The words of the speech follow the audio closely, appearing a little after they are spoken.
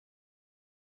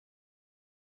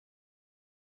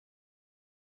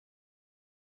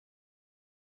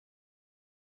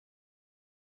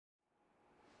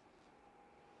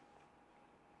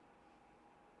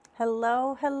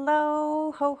Hello,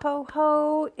 hello, ho, ho,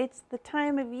 ho. It's the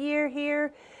time of year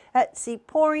here at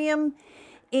Seaporium,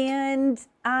 and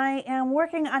I am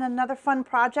working on another fun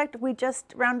project. We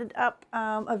just rounded up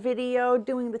a video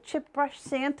doing the chip brush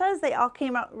Santas. They all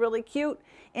came out really cute,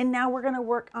 and now we're going to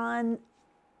work on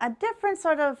a different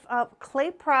sort of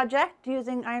clay project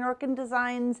using Iron Orchid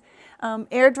Designs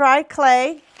air dry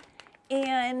clay.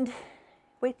 And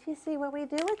wait till you see what we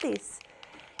do with these.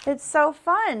 It's so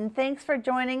fun. Thanks for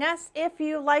joining us. If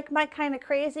you like my kind of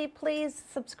crazy, please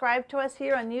subscribe to us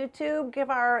here on YouTube.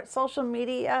 Give our social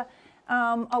media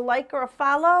a like or a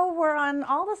follow. We're on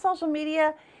all the social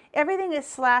media. Everything is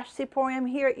 /Seaporium.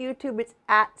 Here at YouTube, it's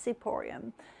at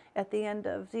Seaporium. At the end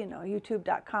of,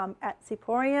 youtube.com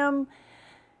 @Seaporium.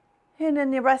 And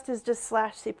then the rest is just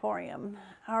 /Seaporium.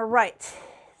 All right.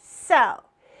 So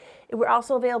we're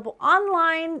also available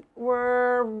online.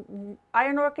 We're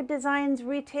Iron Orchid Designs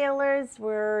retailers.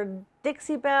 We're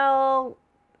Dixie Belle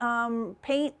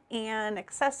paint and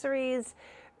accessories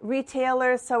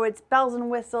retailers. So it's bells and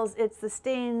whistles. It's the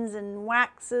stains and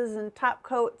waxes and top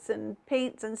coats and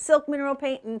paints and silk mineral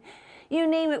paint and you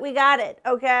name it, we got it.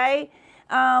 Okay.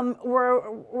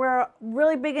 We're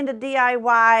really big into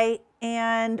DIY.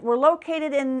 And we're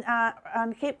located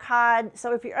on Cape Cod,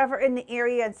 so if you're ever in the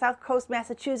area in South Coast,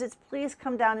 Massachusetts, please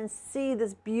come down and see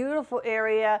this beautiful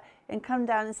area and come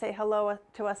down and say hello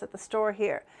to us at the store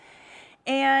here.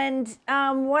 And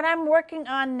what I'm working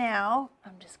on now,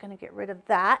 I'm just going to get rid of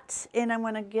that, and I'm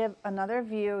going to give another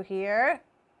view here.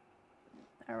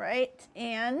 All right,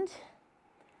 and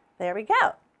there we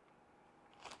go.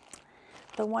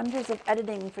 The wonders of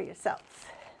editing for yourself.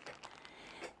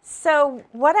 So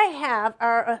what I have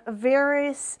are a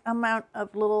various amount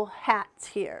of little hats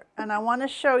here, and I want to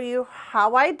show you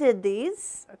how I did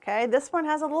these. Okay, this one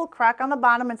has a little crack on the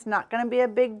bottom. It's not going to be a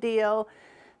big deal.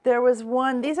 There was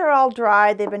one, these are all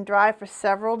dried. They've been dry for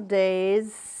several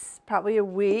days, probably a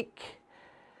week.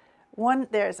 One,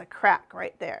 there's a crack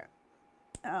right there.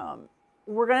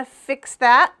 We're going to fix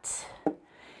that.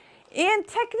 And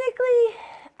technically,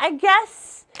 I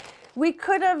guess we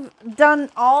could have done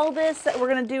all this that we're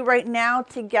going to do right now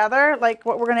together, like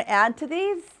what we're going to add to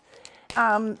these.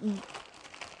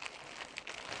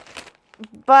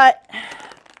 But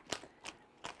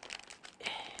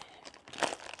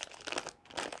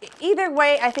either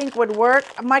way, I think would work.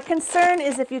 My concern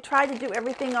is if you try to do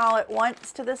everything all at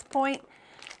once to this point,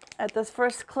 at this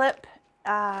first clip,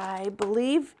 I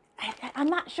believe, I'm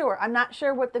not sure. I'm not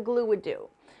sure what the glue would do.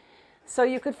 So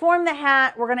you could form the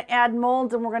hat. We're going to add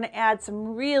molds and we're going to add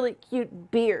some really cute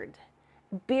beards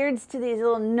to these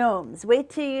little gnomes. Wait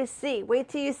till you see. Wait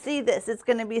till you see this. It's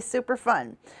going to be super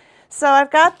fun. So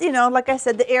I've got, like I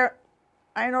said, the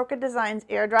Iron Orchid Designs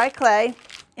air dry clay.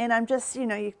 And I'm just,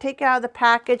 you take it out of the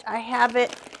package. I have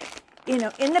it, in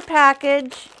the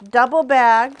package, double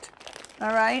bagged.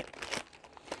 All right.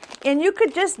 And you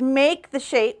could just make the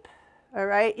shape. All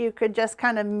right, you could just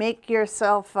kind of make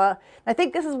yourself, I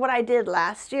think this is what I did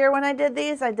last year when I did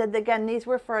these. Again, these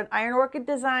were for an Iron Orchid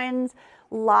Designs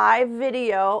live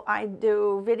video. I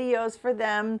do videos for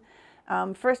them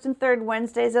first and third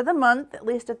Wednesdays of the month, at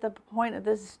least at the point of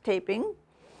this taping.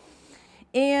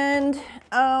 And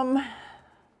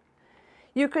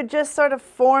you could just sort of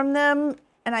form them,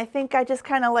 and I think I just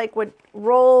kind of would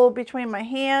roll between my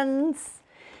hands.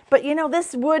 But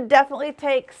this would definitely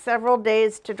take several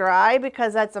days to dry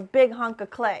because that's a big hunk of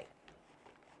clay.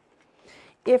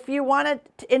 If you wanted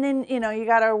to, and then, you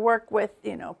got to work with,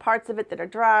 parts of it that are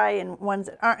dry and ones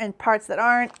that aren't and parts that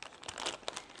aren't.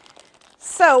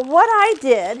 So what I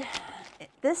did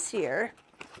this year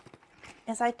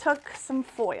is I took some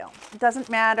foil. It doesn't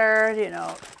matter,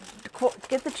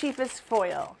 get the cheapest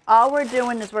foil. All we're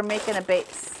doing is we're making a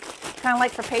base, kind of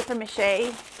like for paper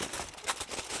mache.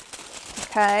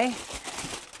 Okay,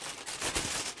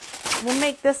 we'll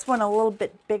make this one a little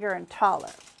bit bigger and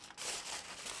taller.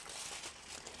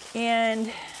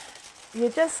 And you're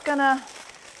just gonna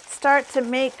start to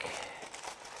make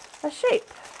a shape.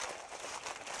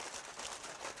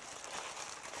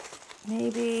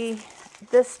 Maybe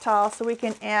this tall so we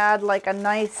can add like a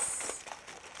nice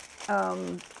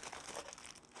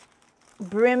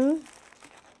brim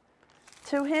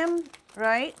to him,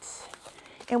 right?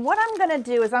 And what I'm going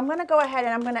to do is I'm going to go ahead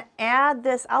and I'm going to add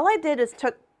this. All I did is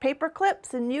took paper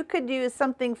clips, and you could use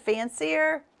something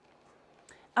fancier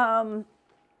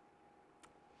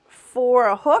for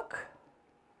a hook.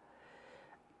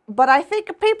 But I think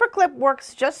a paper clip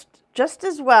works just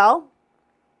as well.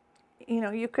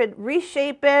 You could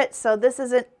reshape it so this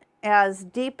isn't as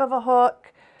deep of a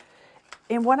hook.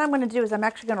 And what I'm going to do is I'm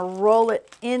actually going to roll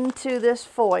it into this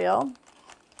foil.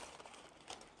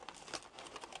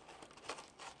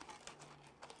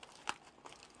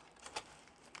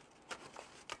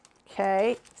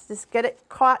 Okay, let's just get it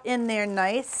caught in there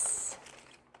nice.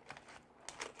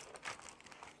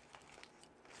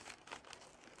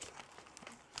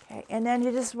 Okay, and then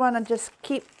you just want to just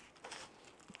keep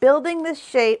building this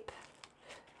shape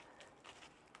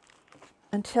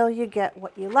until you get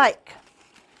what you like.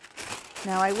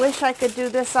 Now I wish I could do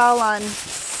this all on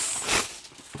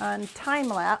time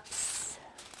lapse,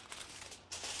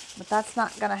 but that's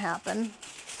not going to happen.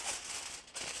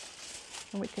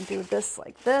 And we can do this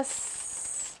like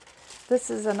this. This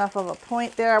is enough of a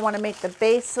point there. I want to make the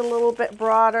base a little bit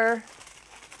broader.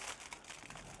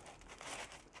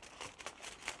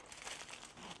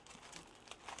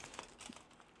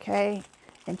 Okay,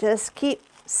 and just keep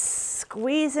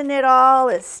squeezing it all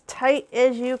as tight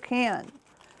as you can.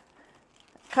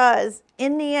 Because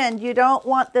in the end, you don't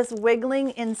want this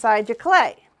wiggling inside your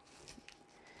clay.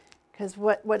 Because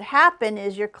what would happen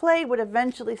is your clay would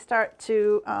eventually start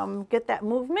to get that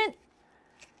movement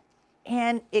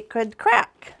and it could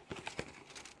crack.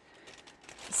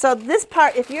 So this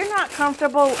part, if you're not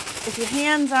comfortable, if your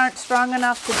hands aren't strong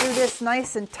enough to do this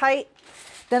nice and tight,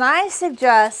 then I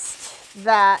suggest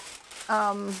that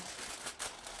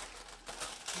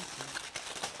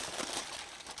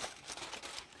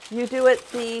you do it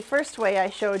the first way I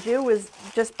showed you, was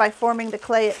just by forming the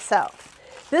clay itself.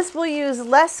 This will use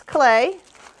less clay,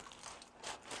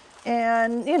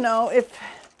 and you know, if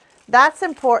that's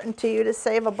important to you to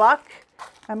save a buck,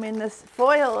 I mean, this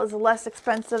foil is less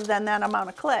expensive than that amount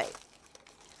of clay.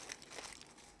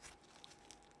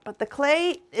 But the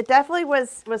clay, it definitely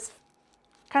was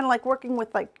kind of like working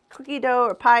with like cookie dough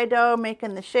or pie dough,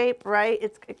 making the shape, right?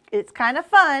 It's kind of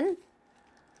fun.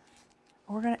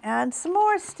 We're going to add some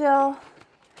more still.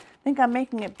 I think I'm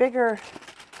making it bigger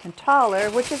and taller,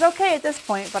 which is okay at this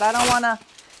point, but I don't want to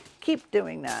keep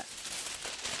doing that.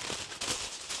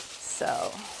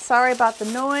 So, sorry about the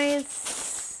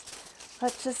noise.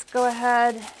 Let's just go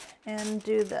ahead and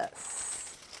do this.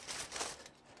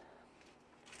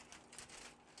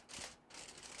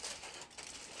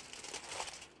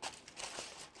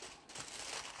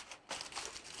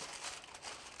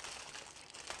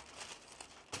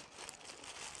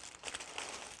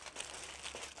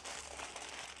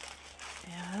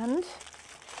 And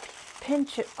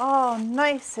pinch it all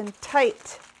nice and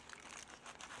tight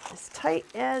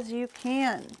as you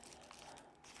can.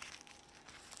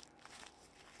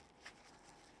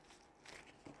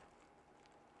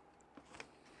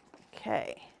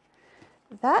 Okay,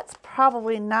 that's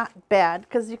probably not bad,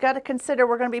 because you got to consider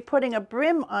we're going to be putting a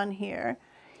brim on here,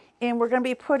 and we're going to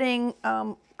be putting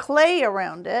clay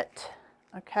around it.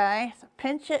 Okay, so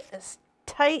pinch it as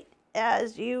tight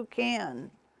as you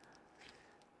can.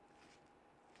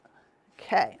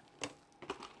 Okay,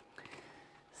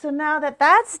 so now that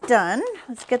that's done,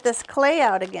 let's get this clay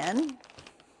out again.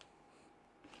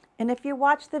 And if you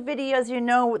watch the videos, you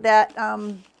know that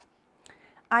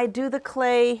I do the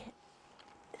clay,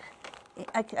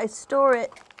 I store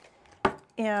it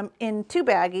in two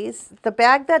baggies. The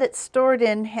bag that it's stored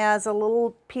in has a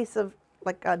little piece of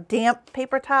like a damp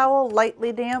paper towel,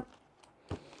 lightly damp.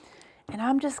 And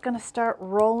I'm just going to start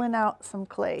rolling out some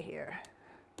clay here.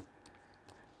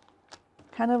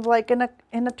 Kind of like in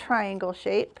a triangle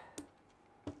shape.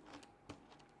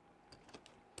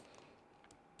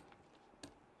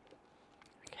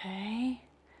 Okay.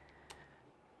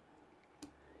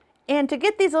 And to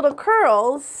get these little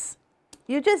curls,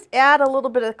 you just add a little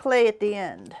bit of clay at the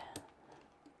end.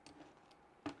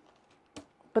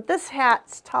 But this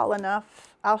hat's tall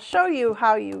enough. I'll show you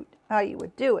how you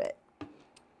would do it.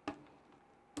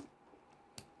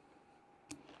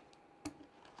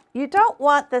 You don't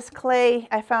want this clay,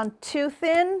 I found, too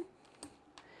thin,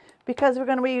 because we're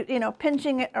going to be, you know,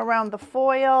 pinching it around the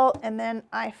foil, and then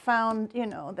I found, you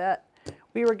know, that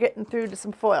we were getting through to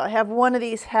some foil. I have one of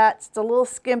these hats. It's a little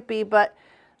skimpy, but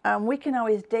we can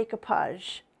always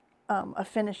decoupage a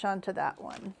finish onto that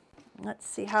one. Let's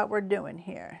see how we're doing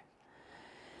here.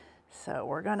 So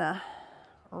we're going to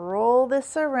roll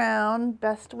this around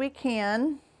best we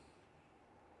can.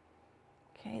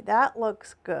 Okay, that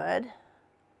looks good.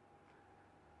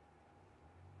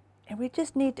 And we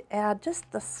just need to add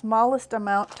just the smallest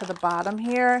amount to the bottom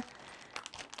here.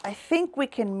 I think we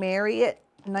can marry it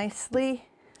nicely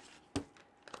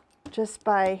just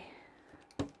by,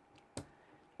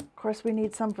 of course we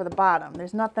need some for the bottom.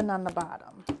 There's nothing on the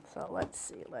bottom. So let's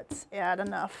see, let's add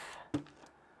enough.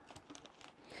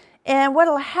 And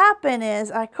what'll happen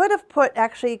is I could have put,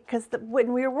 actually, because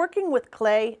when we were working with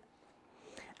clay,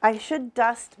 I should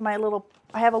dust my little,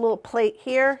 I have a little plate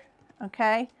here,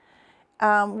 okay?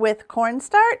 With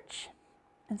cornstarch.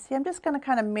 And see, I'm just going to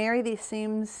kind of marry these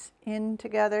seams in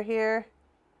together here.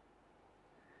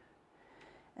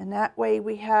 And that way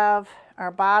we have our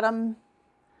bottom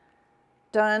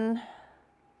done.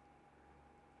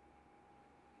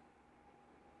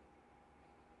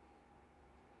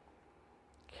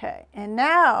 Okay, and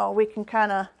now we can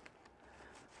kind of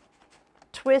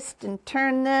twist and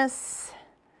turn this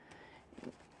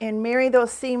and marry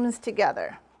those seams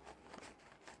together.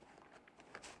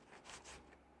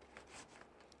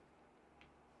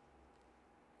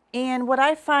 And what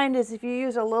I find is if you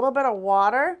use a little bit of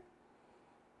water,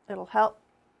 it'll help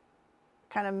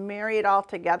kind of marry it all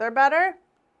together better.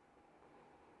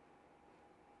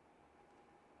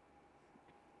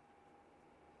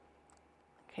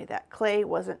 Okay, that clay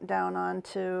wasn't down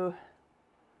onto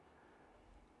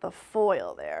the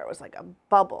foil there. It was like a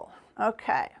bubble.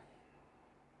 Okay.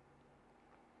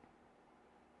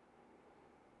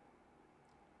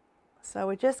 So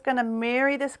we're just going to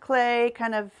marry this clay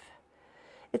kind of,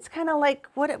 it's kind of like,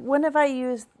 when have I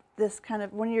used this kind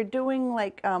of, when you're doing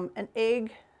like an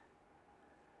egg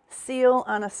seal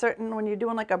on a certain, when you're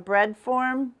doing like a bread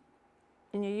form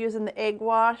and you're using the egg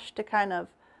wash to kind of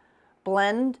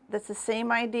blend, that's the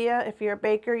same idea. If you're a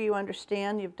baker, you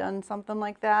understand, you've done something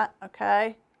like that,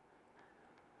 okay?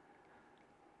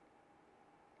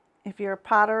 If you're a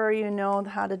potterer, you know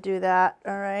how to do that,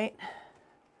 all right?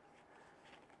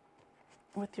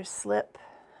 With your slip.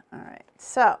 All right,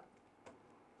 so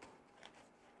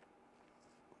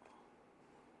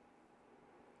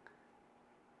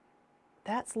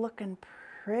that's looking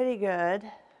pretty good.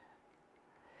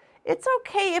 It's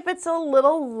okay if it's a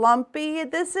little lumpy.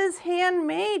 This is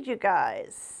handmade, you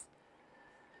guys.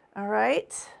 All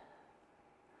right.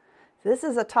 This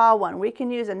is a tall one. We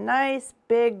can use a nice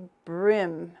big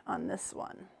brim on this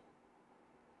one.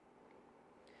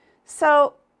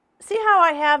 So see how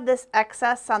I have this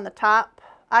excess on the top?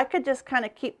 I could just kind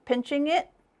of keep pinching it.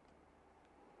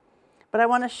 But I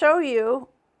want to show you,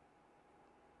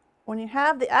 when you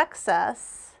have the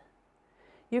excess,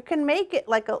 you can make it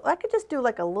like I could just do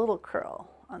like a little curl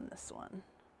on this one.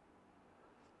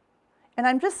 And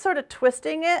I'm just sort of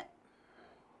twisting it.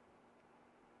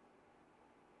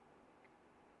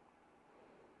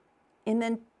 And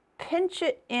then pinch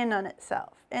it in on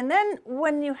itself. And then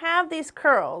when you have these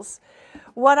curls,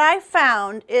 what I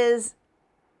found is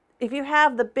if you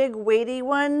have the big weighty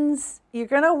ones, you're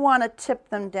going to want to tip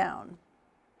them down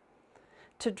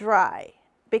to dry,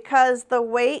 because the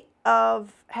weight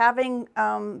of having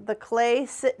the clay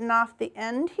sitting off the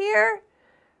end here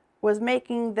was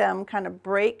making them kind of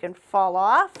break and fall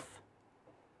off.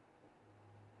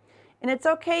 And it's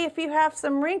okay if you have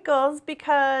some wrinkles,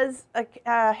 because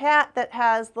a hat that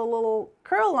has the little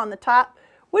curl on the top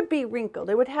would be wrinkled.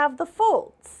 It would have the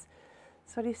folds.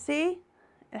 So do you see?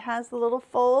 It has the little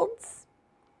folds.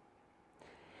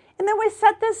 And then we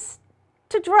set this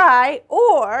to dry,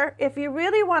 or if you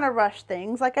really want to rush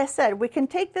things, like I said, we can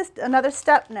take this another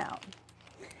step now.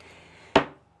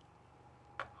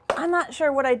 I'm not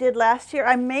sure what I did last year.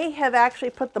 I may have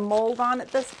actually put the mold on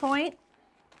at this point.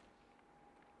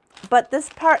 But this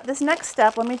next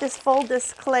step, let me just fold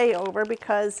this clay over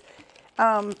because,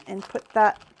 and put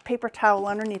that paper towel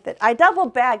underneath it. I double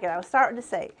bag it, I was starting to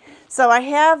say. So I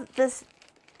have this,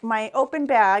 my open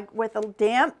bag with a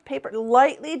damp paper,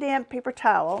 lightly damp paper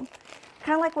towel.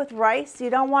 Kind of like with rice,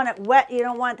 you don't want it wet, you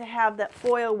don't want to have that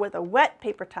foil with a wet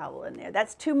paper towel in there.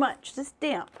 That's too much, just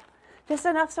damp. Just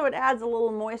enough so it adds a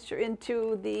little moisture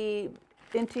into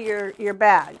your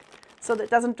bag so that it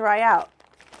doesn't dry out.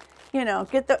 You know,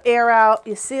 get the air out,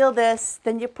 you seal this,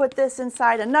 then you put this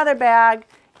inside another bag,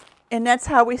 and that's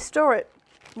how we store it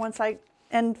once I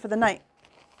end for the night.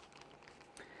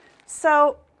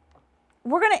 So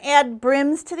we're going to add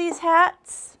brims to these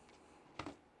hats.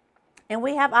 And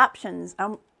we have options.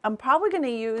 I'm probably going to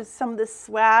use some of this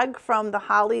swag from the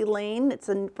Holly Lane. It's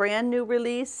a brand new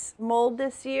release mold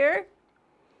this year.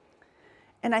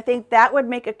 And I think that would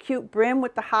make a cute brim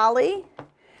with the holly.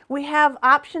 We have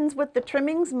options with the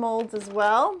trimmings molds as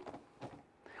well.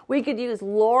 We could use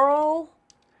laurel.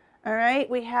 All right,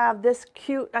 we have this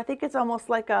cute, I think it's almost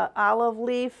like a olive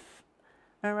leaf.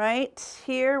 All right,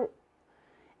 here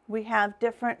we have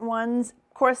different ones.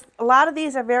 Of course, a lot of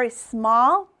these are very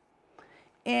small.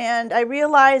 And I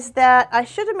realized that I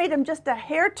should have made them just a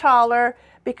hair taller,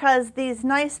 because these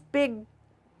nice big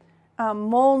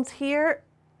molds here,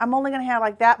 I'm only going to have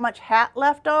like that much hat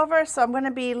left over, so I'm going to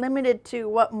be limited to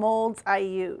what molds I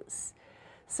use.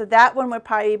 So that one would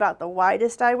probably be about the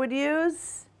widest I would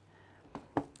use.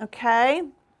 Okay,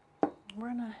 we're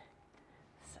going to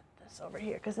set this over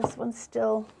here because this one's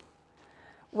still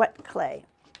wet clay.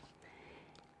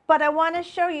 But I want to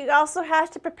show you, also has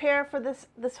to prepare for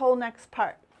this whole next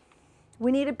part.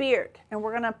 We need a beard, and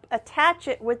we're going to attach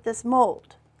it with this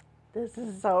mold. This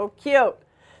is so cute.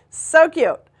 So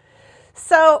cute.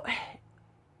 So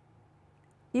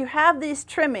you have these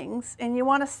trimmings and you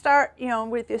want to start, you know,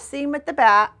 with your seam at the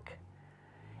back.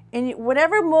 And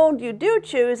whatever mold you do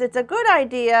choose, it's a good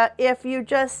idea if you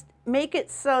just make it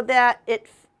so that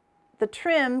the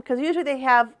trim, because usually they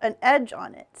have an edge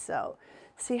on it. So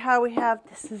see how we have,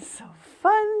 this is so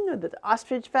fun, with the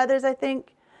ostrich feathers, I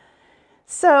think.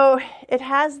 So it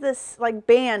has this like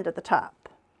band at the top.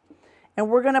 And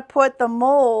we're going to put the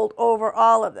mold over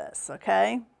all of this,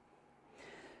 okay?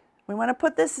 We want to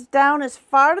put this down as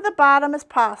far to the bottom as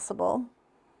possible.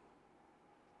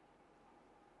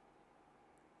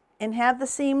 And have the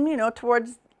seam, you know,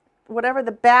 towards whatever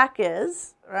the back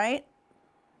is, right?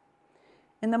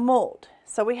 In the mold.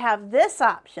 So we have this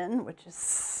option, which is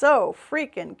so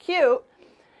freaking cute.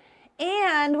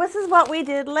 And this is what we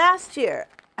did last year.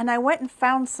 And I went and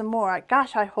found some more.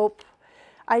 Gosh, I hope.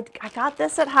 I got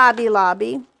this at Hobby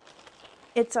Lobby.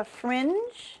 It's a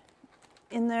Fringe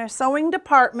in their sewing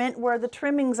department where the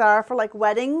trimmings are for like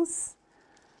weddings.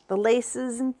 The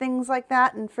laces and things like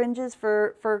that, and fringes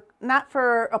for not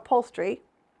for upholstery.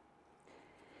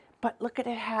 But look at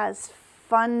it, has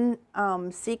fun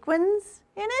sequins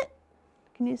in it.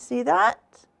 Can you see that?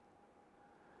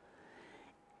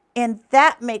 And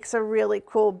that makes a really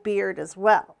cool beard as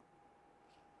well.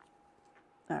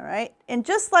 All right, and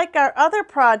just like our other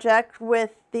project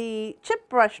with the chip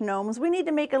brush gnomes, we need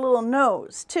to make a little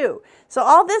nose too. So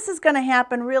all this is going to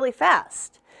happen really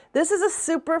fast. This is a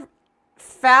super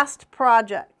fast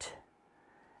project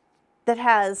that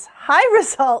has high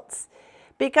results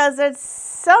because it's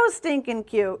so stinking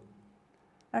cute.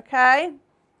 Okay,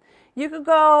 you could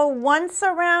go once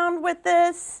around with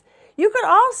this. You could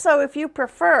also, if you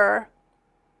prefer,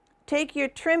 take your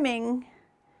trimming,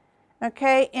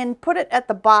 okay, and put it at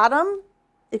the bottom.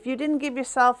 If you didn't give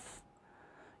yourself,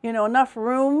 you know, enough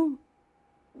room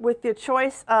with your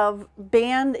choice of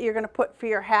band that you're going to put for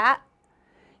your hat,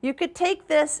 you could take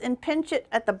this and pinch it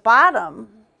at the bottom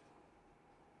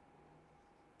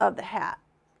of the hat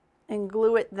and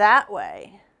glue it that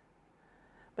way.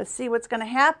 But see, what's going to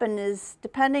happen is,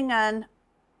 depending on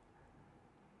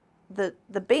the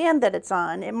band that it's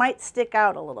on, it might stick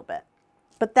out a little bit.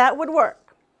 But that would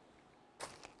work.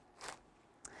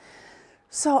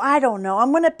 So I don't know. I'm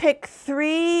going to pick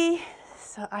 3.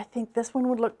 So I think this one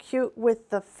would look cute with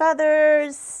the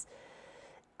feathers.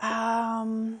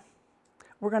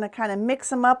 We're going to kind of mix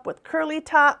them up with curly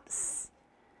tops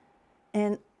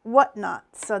and whatnot.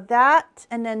 So that,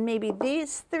 and then maybe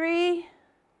these 3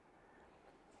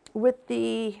 with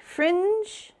the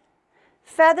fringe,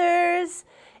 feathers,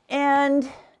 and,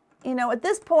 you know, at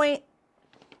this point,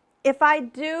 if I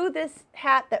do this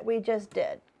hat that we just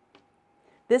did,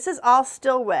 this is all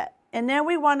still wet. And then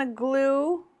we want to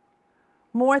glue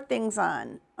more things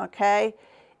on, okay?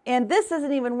 And this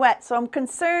isn't even wet, so my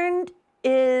concern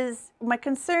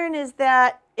is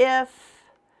that if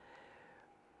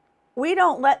we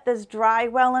don't let this dry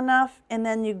well enough and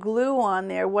then you glue on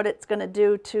there, what it's going to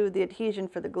do to the adhesion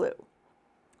for the glue.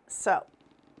 So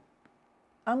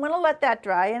I'm going to let that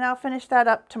dry and I'll finish that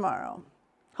up tomorrow.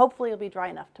 Hopefully it'll be dry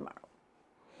enough tomorrow.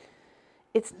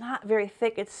 It's not very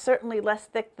thick. It's certainly less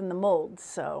thick than the molds,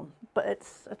 so, but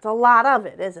it's a lot of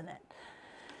it, isn't it?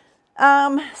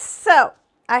 So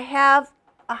I have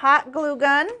a hot glue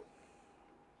gun.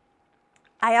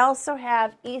 I also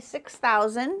have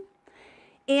E6000,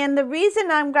 and the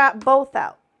reason I've got both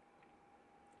out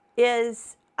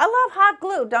is I love hot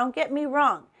glue, don't get me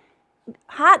wrong.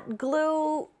 Hot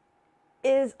glue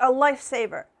is a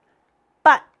lifesaver,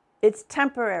 but it's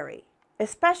temporary,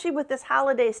 especially with this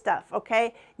holiday stuff,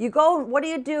 okay? You go, what do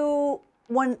you do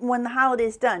when the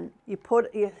holiday's done? You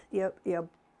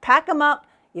pack them up,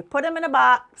 you put them in a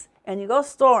box, and you go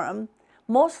store them,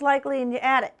 most likely in your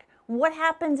attic. What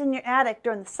happens in your attic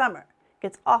during the summer? It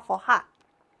gets awful hot.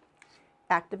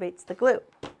 Activates the glue.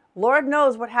 Lord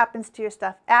knows what happens to your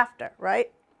stuff after,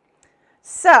 right?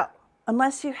 So,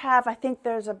 unless you have, I think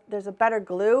there's a better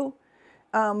glue,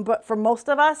 but for most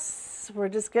of us, we're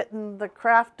just getting the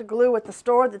craft glue at the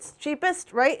store that's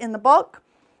cheapest, right, in the bulk.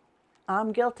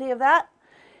 I'm guilty of that.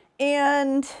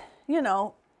 And, you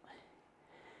know,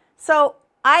 so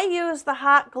I use the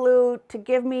hot glue to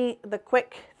give me the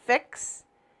quick fix,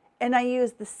 and I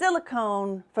use the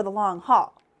silicone for the long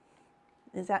haul.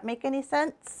 Does that make any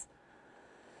sense?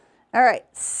 All right,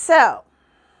 so,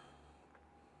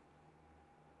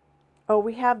 oh,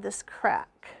 we have this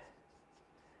crack.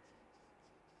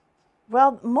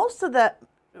 Well, most of that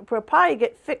will probably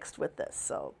get fixed with this,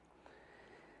 so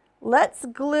let's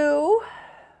glue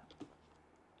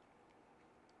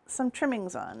some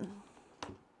trimmings on.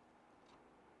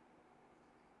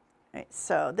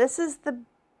 so this is the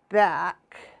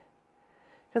back,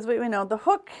 because we know the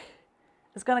hook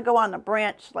is going to go on the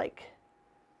branch like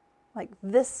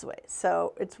this way.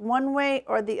 So it's one way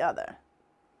or the other.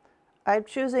 I'm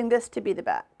choosing this to be the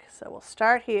back. So we'll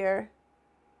start here.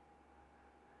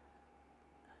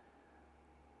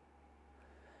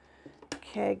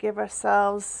 Okay, give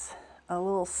ourselves a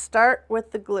little start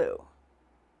with the glue,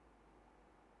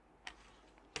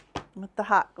 with the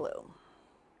hot glue.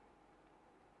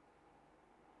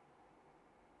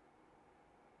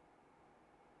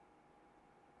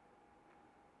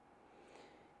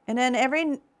 And then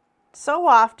every so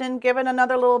often, give it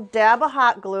another little dab of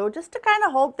hot glue just to kind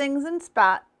of hold things in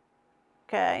spot.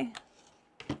 Okay.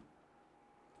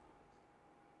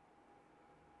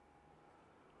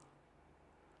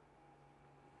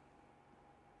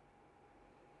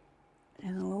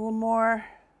 And a little more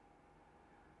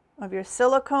of your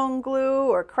silicone glue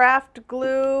or craft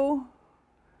glue.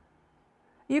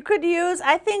 You could use,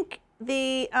 I think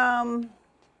the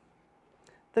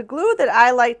glue that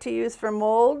I like to use for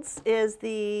molds is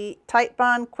the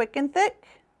Titebond Quick and Thick.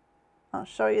 I'll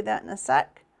show you that in a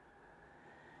sec.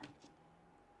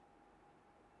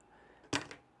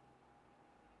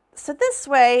 So this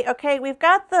way, okay, we've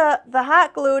got the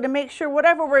hot glue to make sure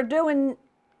whatever we're doing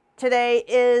today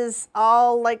is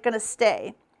all like going to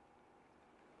stay.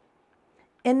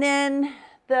 And then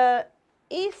the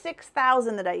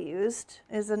E6000 that I used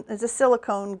is a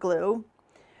silicone glue.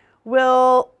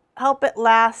 Will help it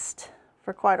last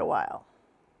for quite a while.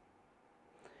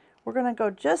 We're going to go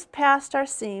just past our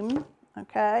seam,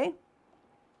 okay?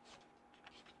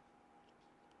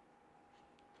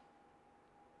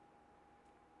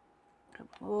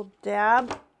 A little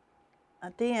dab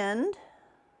at the end.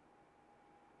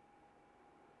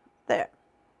 There.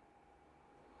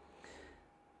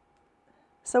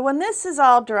 So when this is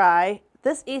all dry,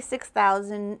 this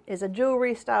E6000 is a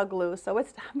jewelry style glue, so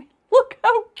it's, I mean, look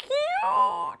how cute!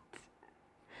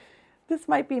 This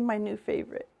might be my new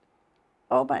favorite.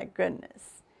 Oh my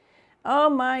goodness. Oh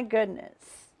my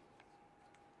goodness.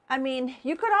 I mean,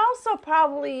 you could also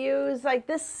probably use like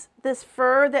this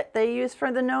fur that they use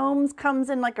for the gnomes comes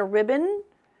in like a ribbon.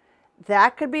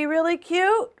 That could be really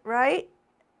cute, right?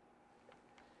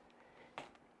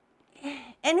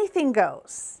 Anything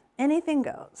goes. Anything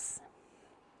goes.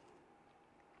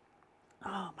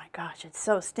 Oh my gosh, it's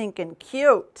so stinking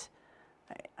cute.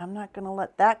 I'm not going to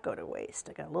let that go to waste.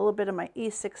 I got a little bit of my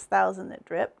E6000 that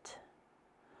dripped.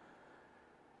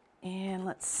 And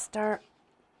let's start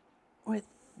with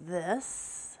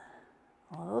this.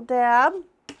 A little dab.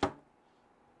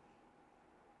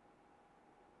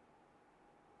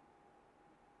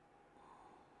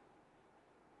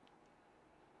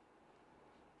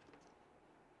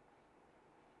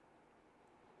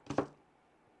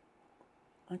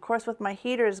 And of course, with my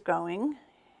heaters going,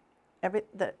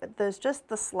 there's just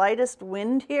the slightest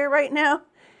wind here right now,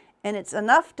 and it's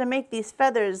enough to make these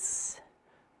feathers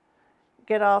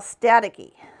get all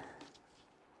staticky.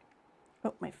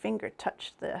 Oh, my finger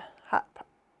touched the hot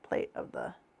plate of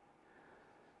the...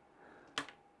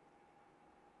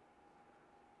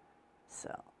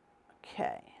 So,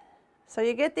 okay. So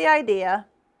you get the idea.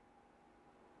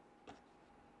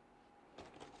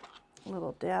 A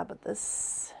little dab of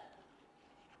this.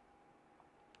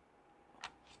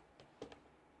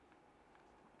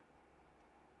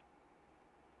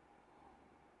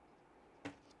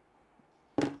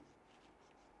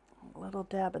 A little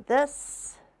dab of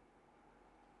this.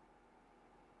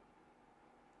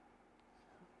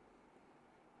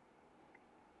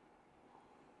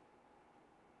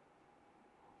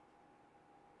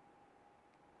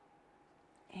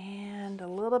 And a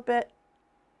little bit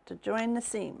to join the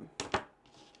seam.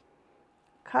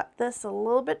 Cut this a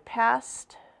little bit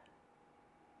past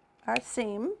our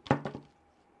seam.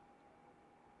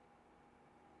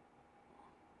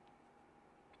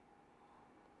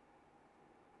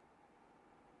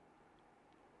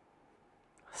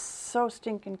 So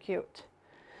stinking cute.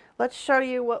 Let's show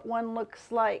you what one looks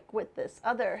like with this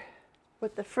other,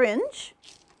 with the fringe.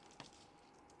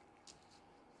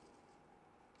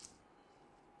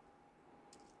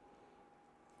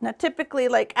 Now typically,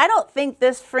 like, I don't think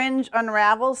this fringe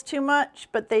unravels too much,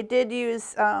 but they did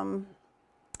use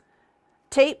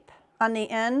tape on the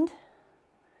end.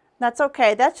 That's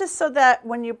okay. That's just so that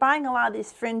when you're buying a lot of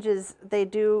these fringes, they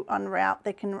do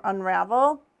they can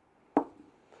unravel.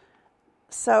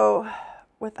 So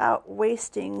without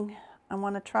wasting, I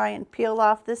want to try and peel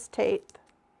off this tape.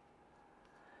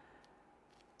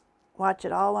 Watch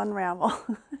it all unravel.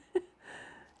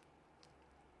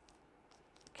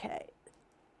 Okay.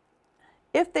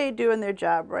 If they're doing their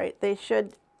job right, they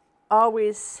should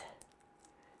always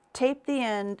tape the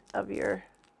end of your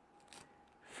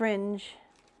fringe.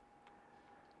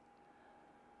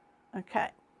 Okay.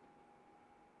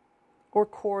 Or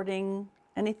cording,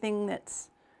 anything that's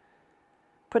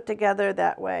put together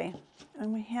that way.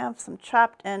 And we have some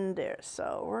chopped end there,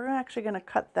 so we're actually going to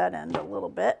cut that end a little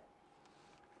bit.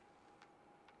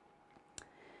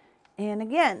 And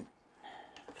again,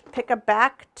 pick a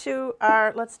back to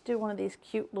our, let's do one of these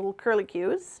cute little curly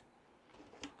cues.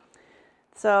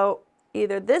 So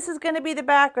either this is going to be the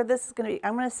back or this is going to be,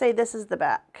 I'm going to say this is the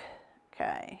back.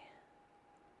 Okay.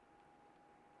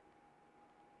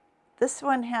 This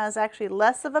one has actually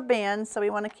less of a band, so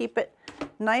we want to keep it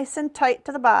nice and tight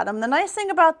to the bottom. The nice thing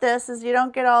about this is you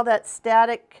don't get all that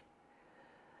static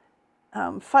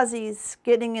fuzzies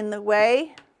getting in the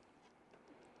way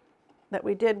that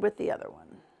we did with the other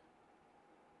one.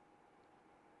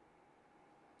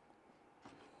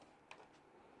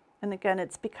 And again,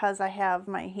 it's because I have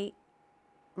my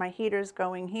heaters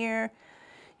going here.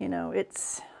 You know,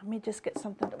 it's, let me just get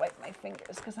something to wipe my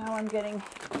fingers because now I'm getting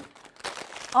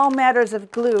all matters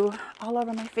of glue all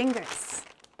over my fingers.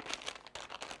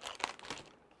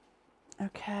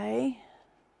 Okay.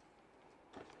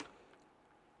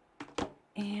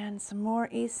 And some more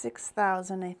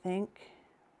E6000, I think.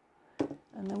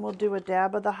 And then we'll do a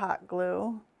dab of the hot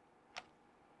glue.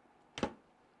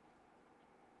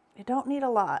 You don't need a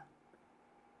lot,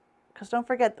 because don't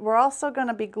forget, we're also going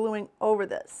to be gluing over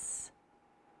this.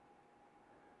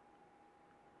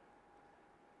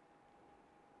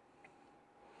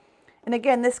 And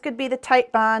again, this could be the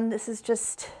Titebond. This is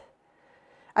just,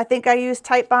 I think I used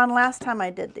Titebond last time I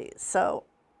did these, so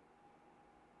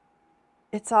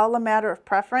it's all a matter of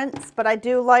preference. But I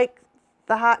do like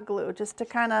the hot glue just to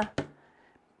kind of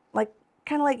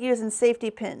like using safety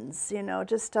pins, you know,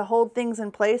 just to hold things in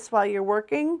place while you're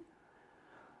working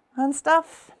on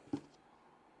stuff.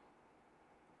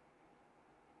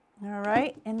 All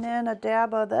right, and then a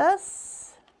dab of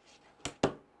this.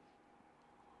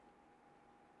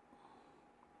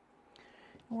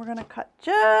 We're going to cut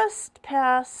just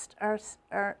past our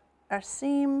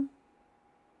seam.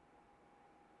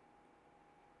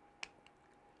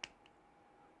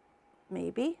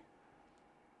 Maybe.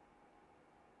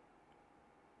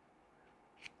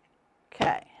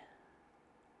 Okay.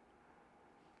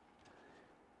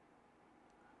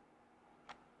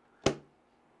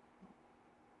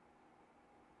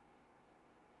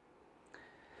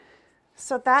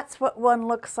 So that's what one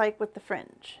looks like with the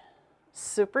fringe.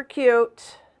 Super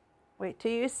cute. Wait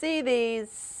till you see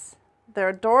these. They're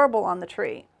adorable on the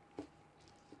tree.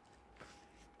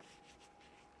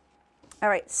 All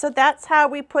right, so that's how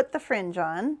we put the fringe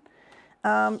on.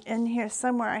 In here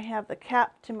somewhere I have the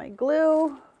cap to my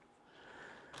glue.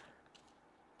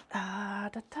 Oh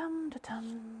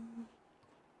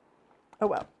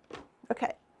well,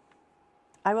 okay.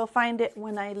 I will find it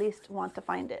when I least want to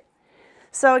find it.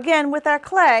 So again, with our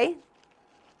clay,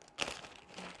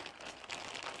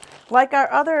 like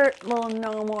our other little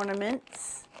gnome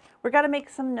ornaments, we're going to make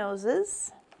some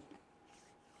noses.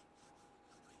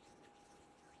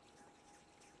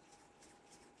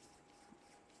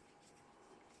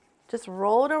 Just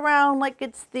roll it around like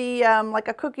it's the like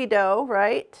a cookie dough,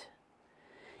 right?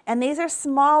 And these are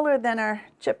smaller than our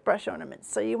chip brush ornaments,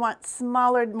 so you want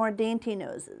smaller, more dainty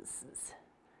noses.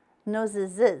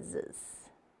 Noses.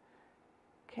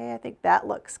 Okay, I think that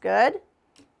looks good.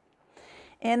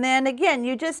 And then again,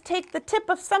 you just take the tip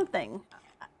of something,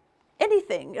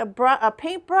 anything, a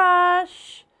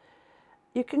paintbrush.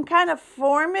 You can kind of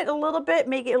form it a little bit,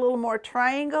 make it a little more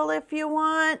triangle if you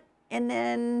want, and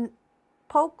then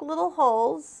poke little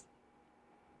holes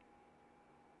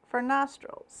for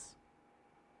nostrils.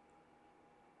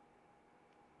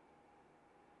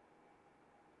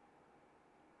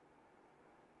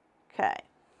 Okay.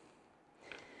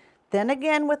 Then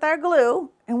again with our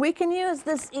glue, and we can use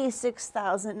this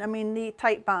E6000, I mean the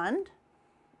Titebond.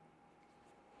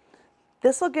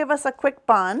 This will give us a quick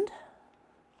bond.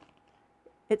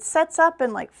 It sets up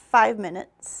in like 5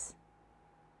 minutes.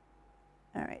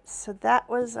 All right, so that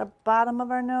was the bottom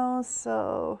of our nose,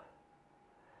 so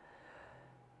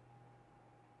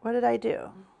what did I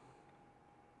do?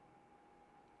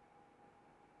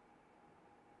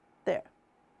 There.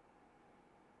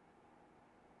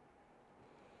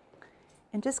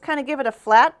 And just kind of give it a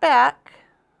flat back.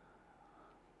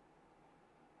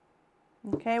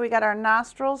 Okay, we got our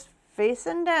nostrils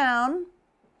facing down.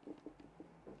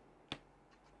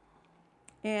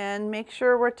 And make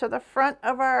sure we're to the front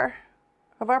of our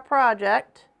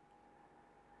project.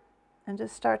 And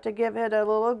just start to give it a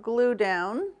little glue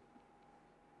down.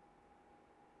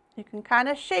 You can kind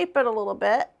of shape it a little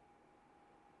bit.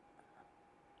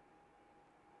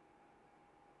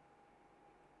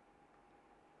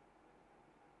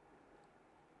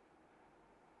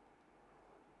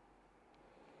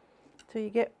 So you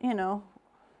get, you know,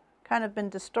 kind of been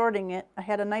distorting it. I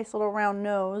had a nice little round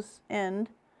nose end.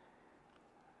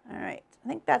 All right, I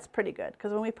think that's pretty good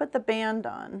because when we put the band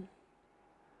on.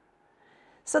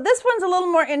 So this one's a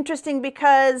little more interesting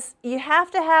because you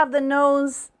have to have the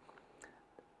nose,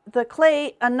 the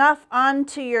clay enough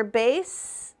onto your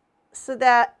base so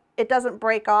that it doesn't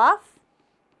break off.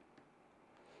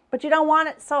 But you don't want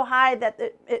it so high that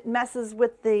it messes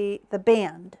with the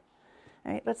band.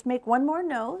 All right, let's make one more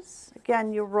nose.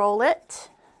 Again, you roll it.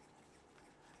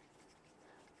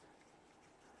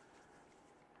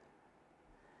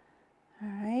 All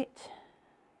right.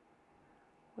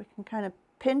 We can kind of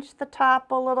pinch the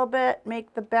top a little bit,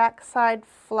 make the back side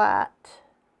flat.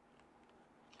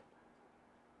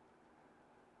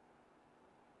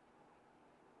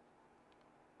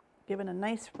 Give it a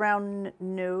nice round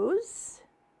nose.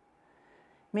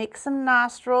 Make some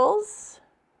nostrils.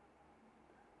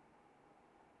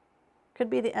 Could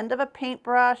be the end of a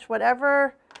paintbrush,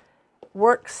 whatever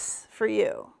works for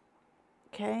you.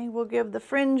 Okay, we'll give the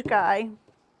fringe guy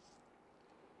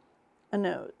a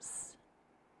nose.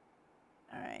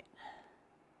 All right.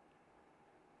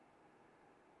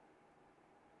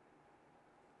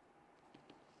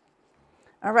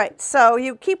 All right, so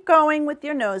you keep going with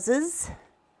your noses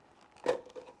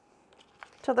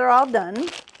till they're all done.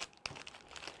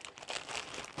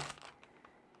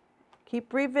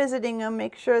 Keep revisiting them,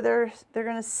 make sure they're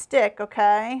going to stick,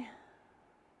 okay?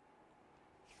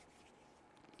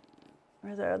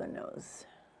 Where's our other nose?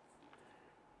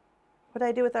 What did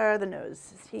I do with our other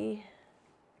nose? Is he?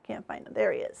 I can't find him.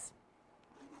 There he is.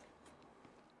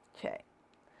 Okay.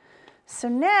 So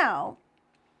now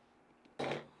we're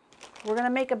going to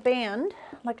make a band.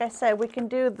 Like I said, we can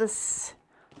do this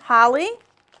holly.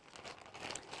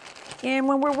 And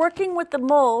when we're working with the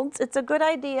molds, it's a good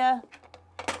idea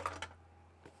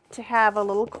to have a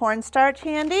little cornstarch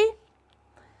handy,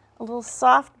 a little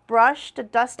soft brush to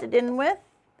dust it in with.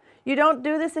 You don't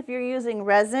do this if you're using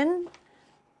resin.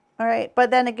 All right,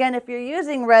 but then again, if you're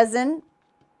using resin,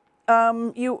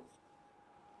 it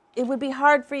would be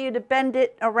hard for you to bend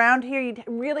it around here. You'd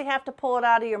really have to pull it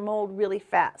out of your mold really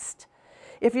fast.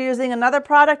 If you're using another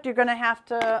product, you're going to have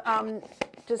to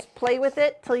just play with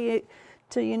it till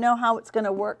you know how it's going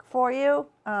to work for you.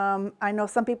 I know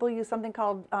some people use something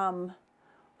called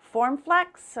Form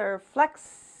Flex or Flex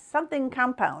something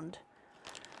compound.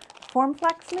 Form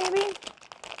Flex maybe?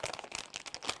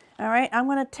 All right, I'm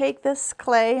going to take this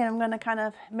clay and I'm going to kind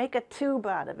of make a tube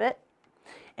out of it.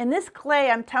 And this clay,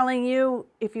 I'm telling you,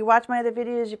 if you watch my other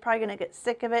videos, you're probably going to get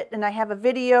sick of it. And I have a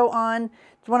video on,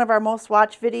 it's one of our most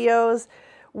watched videos,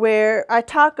 where I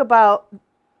talk about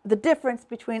the difference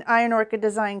between Iron Orchid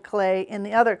Design clay and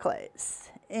the other clays.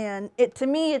 And to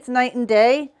me, it's night and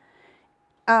day.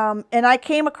 And I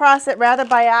came across it rather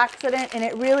by accident, and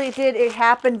it really did. It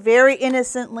happened very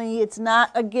innocently. It's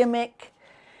not a gimmick.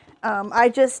 I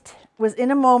just was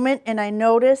in a moment, and I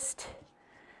noticed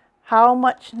how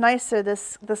much nicer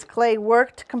this clay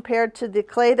worked compared to the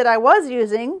clay that I was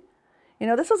using. You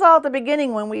know, this was all at the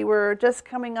beginning when we were just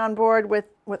coming on board with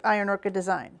Iron Orchid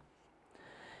Design.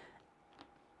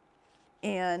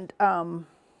 And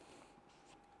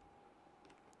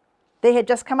they had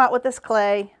just come out with this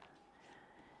clay.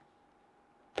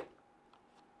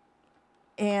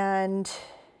 And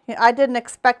you know, I didn't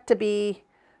expect to be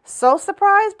so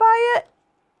surprised by it.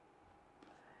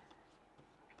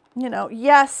 You know,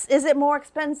 yes, is it more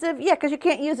expensive? Yeah, because you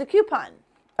can't use a coupon.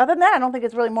 Other than that, I don't think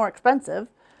it's really more expensive.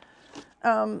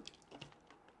 But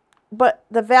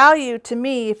the value to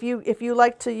me, if you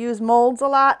like to use molds a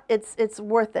lot, it's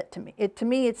worth it to me. To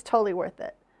me, it's totally worth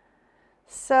it.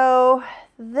 So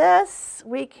this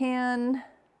we can,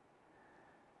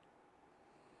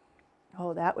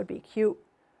 oh, that would be cute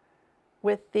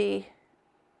with the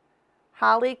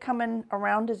holly coming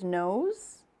around his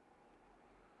nose.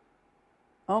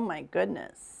 Oh my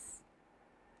goodness.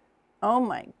 Oh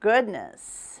my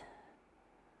goodness.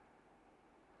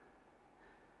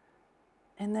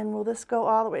 And then will this go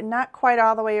all the way? Not quite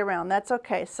all the way around. That's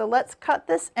okay. So let's cut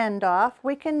this end off.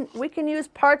 We can use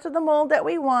parts of the mold that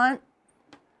we want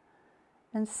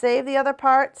and save the other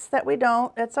parts that we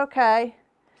don't. It's okay.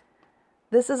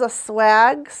 This is a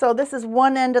swag, so this is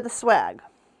one end of the swag.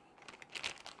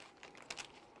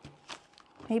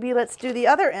 Maybe let's do the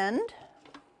other end.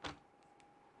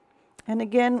 And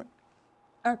again,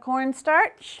 our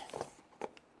cornstarch.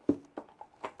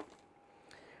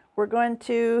 We're going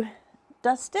to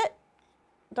dust it,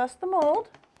 dust the mold.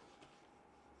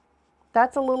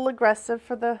 That's a little aggressive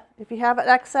for the, if you have an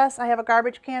excess, I have a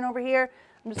garbage can over here.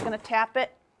 I'm just going to tap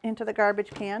it into the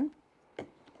garbage can.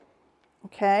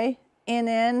 Okay, and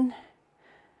then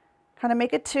kind of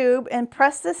make a tube and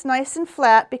press this nice and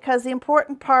flat, because the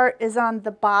important part is on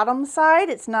the bottom side.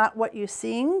 It's not what you're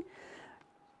seeing.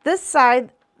 This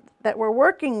side that we're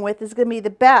working with is going to be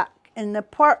the back. And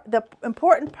the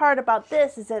important part about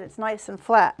this is that it's nice and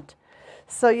flat.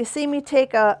 So you see me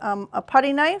take a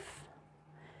putty knife.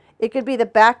 It could be the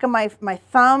back of my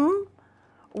thumb,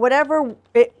 whatever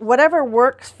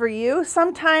works for you.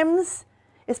 Sometimes,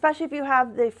 especially if you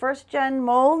have the first gen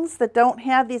molds that don't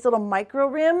have these little micro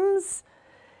rims,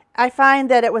 I find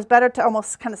that it was better to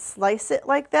almost kind of slice it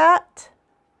like that.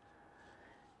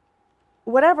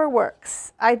 Whatever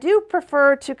works. I do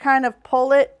prefer to kind of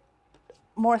pull it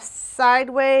more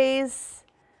sideways,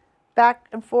 back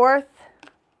and forth,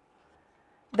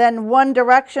 than one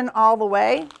direction all the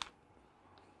way.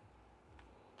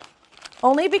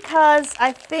 Only because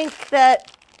I think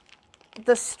that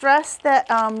the stress that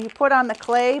you put on the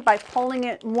clay by pulling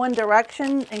it in one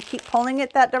direction and keep pulling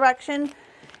it that direction,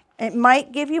 it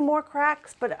might give you more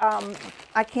cracks, but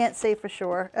I can't say for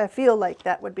sure. I feel like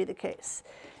that would be the case.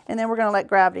 And then we're going to let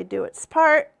gravity do its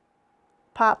part.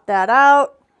 Pop that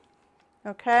out.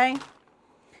 Okay.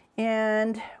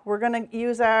 And we're going to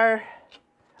use our,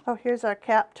 oh, here's our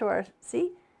cap to our,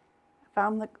 see? I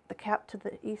found the cap to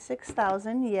the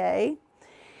E6000, yay.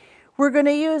 We're going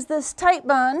to use this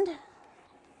Titebond.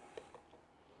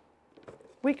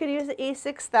 We could use the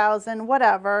E6000,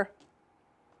 whatever.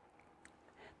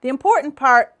 The important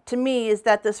part to me is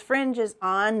that this fringe is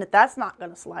on, that's not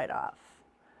going to slide off.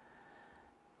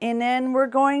 And then we're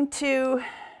going to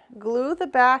glue the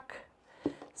back.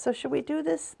 So should we do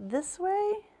this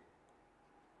way?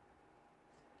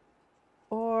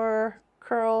 Or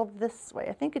curl this way?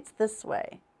 I think it's this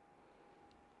way.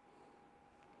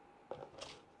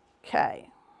 Okay.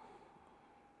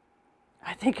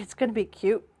 I think it's going to be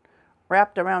cute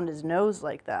wrapped around his nose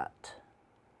like that.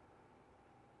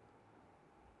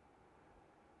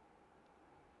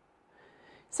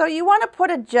 So you want to put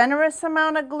a generous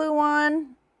amount of glue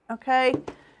on, okay,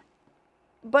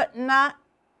 but not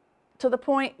to the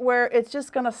point where it's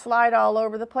just going to slide all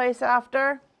over the place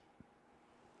after.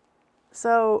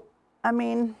 So, I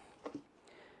mean,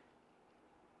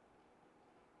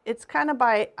 it's kind of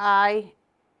by eye,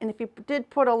 and if you did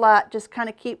put a lot, just kind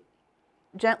of keep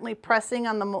gently pressing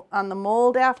on the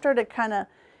mold after to kind of,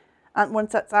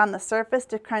 once that's on the surface,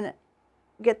 to kind of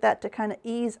get that to kind of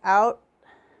ease out.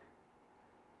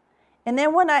 And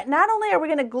then not only are we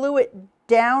going to glue it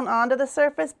down onto the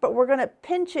surface, but we're going to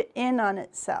pinch it in on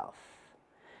itself.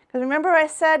 Because remember I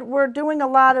said we're doing a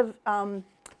lot of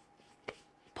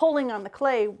pulling on the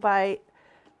clay by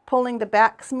pulling the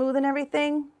back smooth and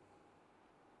everything.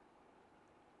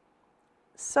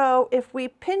 So if we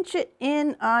pinch it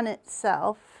in on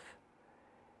itself,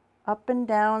 up and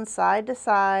down, side to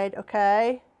side,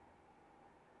 okay?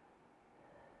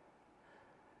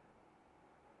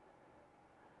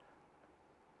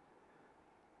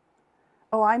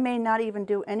 Oh, I may not even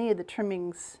do any of the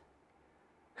trimmings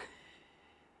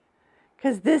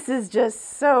because this is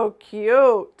just so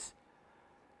cute.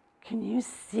 Can you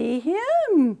see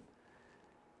him?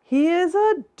 He is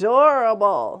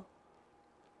adorable.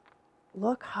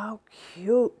 Look how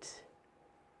cute.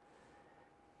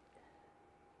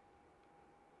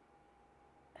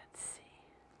 Let's see.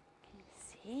 Can you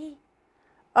see?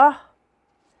 Oh.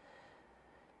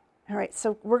 All right,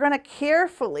 so we're going to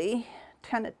carefully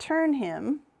kind of turn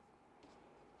him,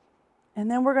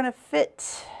 and then we're going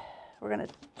to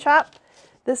chop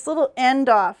this little end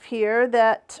off here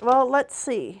that, well, let's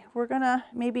see, we're going to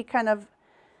maybe kind of,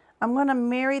 I'm going to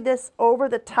marry this over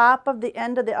the top of the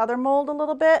end of the other mold a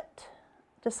little bit,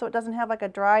 just so it doesn't have like a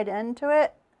dried end to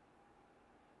it.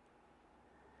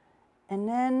 And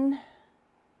then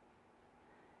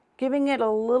giving it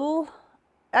a little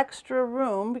extra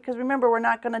room, because remember, we're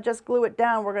not going to just glue it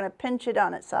down, we're going to pinch it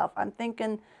on itself. I'm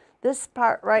thinking this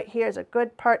part right here is a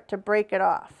good part to break it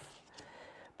off.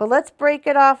 But let's break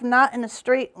it off not in a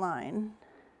straight line,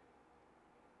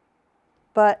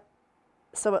 but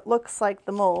so it looks like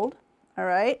the mold. All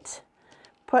right.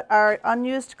 Put our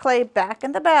unused clay back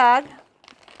in the bag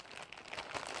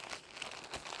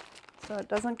so it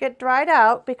doesn't get dried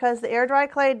out, because the air dry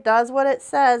clay does what it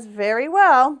says very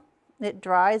well. It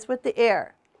dries with the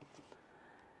air.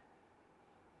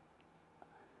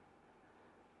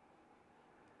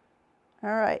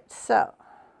 All right, so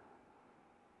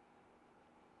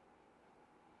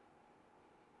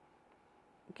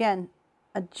again,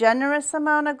 a generous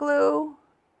amount of glue.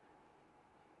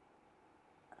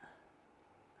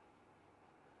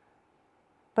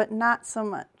 But not so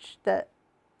much that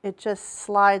it just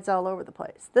slides all over the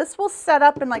place. This will set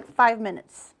up in like 5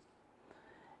 minutes.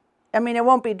 I mean, it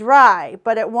won't be dry,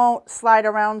 but it won't slide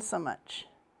around so much.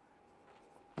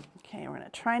 Okay, we're going to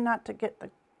try not to get the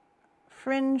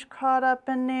fringe caught up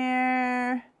in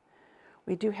there.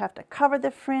 We do have to cover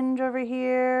the fringe over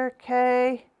here,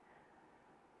 okay?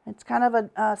 It's kind of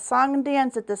a song and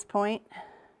dance at this point.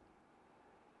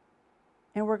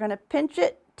 And we're going to pinch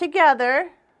it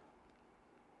together.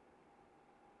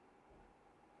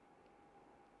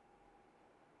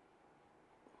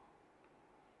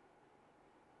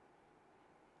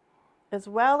 As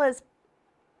well as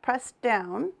press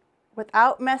down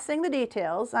without messing the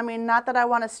details. I mean, not that I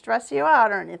want to stress you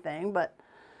out or anything, but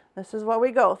this is what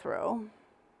we go through.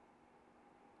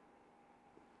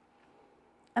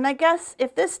 And I guess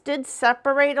if this did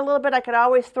separate a little bit, I could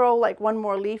always throw like one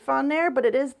more leaf on there, but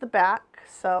it is the back,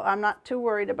 so I'm not too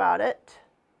worried about it.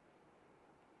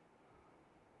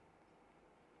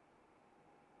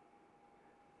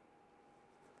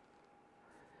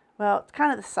 Well, it's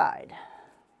kind of the side.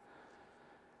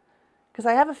 Because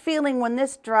I have a feeling when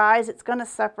this dries, it's going to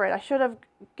separate. I should have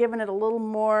given it a little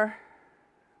more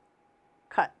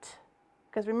cut.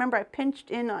 Because remember, I pinched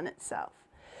in on itself.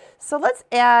 So let's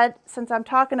add, since I'm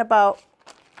talking about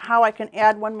how I can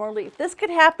add one more leaf. This could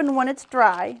happen when it's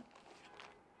dry.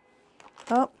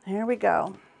 Oh, here we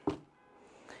go.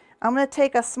 I'm going to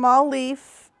take a small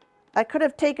leaf. I could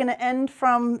have taken an end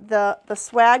from the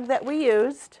swag that we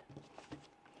used.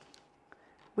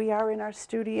 We are in our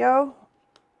studio.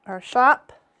 Our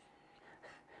shop,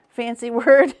 fancy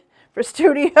word for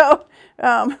studio,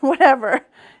 whatever.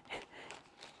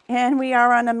 And we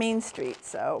are on a main street,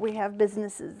 so we have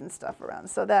businesses and stuff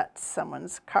around. So that's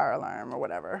someone's car alarm or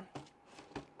whatever.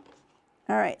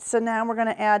 All right, so now we're going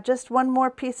to add just one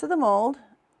more piece of the mold.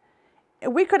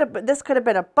 This could have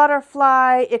been a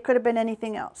butterfly. It could have been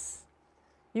anything else.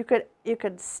 You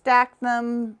could stack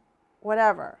them,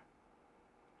 whatever.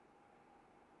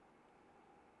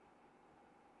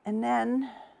 And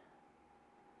then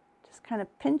just kind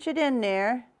of pinch it in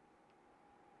there,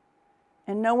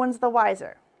 and no one's the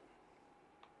wiser.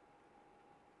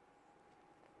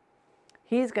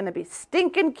 He's going to be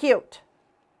stinking cute.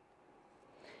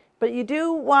 But you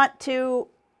do want to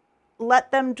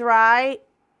let them dry.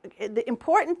 The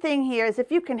important thing here is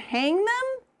if you can hang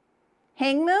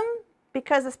them,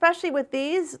 because especially with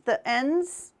these, the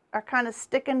ends are kind of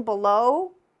sticking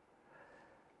below,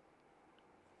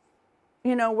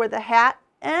 you know, where the hat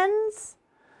ends.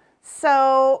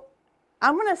 So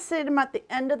I'm going to sit them at the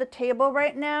end of the table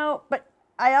right now, but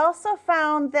I also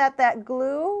found that that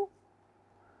glue,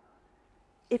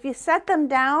 if you set them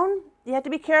down, you have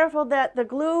to be careful that the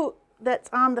glue that's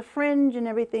on the fringe and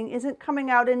everything isn't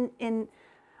coming out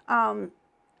on,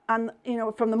 you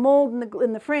know, from the mold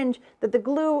in the fringe, that the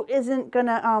glue isn't going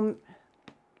to,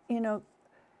 you know,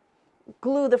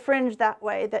 glue the fringe that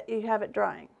way that you have it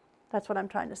drying. That's what I'm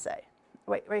trying to say.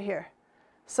 Wait, right here.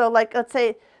 So like, let's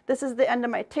say this is the end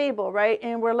of my table, right?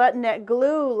 And we're letting that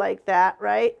glue like that,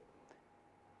 right?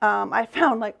 I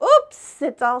found like, oops,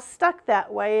 it's all stuck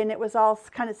that way and it was all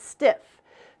kind of stiff.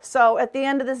 So at the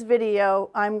end of this video,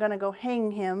 I'm going to go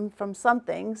hang him from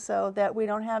something so that we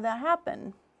don't have that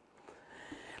happen.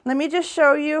 Let me just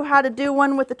show you how to do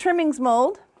one with the trimmings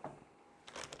mold.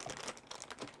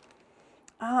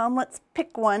 Let's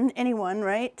pick one, anyone,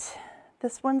 right?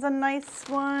 This one's a nice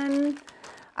one.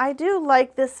 I do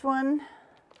like this one.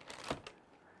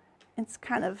 It's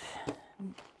kind of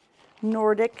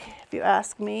Nordic, if you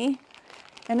ask me.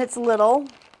 And it's little.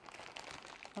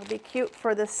 It'll be cute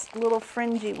for this little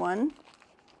fringy one.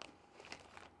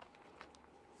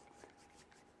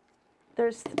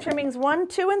 There's trimmings 1,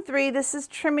 2, and 3. This is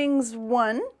trimmings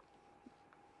 1.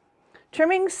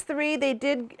 Trimmings 3, they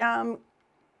did kind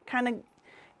of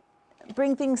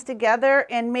bring things together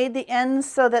and made the ends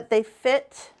so that they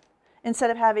fit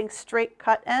instead of having straight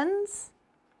cut ends,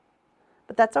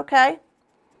 but that's okay.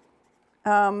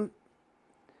 You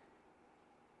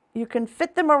can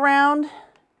fit them around,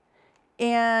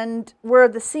 and where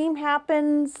the seam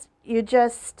happens, you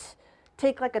just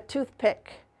take like a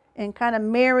toothpick and kind of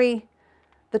marry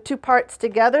the two parts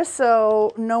together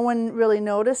so no one really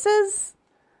notices.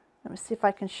 Let me see if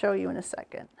I can show you in a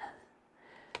second.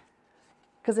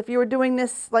 Because if you were doing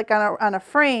this like on a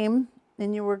frame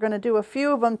and you were going to do a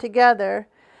few of them together.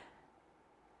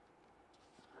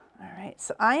 All right,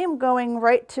 so I am going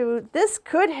right to, this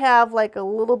could have like a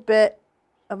little bit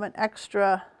of an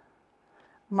extra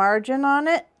margin on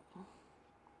it.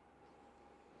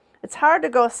 It's hard to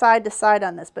go side to side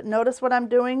on this, but notice what I'm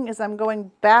doing is I'm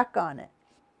going back on it.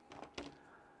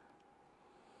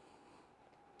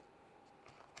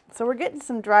 So we're getting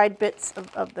some dried bits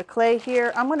of the clay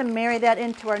here. I'm going to marry that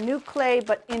into our new clay,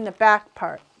 but in the back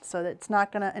part. so that it's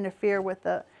not going to interfere with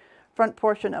the front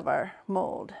portion of our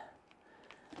mold.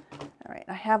 All right,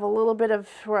 I have a little bit of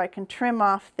where I can trim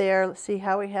off there. Let's see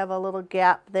how we have a little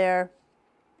gap there.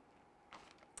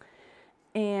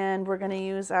 And we're going to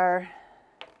use our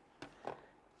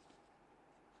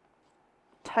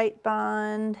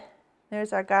Titebond.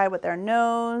 There's our guy with our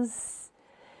nose.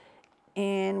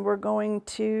 And we're going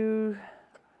to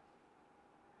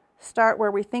start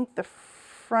where we think the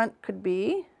front could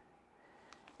be.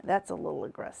 That's a little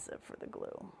aggressive for the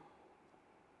glue.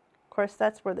 Of course,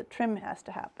 that's where the trim has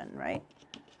to happen, right?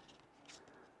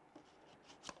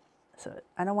 So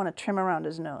I don't want to trim around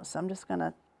his nose, so I'm just going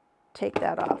to take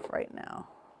that off right now.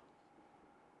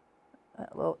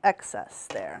 That little excess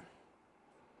there.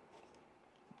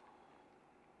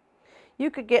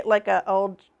 You could get like an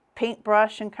old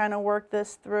paintbrush and kind of work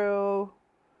this through.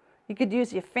 You could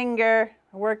use your finger,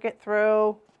 work it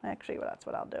through. Actually, well, that's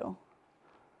what I'll do.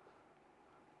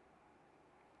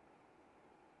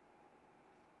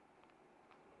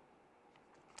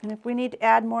 And if we need to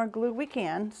add more glue, we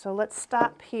can. So let's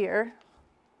stop here.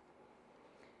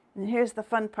 And here's the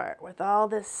fun part with all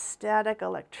this static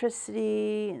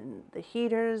electricity and the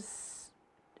heaters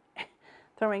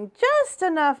throwing just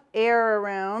enough air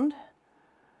around.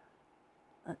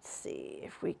 Let's see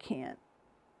if we can't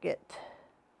get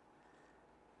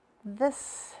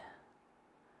this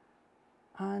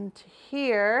onto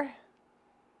here.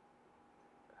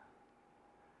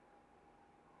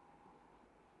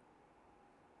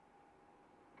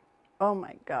 Oh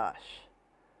my gosh,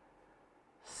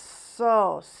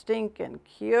 so stinking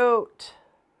cute.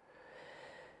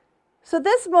 So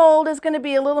this mold is going to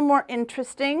be a little more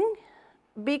interesting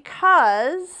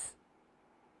because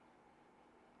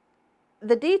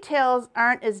the details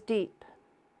aren't as deep.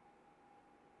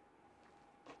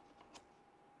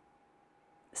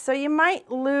 So you might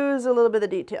lose a little bit of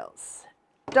the details.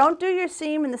 Don't do your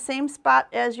seam in the same spot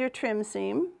as your trim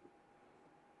seam.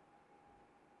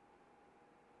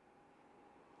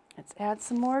 Let's add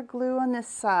some more glue on this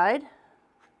side.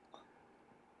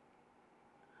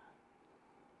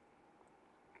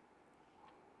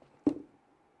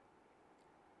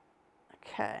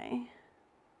 Okay.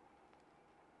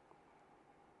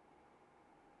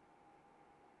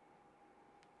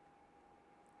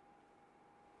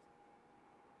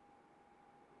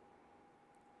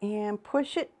 And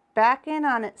push it back in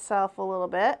on itself a little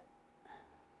bit.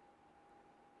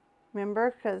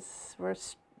 Remember, because we're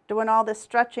doing all this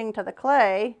stretching to the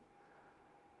clay,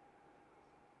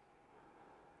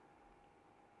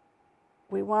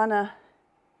 we want to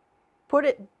put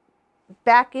it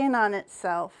back in on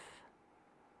itself.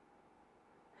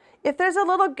 If there's a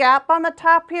little gap on the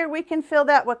top here, we can fill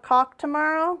that with caulk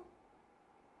tomorrow.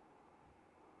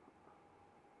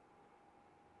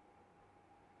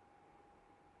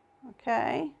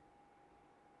 Okay.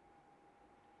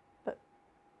 But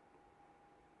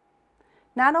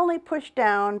not only push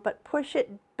down, but push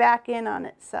it back in on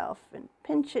itself and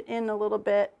pinch it in a little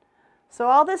bit. So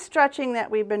all this stretching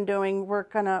that we've been doing, we're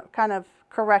going to kind of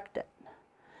correct it.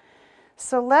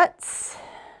 So let's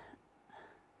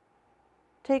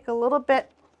take a little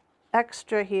bit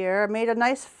extra here. I made a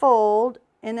nice fold,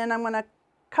 and then I'm going to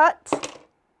cut.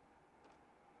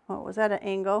 Oh, was that an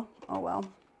angle? Oh well.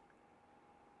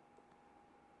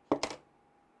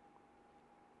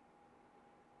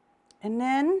 And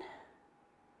then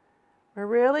we're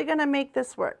really going to make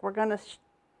this work. We're going to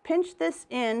pinch this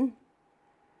in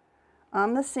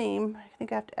on the seam. I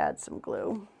think I have to add some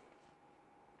glue.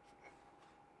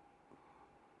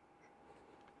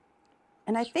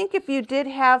 And I think if you did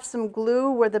have some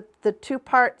glue where the two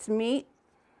parts meet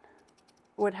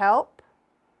would help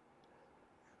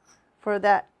for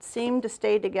that seam to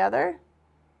stay together.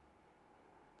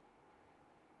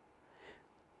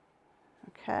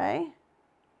 Okay.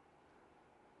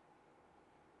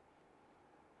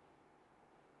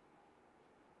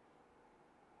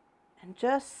 And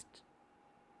just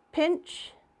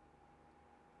pinch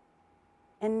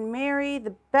and marry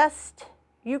the best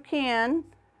you can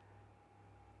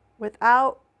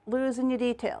without losing your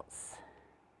details.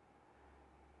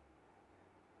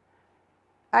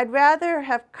 I'd rather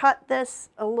have cut this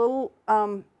a little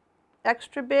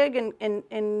extra big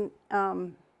and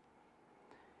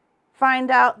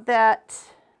find out that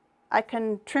I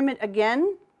can trim it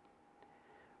again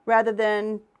rather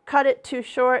than cut it too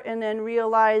short and then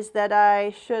realize that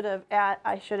I should have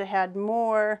had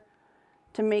more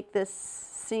to make this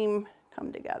seam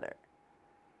come together.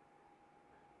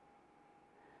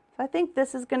 So I think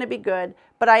this is going to be good,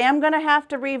 but I am going to have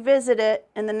to revisit it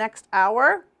in the next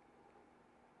hour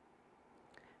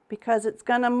because it's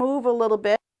going to move a little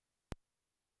bit.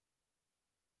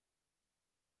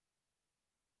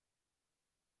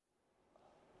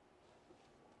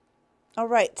 All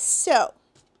right, so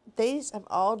these have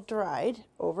all dried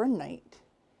overnight.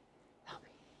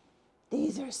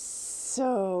 These are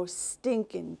so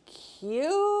stinking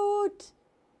cute.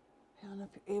 I don't know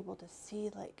if you're able to see,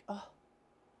 like, oh,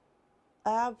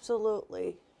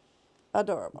 absolutely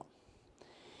adorable.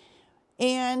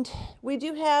 And we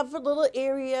do have little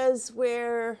areas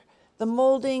where the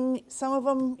molding, some of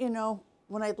them, you know,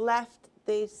 when I left,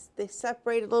 they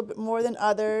separated a little bit more than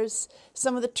others.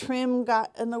 Some of the trim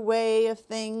got in the way of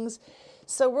things.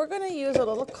 So we're going to use a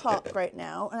little caulk right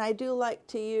now. And I do like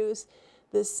to use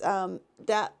this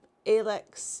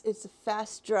Alex. It's a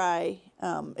fast dry.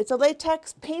 It's a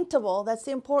latex paintable. That's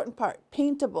the important part.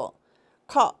 Paintable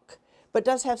caulk, but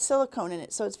does have silicone in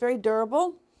it. So it's very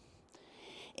durable.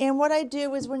 And what I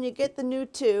do is when you get the new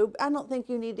tube, I don't think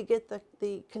you need to get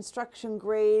the construction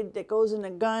grade that goes in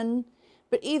a gun.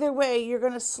 But either way, you're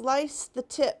going to slice the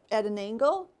tip at an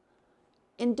angle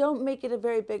and don't make it a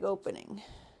very big opening,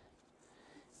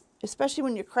 especially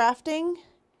when you're crafting.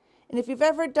 And if you've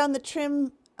ever done the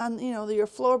trim on, you know, your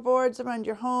floorboards around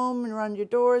your home and around your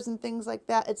doors and things like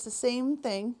that, it's the same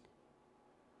thing.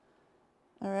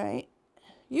 All right.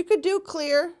 You could do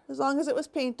clear as long as it was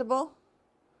paintable.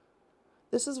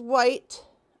 This is white.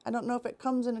 I don't know if it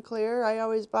comes in a clear. I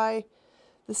always buy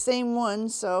the same one,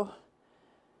 so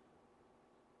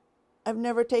I've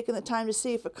never taken the time to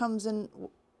see if it comes in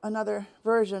another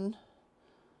version.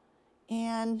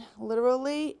 And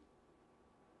literally,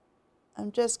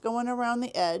 I'm just going around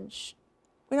the edge.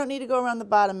 We don't need to go around the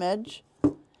bottom edge.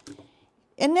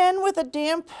 And then with a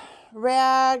damp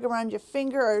rag around your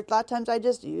finger, or a lot of times I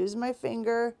just use my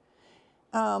finger.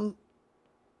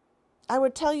 I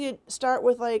would tell you start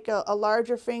with like a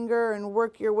larger finger and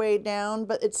work your way down,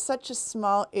 but it's such a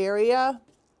small area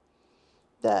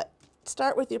that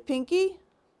start with your pinky.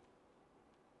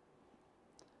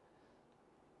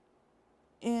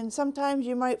 And sometimes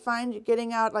you might find you're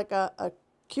getting out like a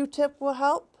Q-tip will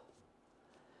help.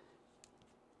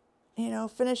 You know,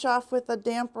 finish off with a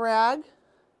damp rag.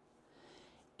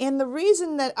 And the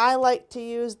reason that I like to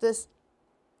use this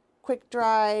quick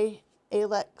dry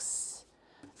Alex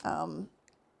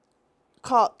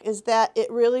caulk is that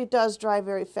it really does dry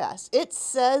very fast. It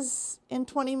says in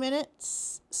 20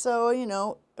 minutes, so you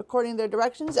know, according to their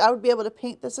directions, I would be able to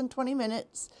paint this in 20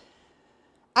 minutes.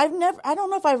 I don't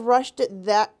know if I've rushed it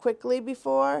that quickly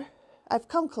before. I've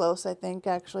come close, I think,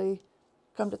 actually,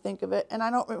 come to think of it, and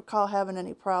I don't recall having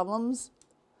any problems.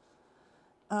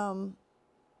 I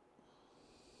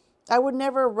would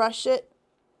never rush it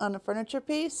on a furniture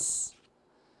piece.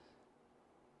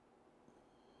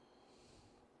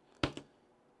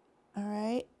 All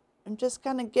right, and just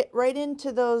kind of get right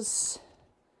into those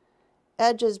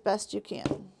edges best you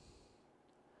can.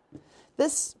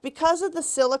 This, because of the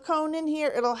silicone in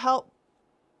here, it'll help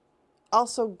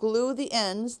also glue the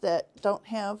ends that don't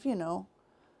have, you know,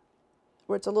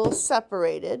 where it's a little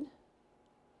separated.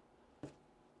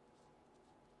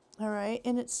 All right,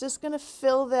 and it's just going to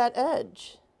fill that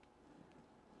edge.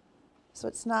 So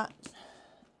it's not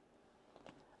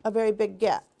a very big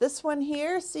gap. This one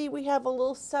here, see, we have a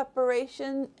little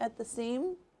separation at the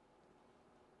seam.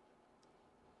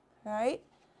 All right.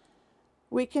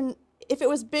 We can, if it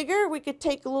was bigger, we could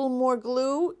take a little more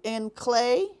glue and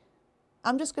clay.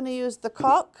 I'm just going to use the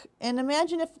caulk. And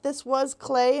imagine if this was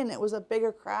clay and it was a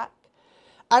bigger crack.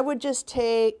 I would just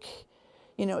take,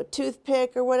 you know, a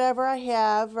toothpick or whatever I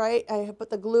have, right? I put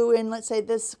the glue in. Let's say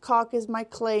this caulk is my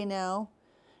clay now.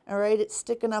 All right, it's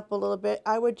sticking up a little bit.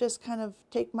 I would just kind of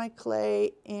take my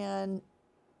clay and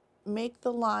make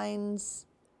the lines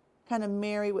kind of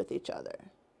marry with each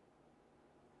other.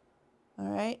 All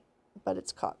right, but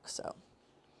it's caulk, so.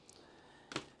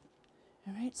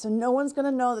 All right, so no one's going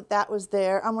to know that that was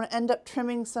there. I'm going to end up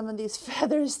trimming some of these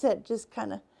feathers that just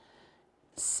kind of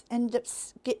end up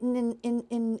getting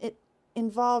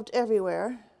involved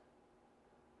everywhere.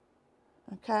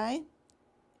 Okay.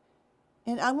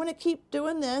 And I'm going to keep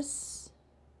doing this.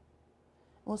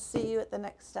 We'll see you at the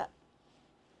next step.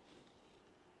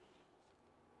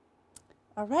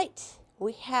 All right,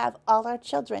 we have all our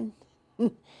children.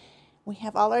 We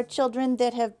have all our children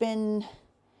that have been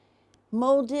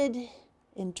molded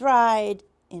and dried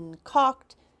and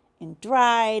caulked and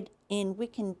dried, and we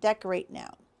can decorate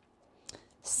now.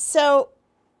 So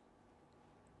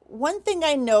one thing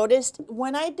I noticed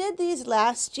when I did these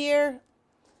last year,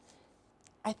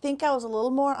 I think I was a little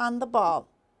more on the ball.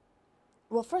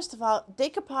 Well, first of all,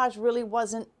 decoupage really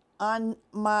wasn't on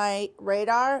my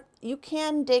radar. You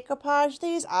can decoupage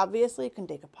these. Obviously, you can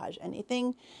decoupage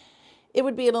anything. It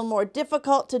would be a little more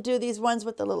difficult to do these ones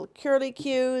with the little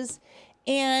curlicues.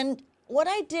 And what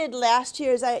I did last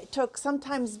year is I took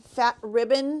sometimes fat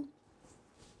ribbon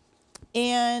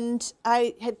and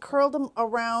I had curled them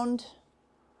around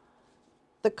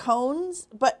the cones,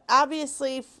 but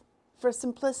obviously for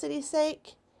simplicity's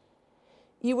sake,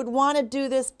 you would want to do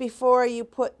this before you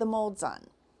put the molds on,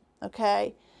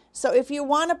 okay? So if you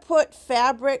want to put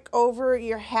fabric over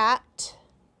your hat,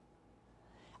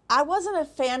 I wasn't a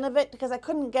fan of it because I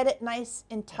couldn't get it nice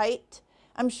and tight.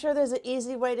 I'm sure there's an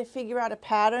easy way to figure out a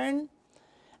pattern.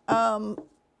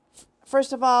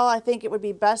 First of all, I think it would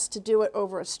be best to do it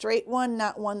over a straight one,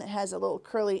 not one that has a little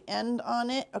curly end on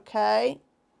it, okay?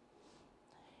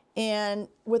 And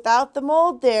without the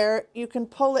mold there, you can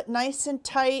pull it nice and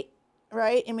tight,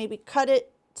 right? And maybe cut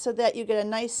it so that you get a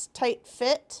nice tight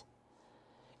fit,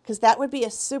 because that would be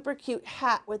a super cute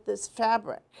hat with this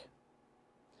fabric.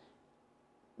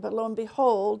 But lo and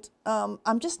behold,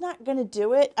 I'm just not going to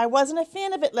do it. I wasn't a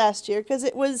fan of it last year because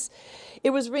it was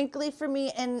wrinkly for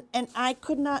me, and I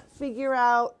could not figure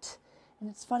out, and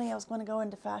it's funny, I was going to go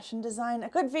into fashion design. I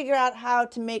couldn't figure out how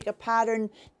to make a pattern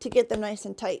to get them nice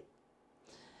and tight.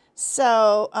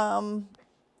 So,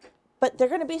 but they're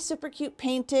going to be super cute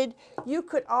painted. You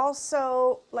could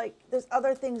also, like, there's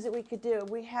other things that we could do.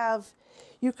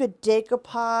 You could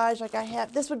decoupage, like I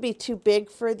have. This would be too big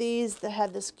for these that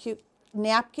have this cute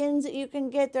napkins that you can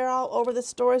get. They're all over the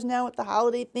stores now with the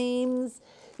holiday themes.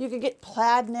 You could get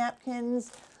plaid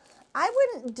napkins. I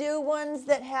wouldn't do ones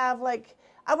that have, like,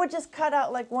 I would just cut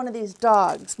out like one of these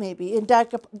dogs maybe and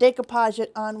decoupage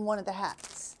it on one of the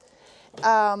hats.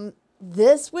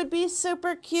 This would be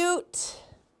super cute.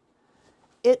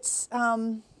 It's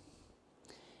a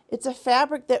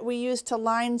fabric that we use to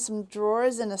line some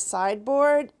drawers in a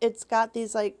sideboard. It's got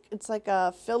these it's like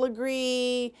a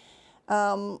filigree,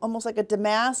 almost like a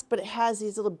damask, but it has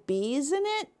these little bees in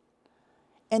it.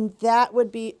 And that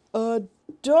would be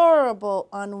adorable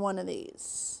on one of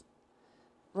these,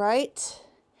 right?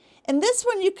 And this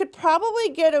one you could probably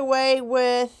get away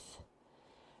with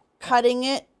cutting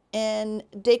it and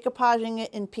decoupaging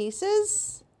it in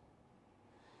pieces,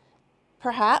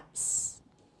 perhaps.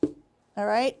 All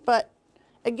right, but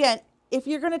again, if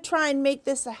you're going to try and make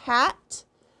this a hat,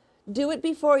 do it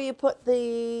before you put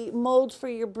the mold for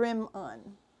your brim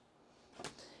on.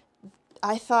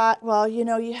 I thought, well, you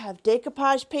know, you have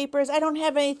decoupage papers. I don't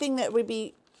have anything that would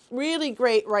be really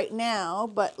great right now,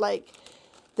 but like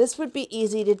this would be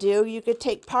easy to do. You could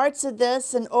take parts of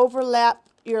this and overlap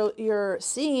your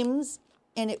seams,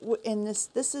 and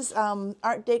this is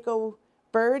Art Deco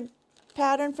bird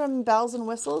pattern from Bells and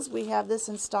Whistles. We have this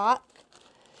in stock.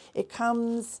 It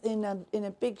comes in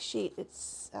a big sheet.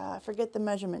 It's I forget the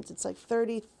measurements. It's like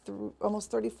almost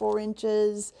 34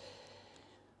 inches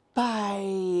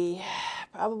by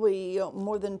probably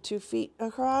more than 2 feet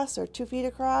across or 2 feet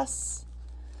across.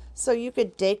 So you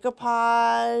could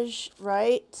decoupage,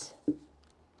 right?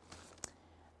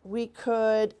 We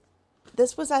could.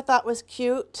 This was, I thought, was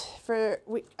cute.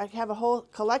 I have a whole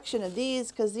collection of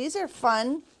these because these are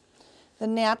fun. The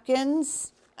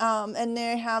napkins, and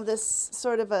they have this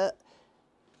sort of a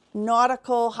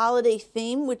nautical holiday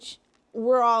theme, which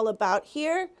we're all about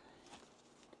here.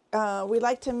 We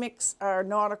like to mix our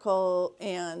nautical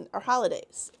and our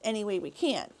holidays any way we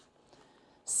can.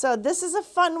 So this is a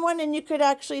fun one, and you could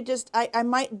actually just, I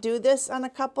might do this on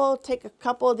take a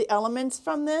couple of the elements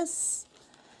from this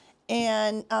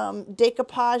and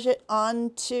decoupage it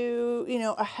onto, you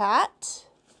know, a hat.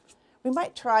 We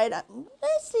might try it.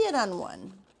 Let's see it on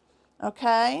one.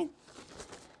 Okay.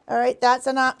 All right. That's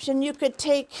an option. You could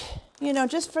take, you know,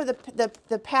 just for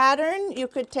the pattern, you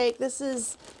could take, this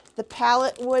is the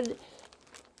palette wood.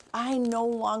 I no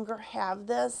longer have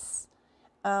this.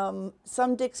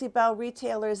 Some Dixie Belle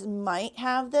retailers might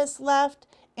have this left,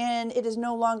 and it is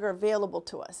no longer available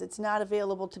to us. It's not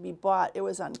available to be bought. It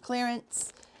was on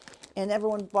clearance, and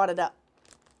everyone bought it up.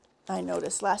 I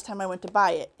noticed last time I went to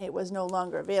buy it, it was no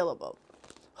longer available.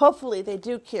 Hopefully they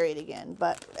do carry it again,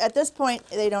 but at this point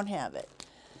they don't have it.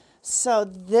 So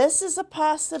this is a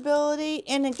possibility.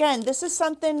 And again, this is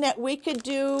something that we could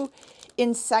do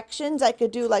in sections. I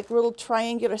could do like little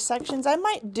triangular sections. I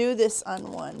might do this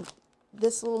on one.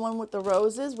 This little one with the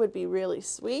roses would be really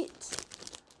sweet.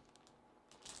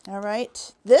 All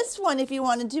right. This one, if you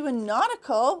want to do a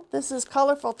nautical, this is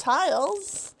colorful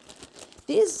tiles.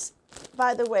 These,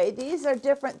 by the way, these are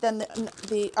different than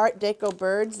the Art Deco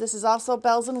birds. This is also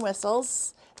Bells and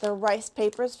Whistles. They're rice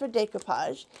papers for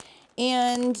decoupage.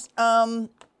 And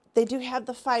they do have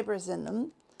the fibers in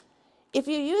them. If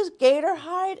you use gator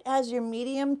hide as your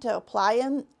medium to apply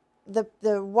them,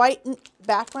 the white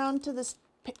background to this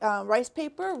rice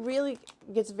paper really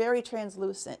gets very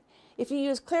translucent. If you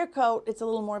use clear coat, it's a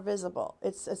little more visible.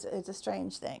 It's a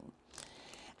strange thing.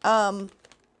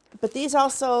 But these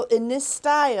also, in this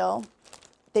style,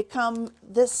 they come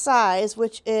this size,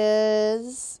 which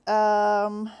is, I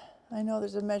know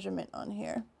there's a measurement on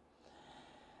here,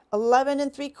 11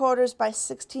 3/4 by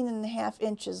 16 1/2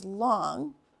 inches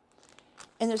long.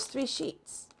 And there's 3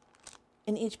 sheets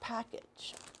in each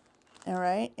package. All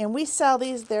right. And we sell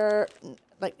these, they're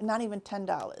like not even $10,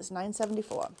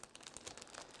 $9.74.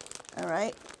 All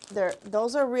right.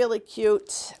 Those are really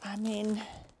cute. I mean,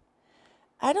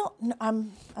 I don't know.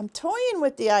 I'm toying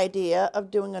with the idea of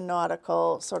doing a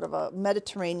nautical, sort of a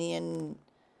Mediterranean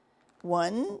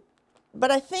one.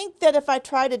 But I think that if I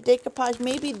try to decoupage,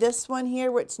 maybe this one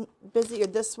here where it's busy, or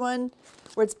this one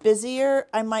where it's busier,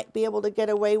 I might be able to get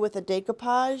away with a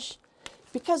decoupage,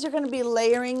 because you're going to be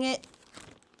layering it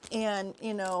and,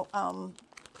 you know,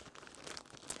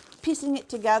 piecing it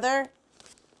together.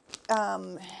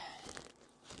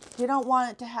 You don't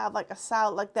want it to have like a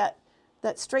solid, like that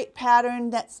straight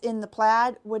pattern that's in the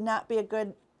plaid would not be a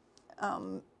good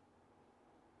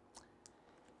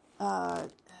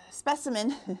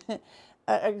specimen,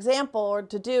 example, or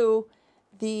to do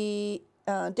the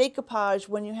decoupage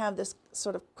when you have this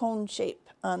sort of cone shape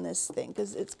on this thing,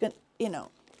 because it's going, you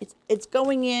know, it's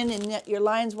going in and yet your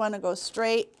lines want to go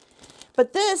straight.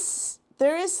 But this,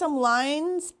 there is some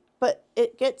lines, but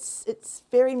it's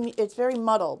very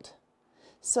muddled.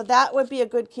 So that would be a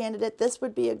good candidate. This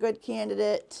would be a good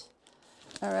candidate.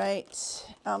 All right.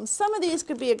 Some of these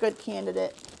could be a good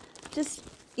candidate. Just,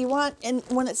 you want, and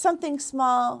when it's something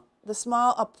small, a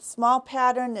small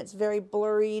pattern that's very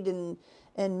blurred and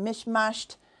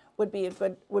mishmashed would be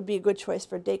a good choice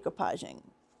for decoupaging.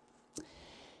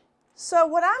 So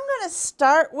what I'm going to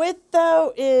start with,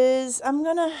 though, is I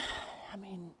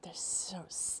mean, they're so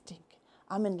stinking.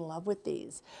 I'm in love with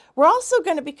these. We're also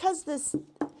going to, because the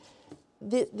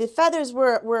feathers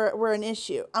were an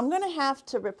issue, I'm going to have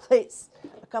to replace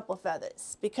a couple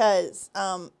feathers, because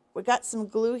we got some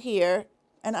glue here,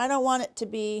 and I don't want it to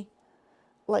be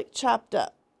like chopped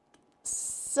up.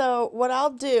 So what I'll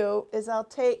do is I'll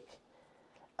take,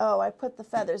 oh, I put the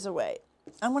feathers away.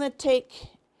 I'm going to take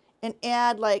and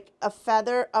add like a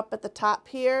feather up at the top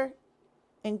here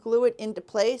and glue it into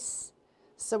place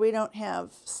so we don't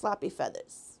have sloppy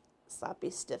feathers, sloppy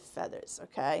stiff feathers,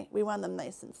 okay? We want them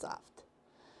nice and soft.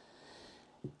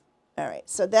 All right,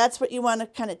 so that's what you want to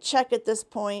kind of check at this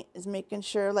point, is making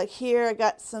sure, like here I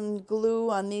got some glue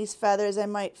on these feathers. I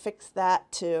might fix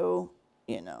that too,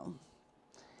 you know.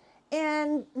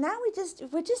 And now we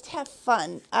just have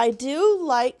fun. I do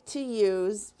like to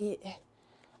use,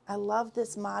 I love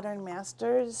this Modern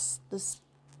Masters,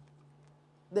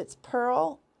 that's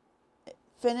pearl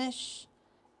finish.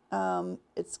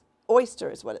 It's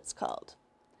oyster is what it's called.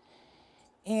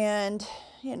 And,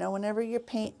 you know, whenever you're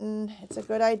painting, it's a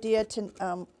good idea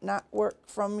to not work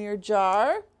from your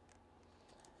jar.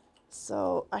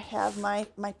 So I have my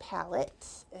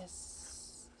palette.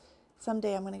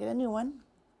 Someday I'm going to get a new one.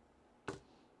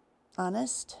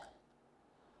 Honest.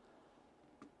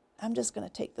 I'm just going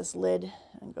to take this lid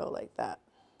and go like that.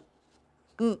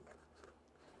 It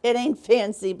ain't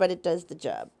fancy, but it does the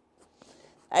job.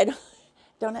 I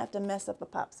don't have to mess up a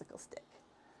popsicle stick.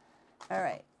 All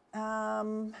right.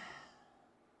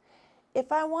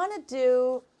 If I want to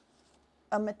do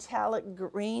a metallic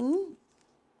green,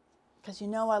 because you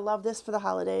know I love this for the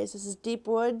holidays. This is Deep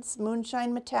Woods,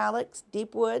 Moonshine Metallics,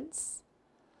 Deep Woods.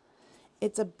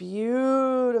 It's a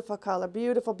beautiful color,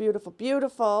 beautiful, beautiful,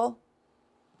 beautiful.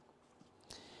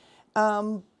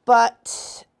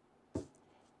 But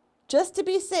just to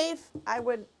be safe, I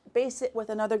would base it with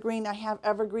another green. I have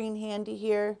Evergreen handy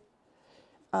here.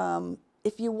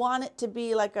 If you want it to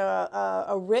be like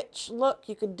a rich look,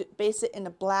 you could base it in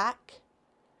a black,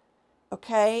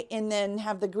 okay? And then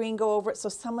have the green go over it, so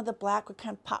some of the black would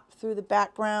kind of pop through the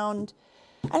background.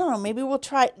 I don't know, maybe we'll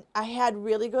try. I had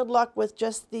really good luck with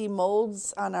just the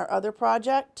molds on our other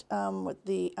project, with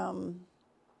the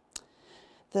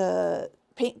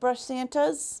paintbrush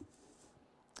Santas,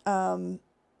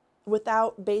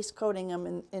 without base coating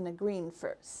them in a green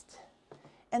first.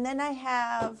 And then I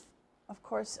have, of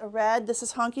course, a red. This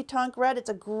is Honky Tonk Red. It's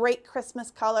a great Christmas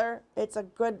color. It's a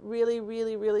good, really,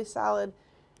 really, really solid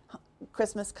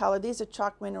Christmas color. These are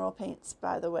chalk mineral paints,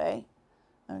 by the way.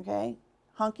 Okay,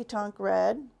 Honky Tonk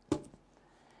Red.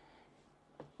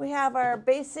 We have our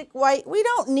basic white. We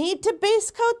don't need to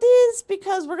base coat these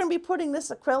because we're going to be putting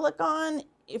this acrylic on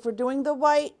if we're doing the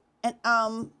white. And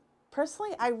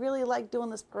personally, I really like doing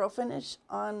this pearl finish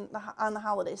on the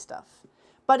holiday stuff.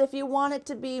 But if you want it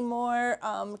to be more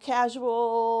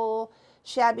casual,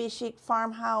 shabby chic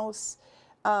farmhouse,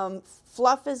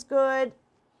 fluff is good.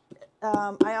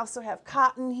 I also have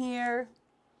cotton here.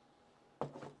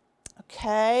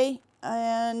 Okay,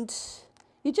 and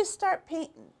You just start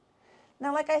painting.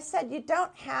 Now, like I said, you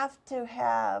don't have to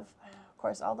have, of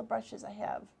course, all the brushes I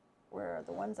have were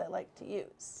the ones I like to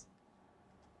use.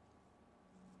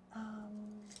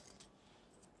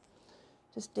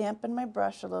 Just dampen my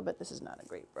brush a little bit. This is not a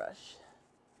great brush.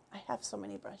 I have so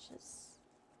many brushes.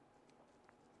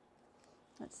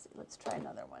 Let's see, let's try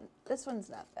another one. This one's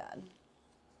not bad.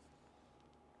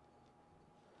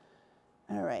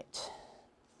 All right.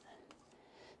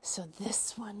 So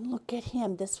this one, look at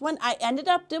him. This one, I ended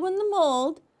up doing the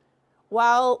mold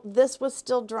while this was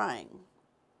still drying.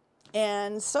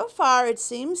 And so far, it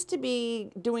seems to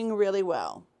be doing really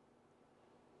well.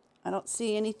 I don't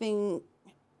see anything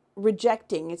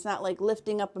rejecting. It's not like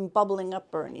lifting up and bubbling up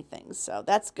or anything. So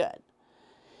that's good.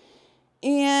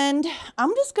 And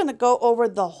I'm just going to go over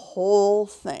the whole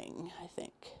thing, I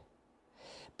think.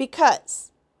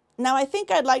 Because now I think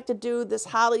I'd like to do this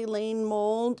Holly Lane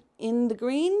mold in the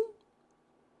green.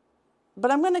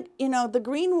 But I'm going to, you know, the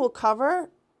green will cover.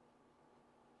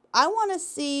 I want to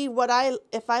see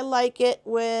if I like it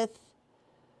with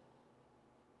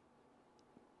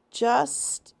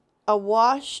just a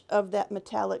wash of that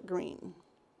metallic green.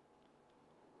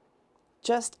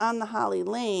 Just on the Holly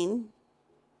Lane,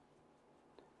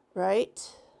 right?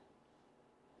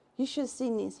 You should have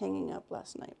seen these hanging up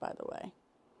last night, by the way.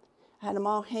 I had them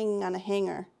all hanging on a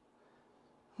hanger.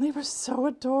 They were so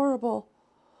adorable.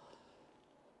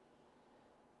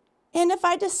 And if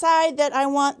I decide that I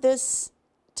want this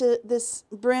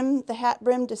brim, the hat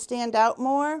brim, to stand out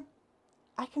more,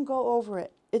 I can go over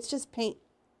it. It's just paint,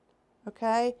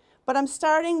 okay? But I'm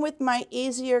starting with my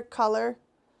easier color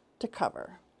to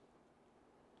cover.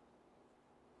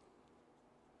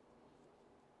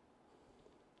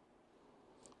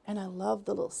 And I love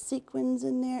the little sequins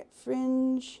in there at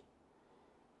Fringe.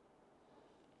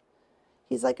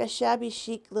 He's like a shabby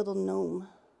chic little gnome.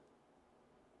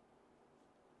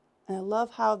 And I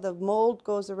love how the mold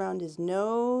goes around his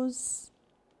nose,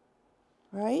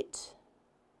 right?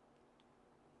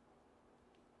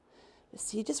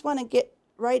 So you just want to get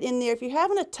right in there. If you're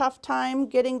having a tough time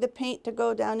getting the paint to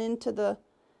go down into the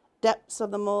depths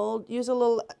of the mold, use a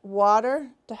little water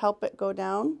to help it go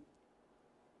down.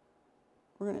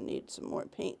 We're going to need some more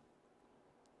paint.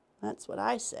 That's what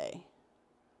I say.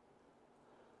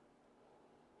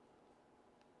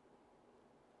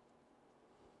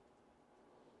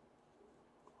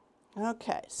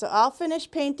 Okay, so I'll finish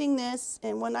painting this,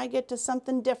 and when I get to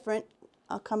something different,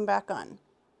 I'll come back on.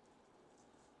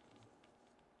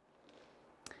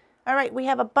 All right, we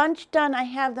have a bunch done. I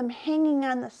have them hanging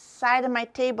on the side of my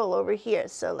table over here.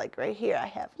 So like right here I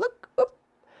have, look, oop,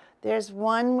 there's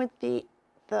one with the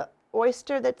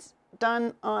oyster that's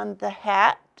done on the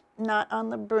hat, not on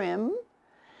the brim.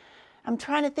 I'm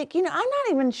trying to think, you know, I'm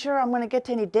not even sure I'm going to get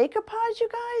to any decoupage, you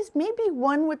guys. Maybe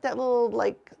one with that little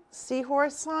like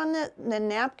seahorse on it and the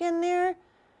napkin there.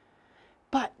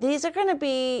 But these are going to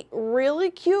be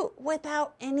really cute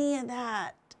without any of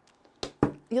that.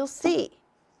 You'll see.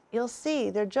 You'll see.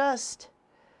 They're going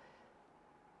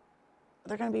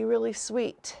to be really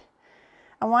sweet.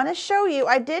 I want to show you,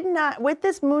 I did not, with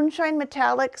this Moonshine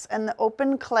Metallics and the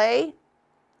open clay,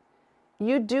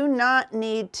 you do not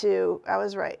need to, I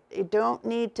was right, you don't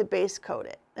need to base coat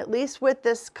it, at least with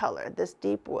this color, this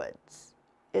deep woods.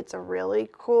 It's a really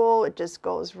cool, it just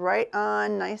goes right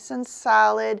on, nice and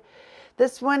solid.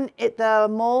 This one, the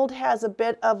mold has a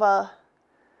bit of a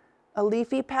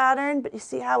leafy pattern, but you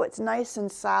see how it's nice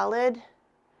and solid?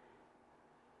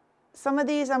 Some of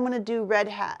these I'm going to do red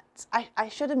hats. I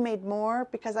should have made more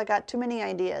because I got too many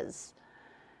ideas.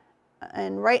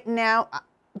 And right now,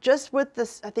 just with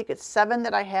this, I think it's 7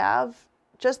 that I have,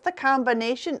 just the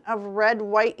combination of red,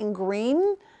 white, and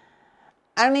green,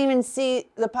 I don't even see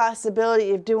the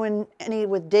possibility of doing any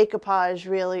with decoupage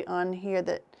really on here,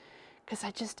 that because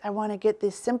I want to get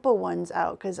these simple ones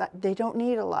out because they don't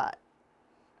need a lot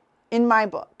in my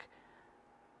book.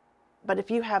 But if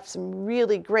you have some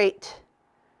really great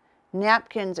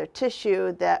napkins or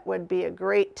tissue, that would be a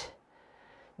great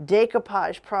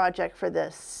decoupage project for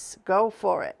this. Go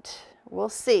for it. We'll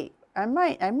see. I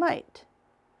might.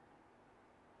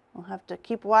 We'll have to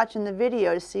keep watching the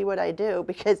video to see what I do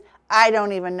because I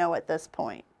don't even know at this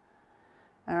point.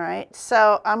 All right,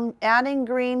 so I'm adding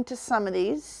green to some of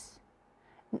these.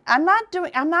 I'm not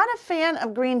a fan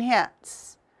of green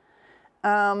hats.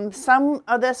 Some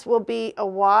of this will be a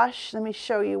wash. Let me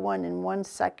show you one in 1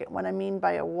 second, what I mean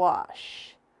by a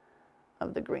wash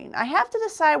of the green. I have to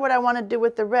decide what I want to do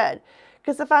with the red,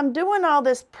 because if I'm doing all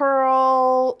this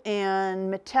pearl and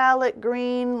metallic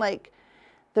green, like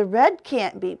the red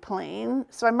can't be plain,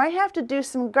 so I might have to do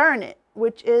some garnet,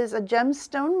 which is a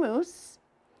gemstone mousse.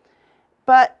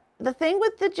 But the thing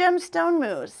with the gemstone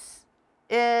mousse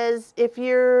is if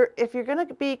you're going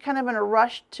to be kind of in a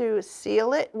rush to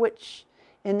seal it, which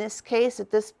in this case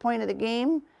at this point of the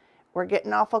game we're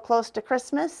getting awful close to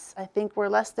Christmas. I think we're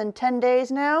less than 10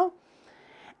 days now.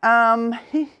 I'm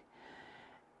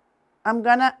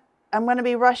gonna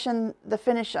be rushing the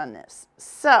finish on this.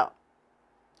 So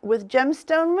with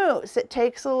gemstone mousse, it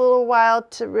takes a little while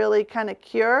to really kind of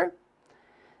cure.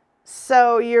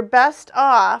 So you're best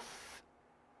off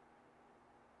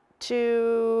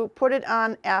to put it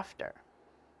on after.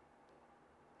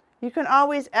 You can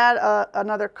always add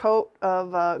another coat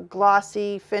of a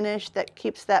glossy finish that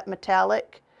keeps that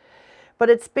metallic. But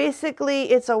it's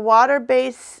basically, it's a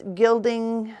water-based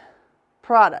gilding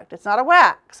product. It's not a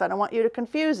wax. I don't want you to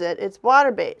confuse it. It's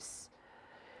water-based.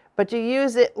 But you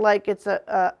use it like it's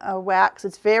a wax.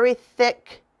 It's very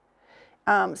thick.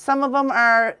 Some of them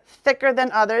are thicker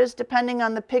than others depending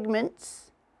on the pigments.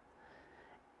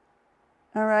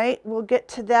 All right, we'll get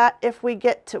to that if we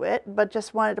get to it, but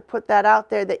just wanted to put that out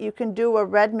there that you can do a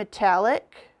red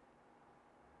metallic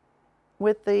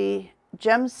with the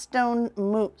gemstone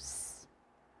mousse.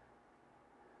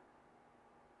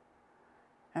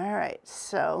 All right,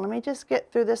 so let me just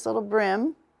get through this little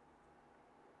brim.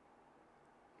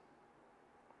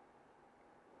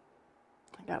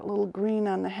 I got a little green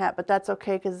on the hat, but that's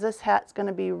okay because this hat's going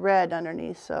to be red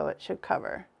underneath, so it should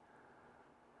cover.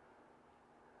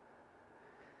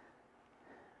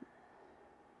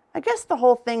 I guess the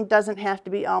whole thing doesn't have to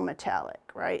be all metallic,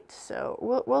 right? So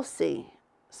we'll see.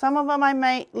 Some of them I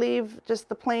might leave just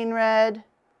the plain red.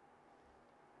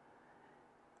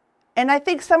 And I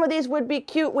think some of these would be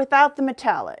cute without the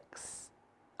metallics.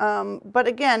 But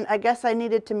again, I guess I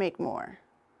needed to make more.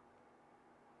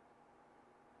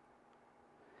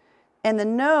 And the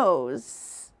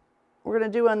nose, we're going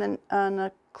to do on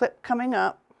a clip coming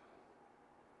up.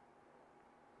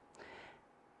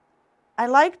 I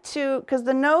like to, because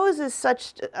the nose is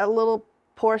such a little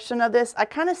portion of this, I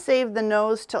kind of save the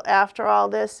nose till after all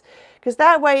this, because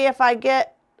that way if I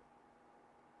get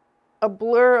a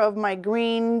blur of my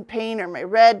green paint or my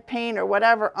red paint or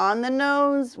whatever on the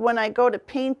nose, when I go to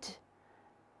paint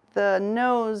the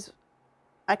nose,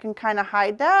 I can kind of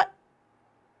hide that.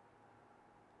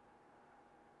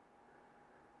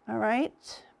 All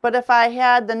right, but if I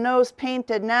had the nose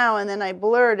painted now and then I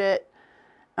blurred it,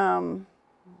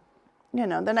 you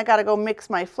know, then I got to go mix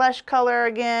my flesh color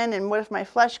again. And what if my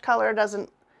flesh color doesn't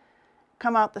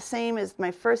come out the same as my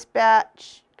first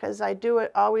batch? Because I do it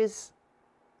always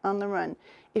on the run.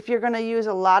 If you're going to use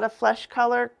a lot of flesh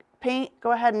color paint,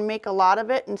 go ahead and make a lot of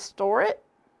it and store it.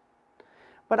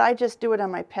 But I just do it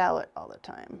on my palette all the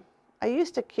time. I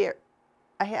used to care.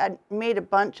 I had made a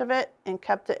bunch of it and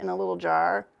kept it in a little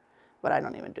jar, but I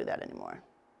don't even do that anymore.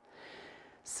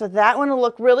 So that one will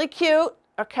look really cute.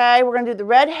 Okay, we're going to do the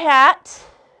red hat.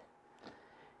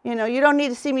 You know, you don't need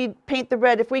to see me paint the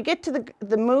red. If we get to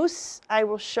the mousse, I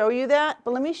will show you that.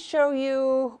 But let me show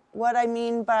you what I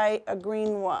mean by a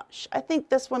green wash. I think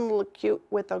this one will look cute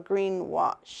with a green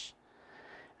wash.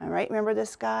 All right, remember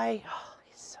this guy? Oh,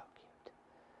 he's so cute.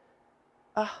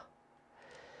 Oh.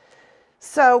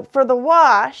 So for the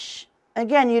wash,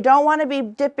 again, you don't want to be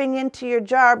dipping into your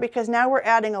jar because now we're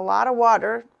adding a lot of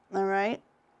water, all right?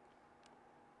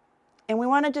 And we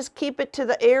want to just keep it to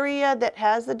the area that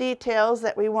has the details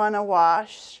that we want to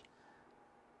wash.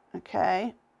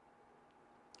 Okay.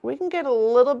 We can get a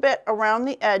little bit around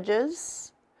the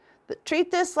edges.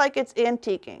 Treat this like it's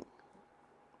antiquing.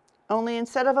 Only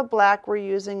instead of a black, we're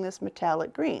using this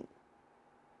metallic green.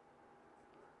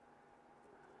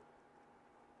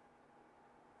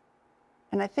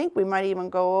 And I think we might even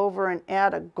go over and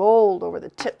add a gold over the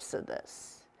tips of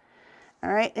this.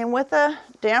 All right, and with a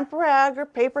damp rag or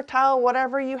paper towel,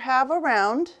 whatever you have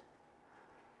around,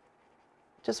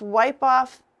 just wipe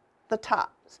off the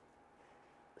tops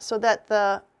so that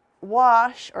the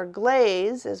wash or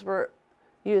glaze, as we're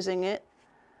using it,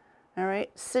 all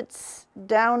right, sits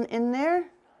down in there.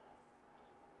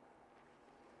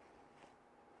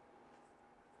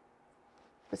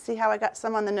 But see how I got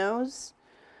some on the nose?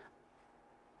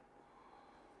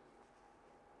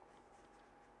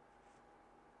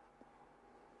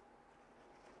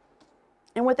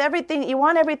 And with everything, you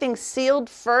want everything sealed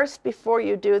first before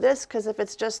you do this, because if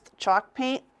it's just chalk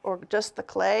paint or just the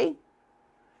clay,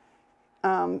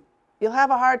 you'll have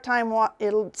a hard time,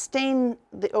 it'll stain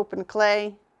the open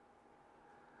clay.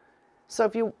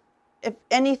 So if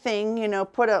anything, you know,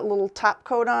 put a little top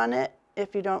coat on it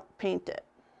if you don't paint it.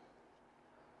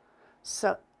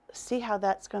 So see how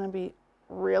that's going to be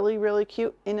really, really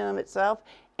cute in and of itself.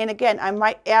 And again, I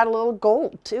might add a little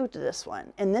gold too to this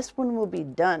one. And this one will be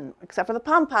done, except for the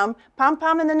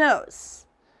pom-pom in the nose.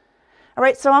 All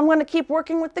right, so I'm going to keep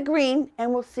working with the green,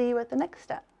 and we'll see you at the next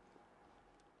step.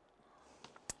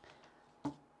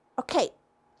 Okay,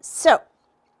 so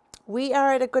we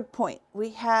are at a good point.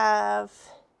 We have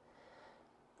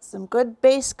some good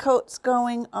base coats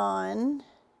going on.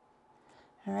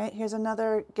 All right, here's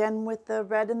another, again, with the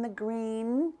red and the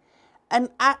green. And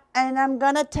I'm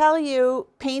going to tell you,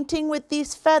 painting with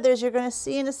these feathers, you're going to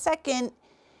see in a second,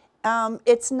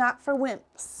 it's not for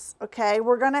wimps, okay?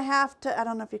 We're going to have to, I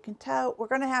don't know if you can tell, we're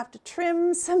going to have to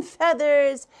trim some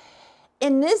feathers.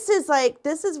 And this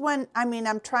is when, I mean,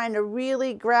 I'm trying to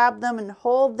really grab them and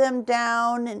hold them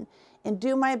down and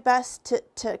do my best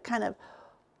to kind of,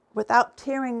 without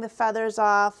tearing the feathers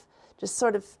off, just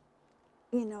sort of,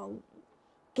 you know,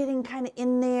 getting kind of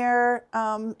in there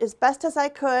as best as I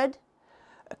could.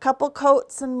 A couple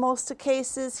coats in most of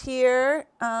cases here.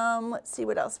 Let's see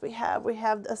what else we have. We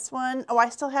have this one. Oh, I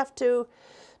still have to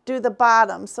do the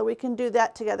bottom, so we can do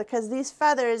that together, because these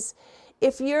feathers,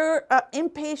 if you're an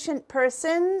impatient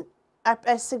person,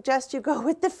 I suggest you go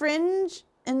with the fringe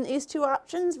in these two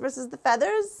options versus the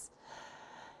feathers.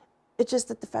 It's just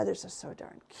that the feathers are so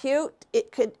darn cute.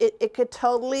 It could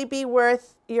totally be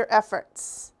worth your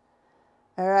efforts.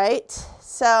 All right,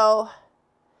 so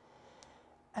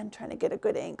I'm trying to get a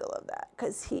good angle of that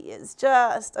because he is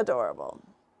just adorable.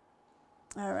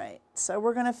 All right, so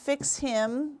we're going to fix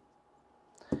him.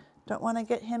 Don't want to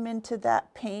get him into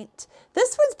that paint.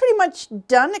 This one's pretty much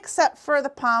done except for the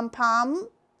pom-pom.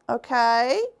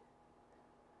 Okay.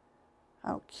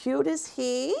 How cute is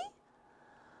he?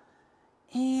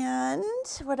 And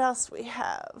what else we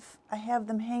have? I have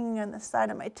them hanging on the side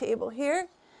of my table here.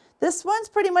 This one's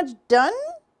pretty much done.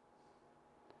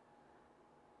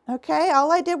 Okay,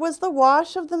 all I did was the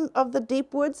wash of the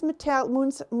Deep Woods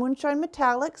Moonshine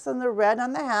Metallics and the red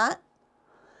on the hat.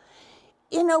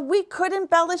 You know, we could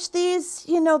embellish these.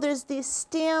 You know, there's these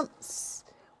stamps.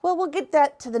 Well, we'll get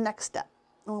that to the next step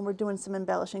when we're doing some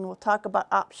embellishing. We'll talk about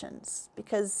options,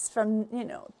 because from, you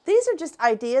know, these are just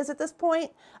ideas at this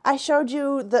point. I showed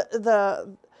you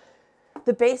the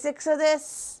basics of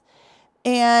this,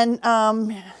 and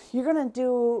you're gonna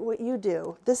do what you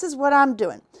do. This is what I'm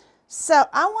doing. So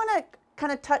I want to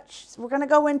kind of touch, we're going to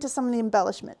go into some of the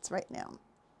embellishments right now.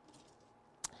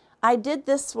 I did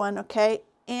this one, okay,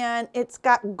 and it's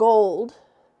got gold.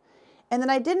 And then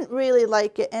I didn't really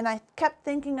like it, and I kept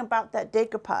thinking about that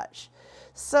decoupage.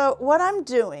 So what I'm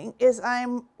doing is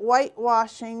I'm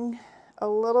whitewashing a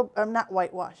little, I'm not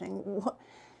whitewashing,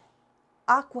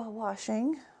 aqua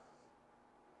washing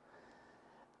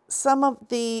some of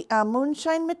the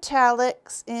Moonshine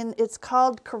Metallics in, it's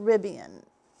called Caribbean.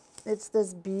 It's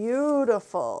this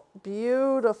beautiful,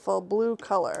 beautiful blue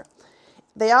color.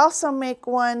 They also make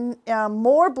one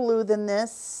more blue than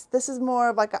this. This is more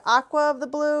of like an aqua of the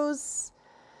blues.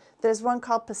 There's one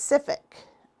called Pacific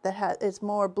that is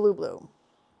more blue.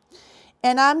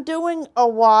 And I'm doing a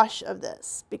wash of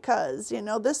this because, you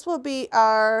know, this will be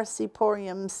our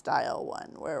Seaporium style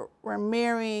one where we're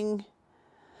marrying,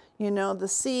 you know, the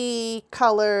sea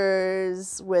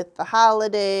colors with the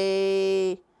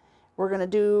holiday. We're going to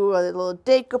do a little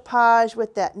decoupage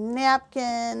with that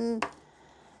napkin.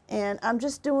 And I'm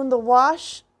just doing the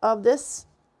wash of this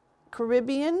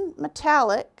Caribbean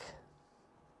metallic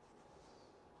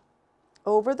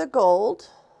over the gold.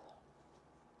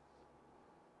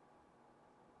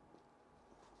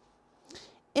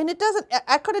 And it doesn't,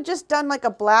 I could have just done like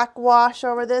a black wash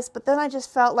over this, but then I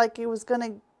just felt like he was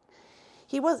going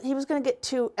to get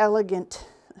too elegant.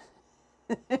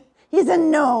 He's a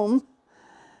gnome.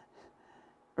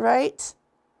 Right?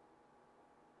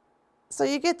 So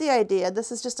you get the idea.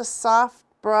 This is just a soft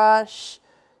brush.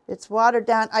 It's watered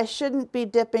down. I shouldn't be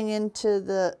dipping into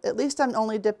the, at least I'm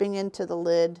only dipping into the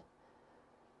lid.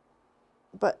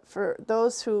 But for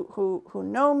those who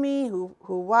know me, who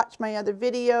watch my other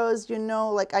videos, you know,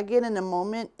 like I get in a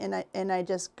moment and I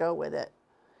just go with it.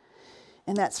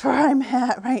 And that's where I'm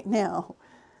at right now.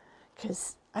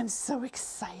 Because I'm so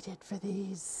excited for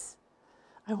these.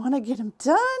 I want to get them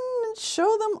done and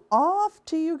show them off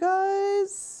to you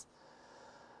guys.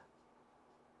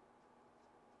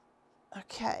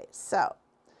 Okay, so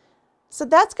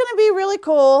that's going to be really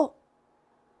cool.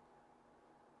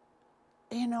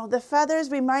 You know, the feathers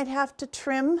we might have to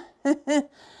trim. The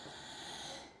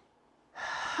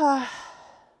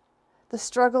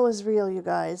struggle is real, you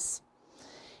guys.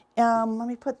 Let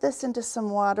me put this into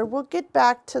some water. We'll get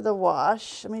back to the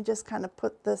wash. Let me just kind of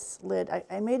put this lid.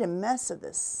 I made a mess of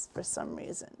this for some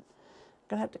reason. I'm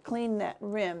going to have to clean that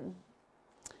rim.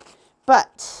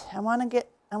 But I want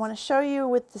to show you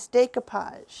with this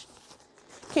decoupage.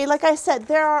 Okay, like I said,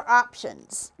 there are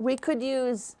options. We could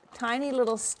use tiny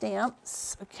little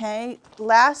stamps, okay?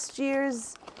 Last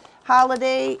year's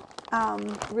holiday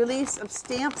release of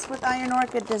stamps with Iron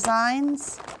Orchid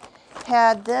Designs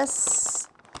had this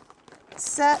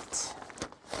set.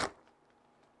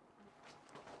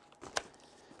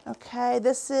 Okay,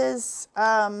 this is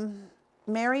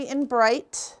Merry and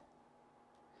Bright.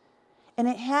 And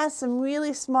it has some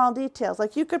really small details.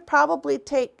 Like you could probably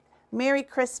take Merry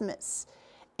Christmas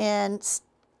and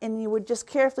you would just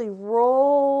carefully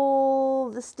roll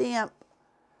the stamp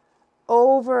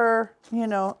over, you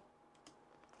know,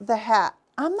 the hat.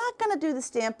 I'm not going to do the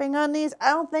stamping on these. I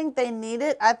don't think they need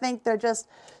it. I think they're just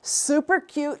super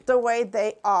cute the way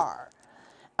they are.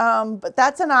 But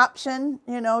that's an option.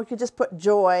 You know, you could just put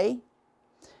joy.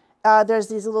 There's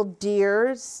these little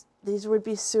deers. These would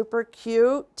be super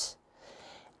cute.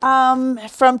 From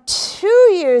 2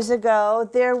 years ago,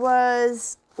 there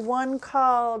was one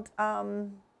called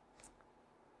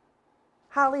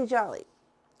Holly Jolly.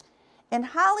 And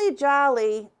Holly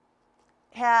Jolly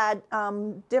had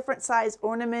different size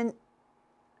ornament,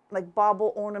 like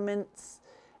bauble ornaments,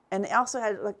 and they also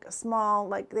had like a small,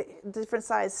 like different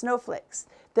size snowflakes.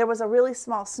 There was a really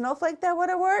small snowflake that would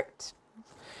have worked.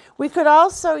 We could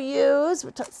also use,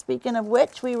 speaking of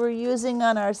which, we were using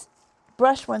on our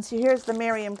brush ones. Here's the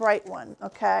Merry and Bright one,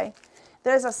 okay?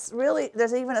 There's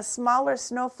even a smaller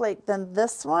snowflake than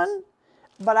this one,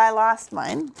 but I lost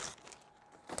mine.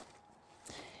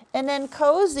 And then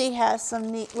Cozy has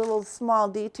some neat little small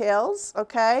details,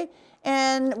 okay?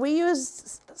 And we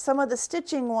used some of the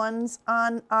stitching ones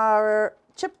on our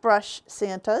chip brush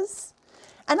Santas.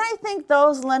 And I think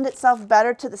those lend itself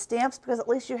better to the stamps because at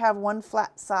least you have one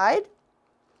flat side.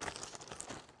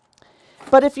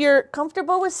 But if you're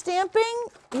comfortable with stamping,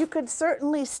 you could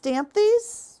certainly stamp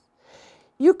these.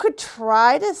 You could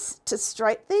try to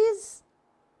stripe these,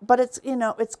 but it's, you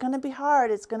know, it's going to be hard.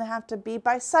 It's going to have to be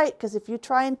by sight because if you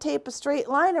try and tape a straight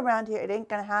line around here, it ain't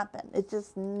going to happen. It's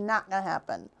just not going to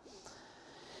happen.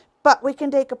 But we can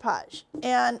decoupage.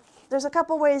 And there's a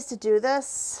couple ways to do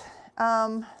this.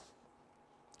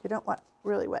 You don't want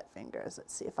really wet fingers.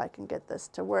 Let's see if I can get this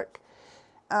to work.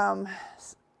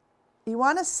 You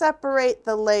want to separate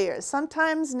the layers.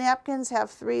 Sometimes napkins have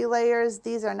 3 layers.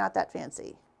 These are not that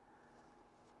fancy.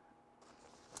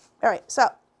 All right, so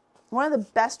one of the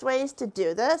best ways to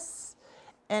do this,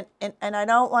 and I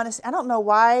don't know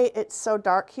why it's so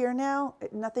dark here now.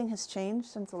 Nothing has changed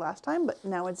since the last time, but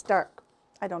now it's dark.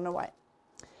 I don't know why.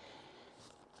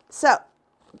 So,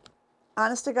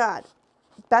 honest to God,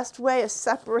 best way of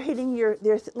separating your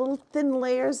little thin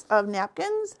layers of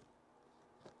napkins.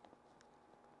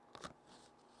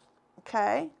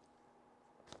 Okay.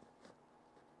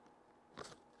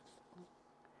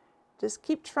 Just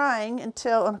keep trying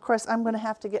until, and of course, I'm going to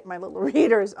have to get my little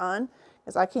readers on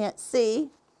because I can't see.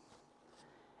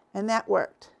 And that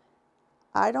worked.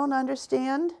 I don't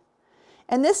understand.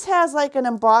 And this has like an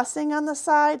embossing on the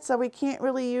side, so we can't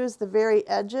really use the very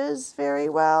edges very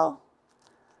well.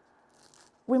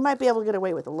 We might be able to get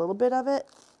away with a little bit of it.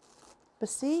 But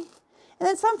see? And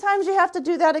then sometimes you have to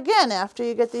do that again after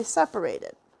you get these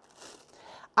separated.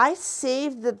 I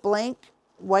saved the blank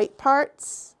white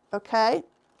parts, okay?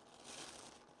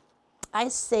 I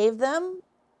saved them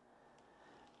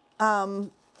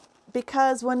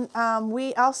because when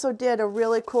we also did a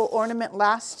really cool ornament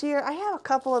last year, I have a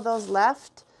couple of those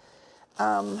left.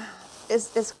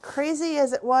 As crazy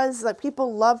as it was, like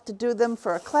people love to do them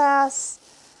for a class,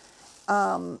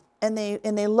 and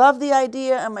they love the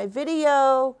idea of my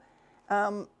video.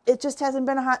 It just hasn't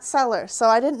been a hot seller, so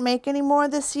I didn't make any more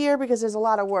this year because there's a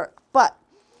lot of work. But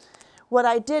what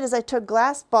I did is I took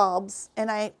glass bulbs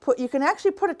and you can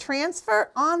actually put a transfer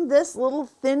on this little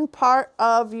thin part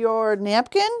of your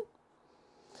napkin.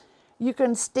 You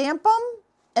can stamp them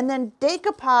and then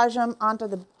decoupage them onto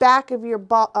the back of your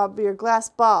glass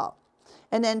bulb.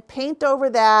 And then paint over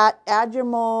that, add your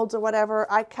molds or whatever.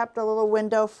 I kept a little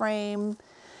window frame.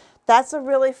 That's a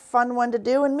really fun one to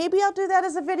do, and maybe I'll do that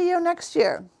as a video next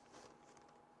year.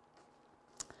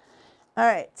 All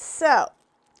right, so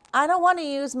I don't want to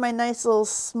use my nice little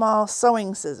small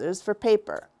sewing scissors for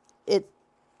paper. It's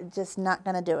just not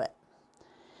going to do it.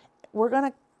 We're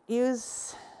going to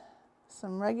use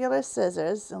some regular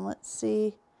scissors, and let's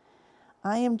see.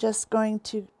 I am just going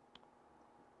to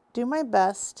do my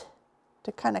best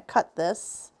to kind of cut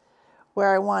this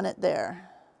where I want it there.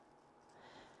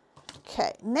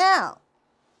 Okay, now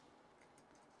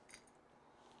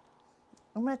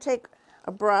I'm going to take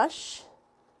a brush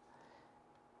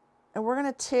and we're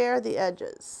going to tear the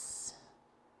edges.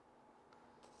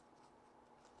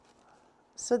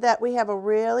 so that we have a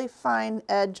really fine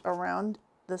edge around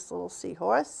this little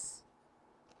seahorse.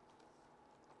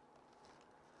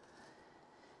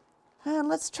 And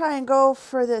let's try and go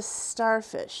for this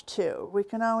starfish too. We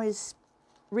can always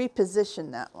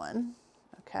reposition that one,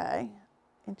 okay?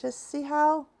 And just see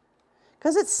how,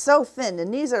 because it's so thin,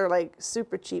 and these are like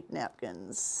super cheap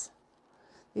napkins.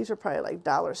 These are probably like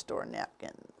dollar store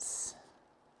napkins.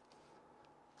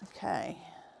 Okay.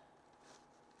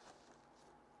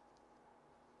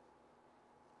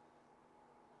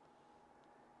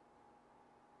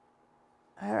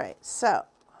 All right, so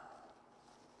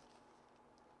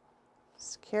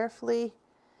just carefully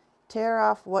tear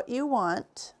off what you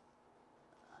want.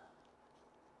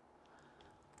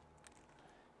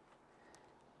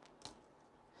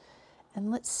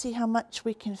 And let's see how much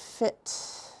we can fit.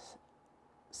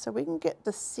 So we can get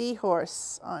the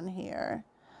seahorse on here.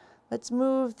 Let's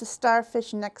move the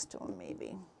starfish next to him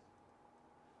maybe.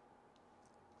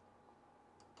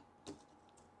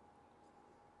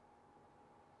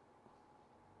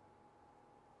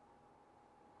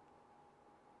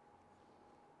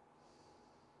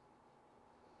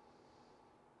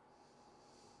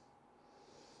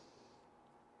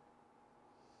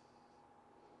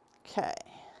 Okay.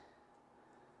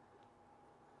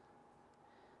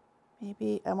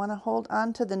 Maybe I want to hold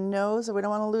on to the nose, so we don't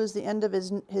want to lose the end of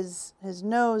his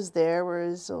nose there where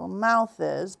his little mouth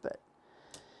is, but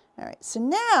all right. So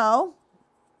now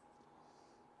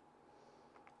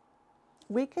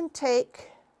we can take,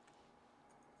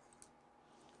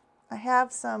 I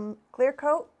have some clear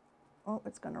coat. Oh,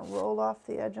 it's going to roll off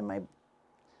the edge of my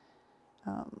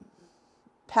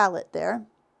palette there.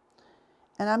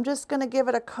 And I'm just going to give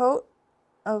it a coat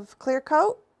of clear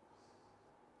coat.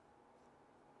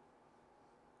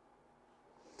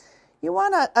 You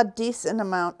want a decent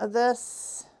amount of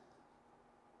this.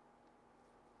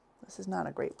 This is not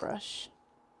a great brush.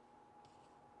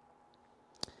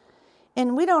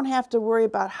 And we don't have to worry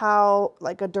about how,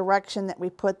 like a direction that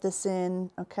we put this in,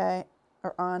 okay?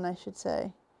 Or on, I should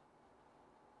say.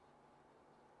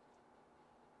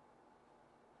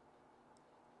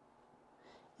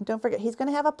 And don't forget, he's going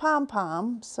to have a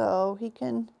pom-pom, so he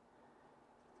can...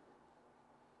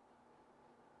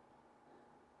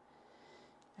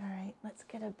 All right, let's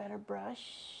get a better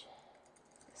brush.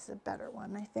 This is a better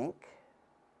one, I think.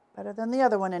 Better than the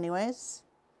other one anyways.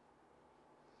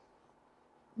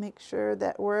 Make sure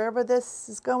that wherever this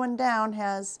is going down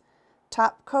has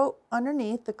top coat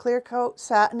underneath. The clear coat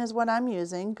satin is what I'm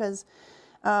using because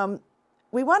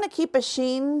we want to keep a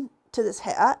sheen to this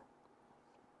hat.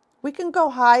 We can go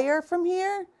higher from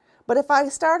here, but if I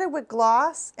started with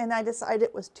gloss and I decided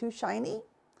it was too shiny,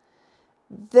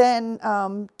 then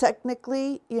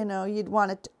technically, you know, you'd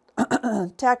want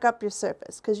to tack up your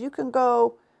surface because you can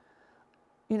go,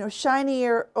 you know,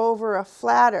 shinier over a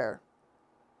flatter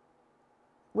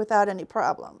without any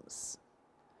problems.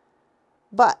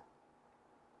 But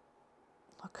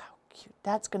look how cute.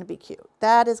 That's going to be cute.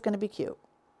 That is going to be cute.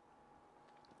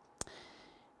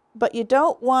 But you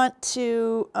don't want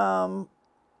to,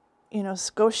 you know,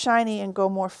 go shiny and go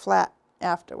more flat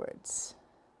afterwards.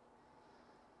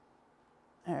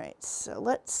 All right, so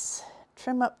let's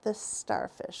trim up this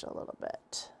starfish a little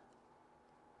bit.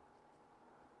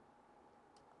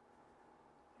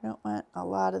 You don't want a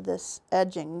lot of this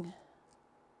edging.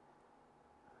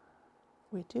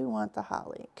 We do want the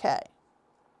holly, okay.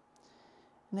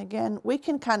 And again, we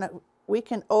can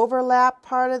overlap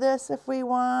part of this if we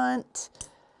want.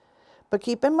 But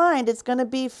keep in mind, it's going to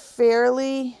be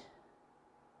fairly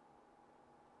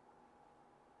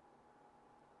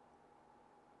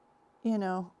you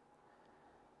know,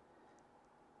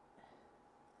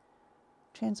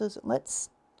 translucent. Let's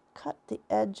cut the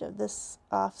edge of this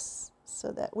off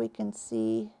so that we can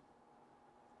see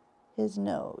his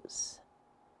nose.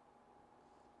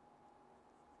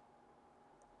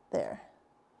 There.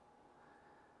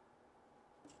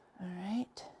 All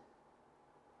right.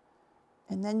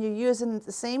 And then you're using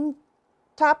the same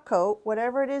top coat,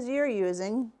 whatever it is you're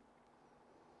using.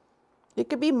 It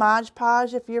could be Mod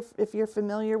Podge if you're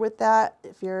familiar with that.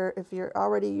 If you're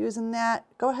already using that,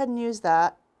 go ahead and use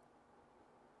that.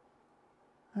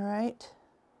 All right.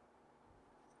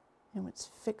 And let's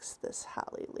fix this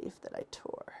holly leaf that I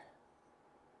tore.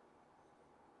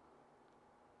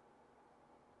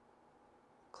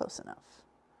 Close enough.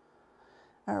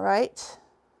 All right.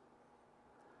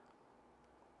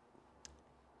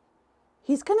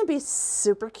 He's going to be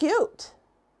super cute.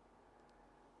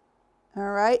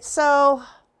 All right, so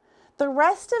the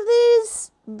rest of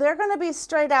these, they're going to be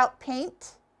straight out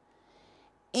paint.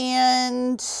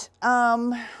 And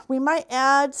we might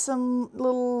add some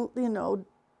little, you know,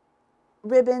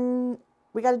 ribbon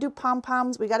We got to do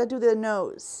pom-poms. We got to do the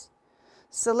nose.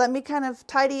 So let me kind of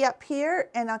tidy up here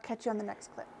and I'll catch you on the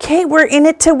next clip. Okay, we're in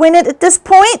it to win it at this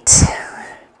point.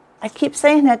 I keep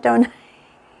saying that, don't I?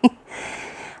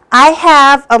 I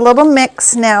have a little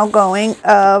mix now going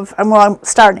of, well, I'm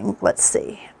starting, let's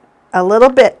see. A little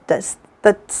bit,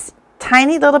 the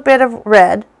tiny little bit of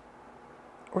red.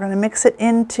 We're going to mix it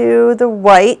into the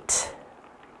white.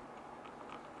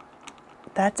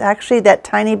 That's actually, that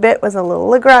tiny bit was a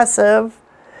little aggressive.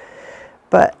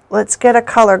 But let's get a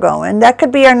color going. That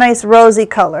could be our nice rosy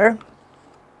color.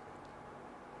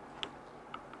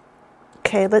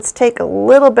 Okay, let's take a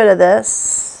little bit of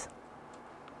this.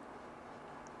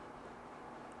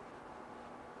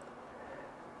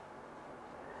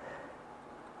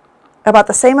 About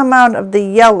the same amount of the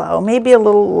yellow, maybe a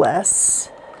little less.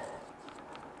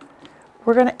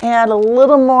 We're going to add a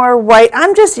little more white.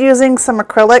 I'm just using some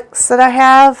acrylics that I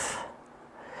have,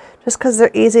 just because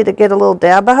they're easy to get a little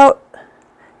dab out.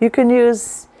 You can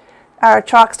use our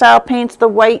chalk style paints. The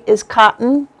white is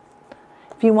cotton.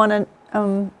 If you want to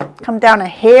come down a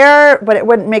hair, but it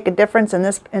wouldn't make a difference in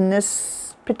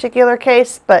this particular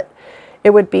case, but it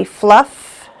would be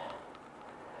fluff.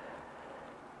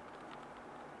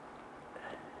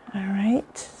 All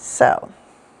right, so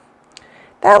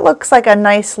that looks like a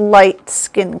nice light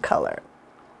skin color.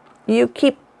 You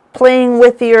keep playing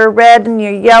with your red and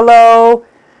your yellow,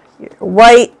 your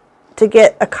white, to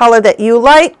get a color that you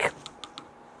like.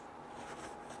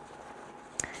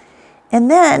 And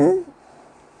then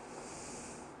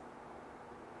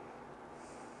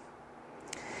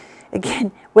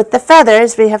again, with the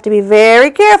feathers, we have to be very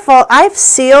careful. I've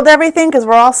sealed everything because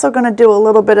we're also going to do a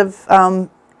little bit of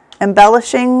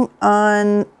embellishing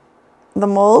on the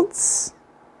molds.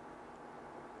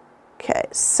 Okay,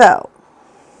 so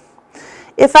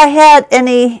if I had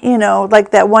any, you know,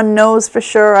 like that one nose for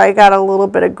sure, I got a little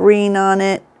bit of green on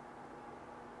it.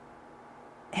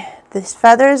 These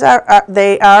feathers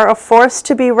they are a force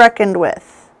to be reckoned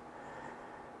with.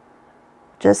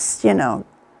 Just, you know,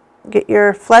 get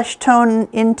your flesh tone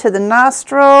into the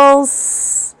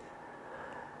nostrils.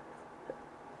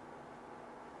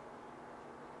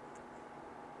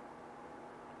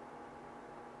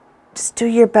 Just do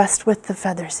your best with the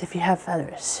feathers if you have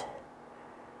feathers.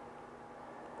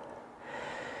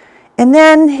 And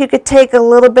then you could take a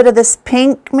little bit of this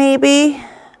pink maybe.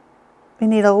 We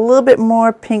need a little bit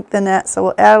more pink than that, so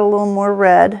we'll add a little more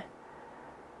red.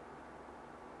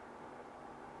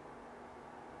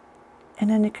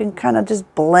 And then you can kind of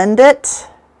just blend it.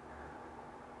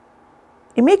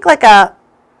 You make like a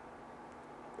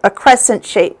crescent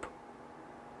shape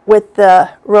with the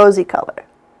rosy color.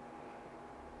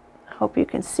 I hope you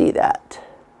can see that.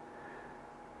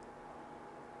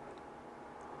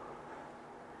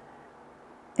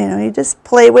 You know, you just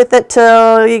play with it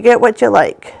till you get what you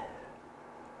like.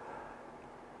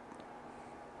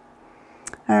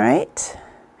 All right.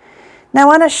 Now I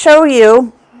want to show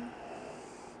you,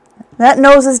 that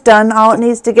nose is done. All it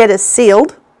needs to get is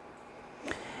sealed.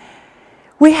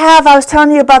 We have, I was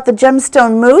telling you about the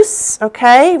gemstone mousse,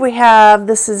 okay? We have,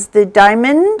 this is the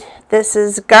diamond, this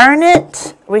is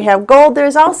garnet, we have gold.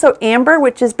 There's also amber,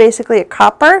 which is basically a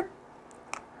copper.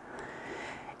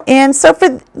 And so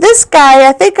for this guy,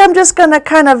 I think I'm just going to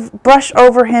kind of brush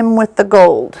over him with the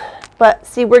gold. But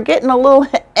see, we're getting a little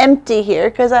empty here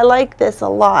because I like this a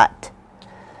lot.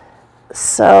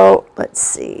 So let's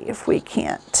see if we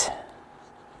can't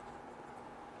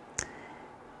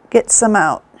get some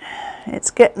out.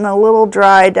 It's getting a little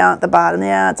dry down at the bottom.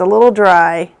 Yeah, it's a little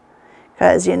dry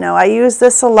because, you know, I use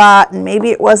this a lot and maybe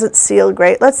it wasn't sealed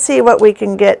great. Let's see what we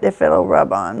can get if it'll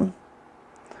rub on.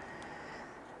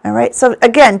 All right, so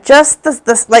again, just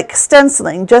this like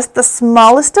stenciling, just the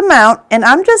smallest amount, and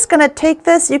I'm just going to take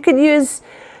this. You could use,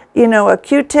 you know, a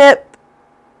Q-tip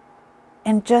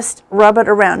and just rub it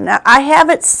around. Now, I have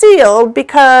it sealed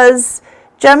because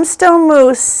gemstone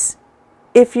mousse,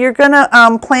 if you're going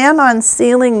to plan on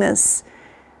sealing this,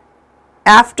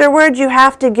 afterwards you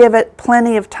have to give it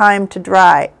plenty of time to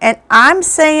dry. And I'm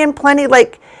saying plenty,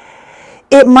 like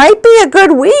it might be a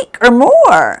good week or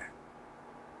more.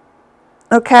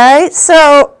 Okay,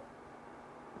 so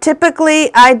typically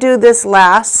I do this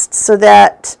last so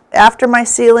that after my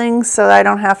sealing, so I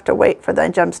don't have to wait for the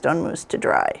gemstone mousse to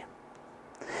dry.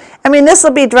 I mean, this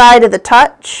will be dry to the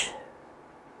touch,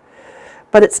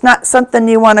 but it's not something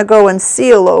you want to go and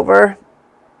seal over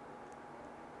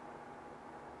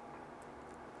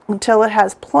until it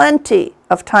has plenty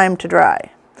of time to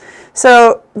dry.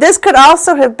 So this could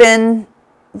also have been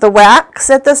the wax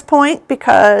at this point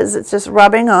because it's just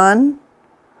rubbing on.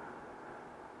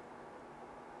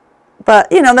 But,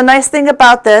 you know, the nice thing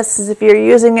about this is if you're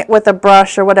using it with a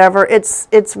brush or whatever, it's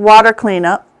water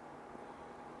cleanup.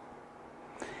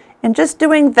 And just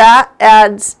doing that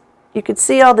adds, you could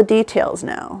see all the details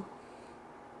now.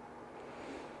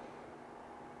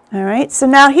 All right, so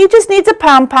now he just needs a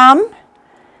pom-pom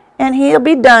and he'll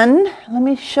be done. Let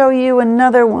me show you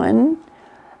another one.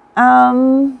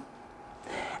 Actually,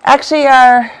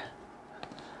 our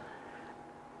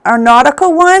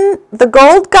nautical one, the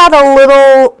gold got a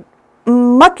little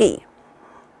mucky.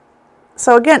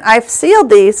 So again, I've sealed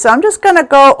these, so I'm just going to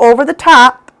go over the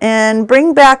top and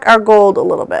bring back our gold a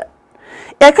little bit.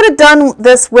 I could have done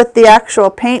this with the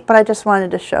actual paint, but I just wanted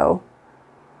to show.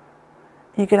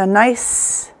 You get a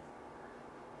nice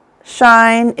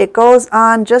shine. It goes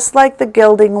on just like the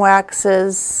gilding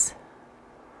waxes.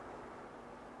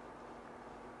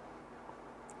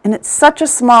 And it's such a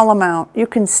small amount. You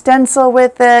can stencil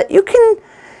with it. You could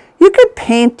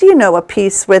paint, you know, a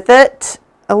piece with it.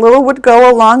 A little would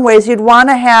go a long ways. You'd want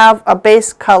to have a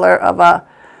base color of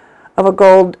a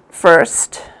gold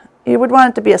first. You would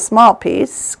want it to be a small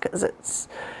piece because it's,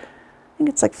 I think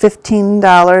it's like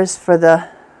 $15 for the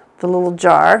little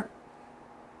jar.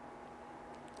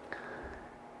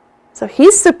 So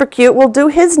he's super cute. We'll do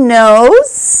his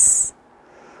nose.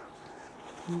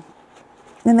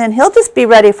 And then he'll just be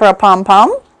ready for a pom-pom.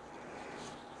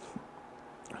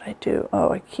 What I do? Oh,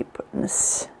 I keep putting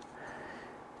this.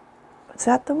 Was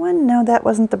that the one? No, that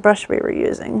wasn't the brush we were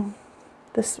using.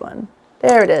 This one.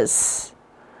 There it is.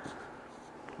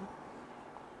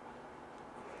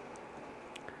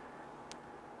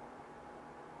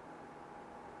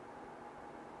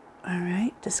 All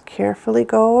right, just carefully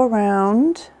go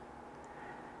around.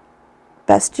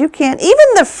 Best you can.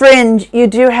 Even the fringe, you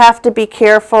do have to be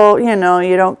careful, you know,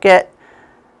 you don't get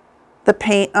the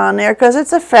paint on there because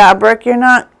it's a fabric.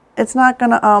 It's not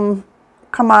going to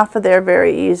come off of there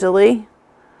very easily.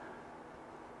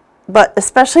 But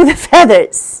especially the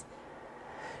feathers.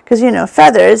 Because, you know,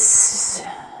 feathers,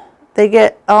 they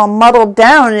get all muddled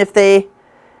down if they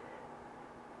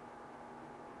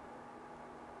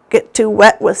get too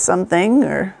wet with something,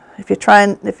 or if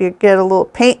you get a little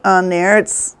paint on there,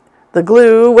 it's the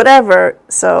glue, whatever.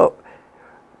 So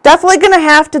definitely going to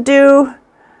have to do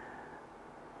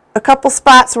a couple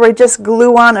spots where we just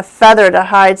glue on a feather to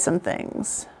hide some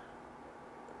things.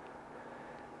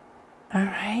 All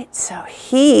right, so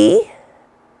he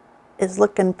is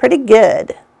looking pretty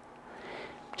good.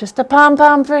 Just a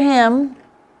pom-pom for him.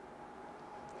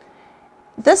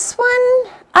 This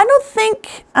one, I don't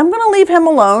think, I'm going to leave him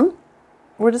alone.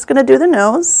 We're just going to do the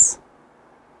nose.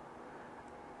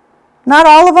 Not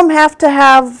all of them have to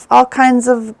have all kinds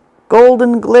of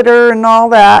golden glitter and all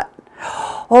that.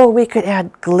 Oh, we could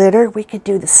add glitter. We could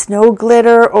do the snow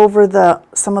glitter over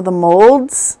some of the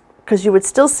molds, because you would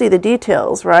still see the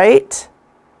details, right?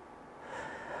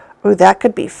 Oh, that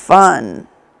could be fun.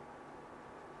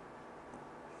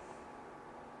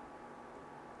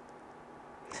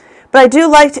 But I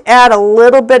do like to add a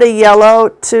little bit of yellow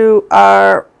to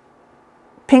our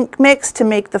pink mix to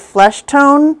make the flesh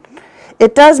tone.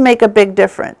 It does make a big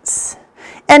difference.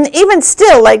 And even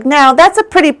still, like now, that's a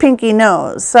pretty pinky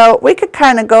nose. So we could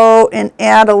kind of go and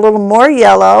add a little more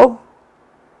yellow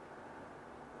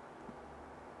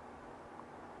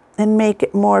and make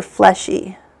it more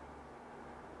fleshy.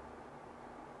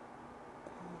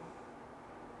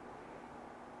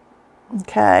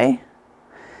 Okay.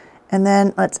 And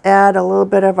then let's add a little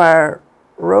bit of our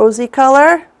rosy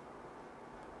color.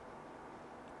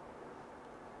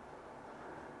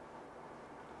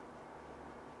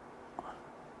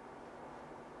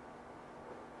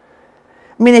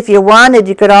 I mean, if you wanted,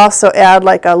 you could also add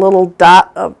like a little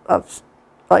dot of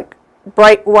like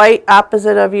bright white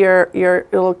opposite of your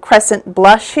little crescent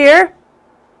blush here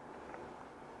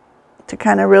to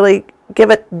kind of really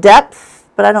give it depth,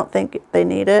 but I don't think they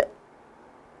need it.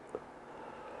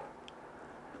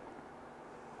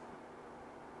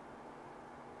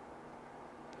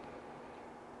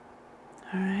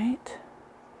 All right.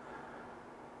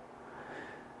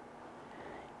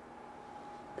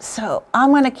 So I'm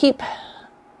going to keep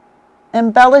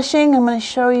embellishing. I'm going to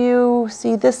show you,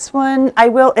 see this one. I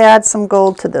will add some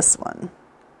gold to this one.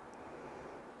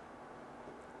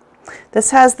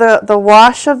 This has the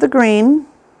wash of the green.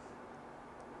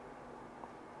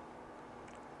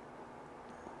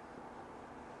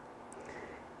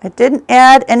 I didn't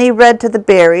add any red to the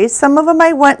berries. Some of them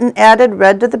I went and added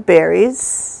red to the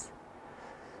berries.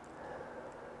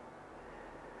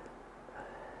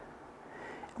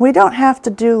 We don't have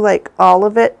to do like all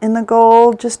of it in the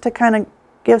gold, just to kind of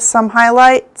give some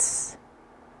highlights.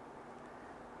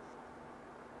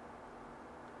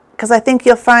 because I think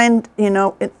you'll find, you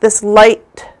know, this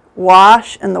light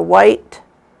wash and the white,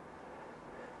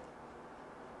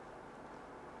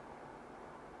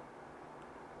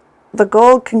 the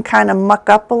gold can kind of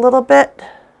muck up a little bit.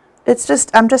 It's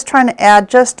just, I'm just trying to add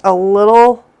just a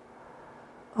little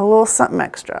something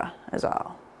extra is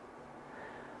all.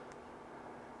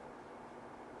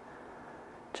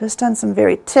 Just on some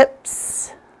very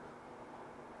tips.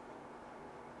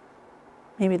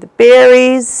 Maybe the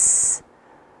berries.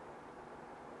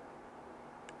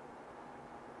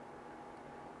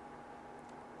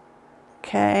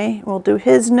 Okay, we'll do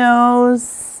his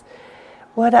nose.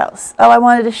 What else? Oh, I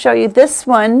wanted to show you this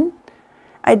one.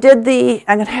 I did the,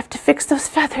 I'm going to have to fix those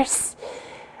feathers.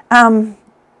 I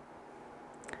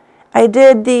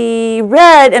did the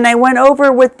red and I went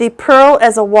over with the pearl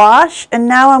as a wash, and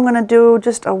now I'm going to do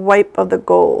just a wipe of the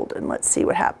gold, and let's see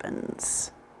what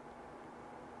happens.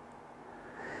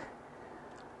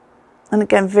 And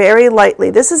again, very lightly.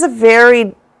 This is a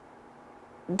very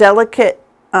delicate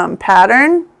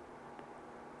pattern.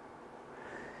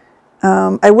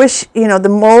 I wish, you know, the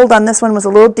mold on this one was a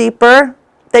little deeper.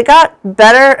 They got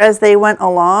better as they went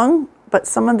along, but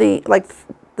some of the, like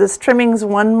this trimmings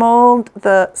one mold,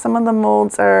 some of the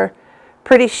molds are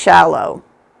pretty shallow.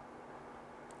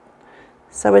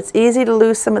 So it's easy to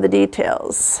lose some of the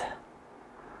details.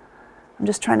 I'm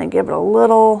just trying to give it a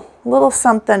little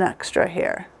something extra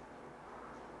here.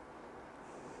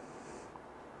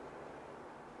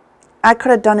 I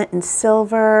could have done it in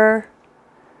silver.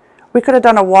 We could have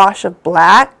done a wash of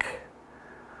black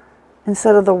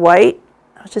instead of the white.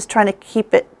 I was just trying to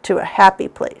keep it to a happy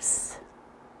place.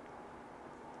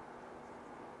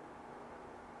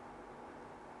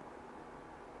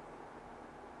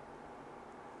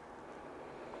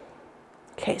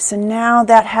 Okay, so now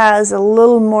that has a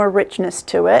little more richness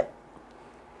to it.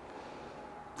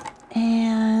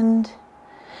 And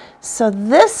so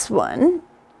this one,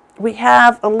 we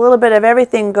have a little bit of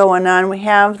everything going on. We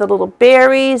have the little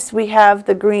berries, we have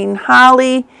the green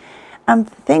holly. I'm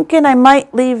thinking I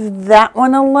might leave that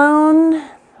one alone.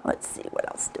 Let's see, what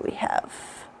else do we have?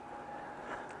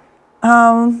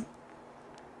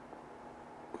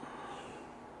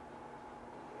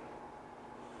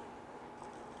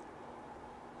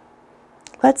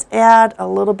 Let's add a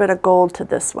little bit of gold to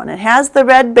this one. It has the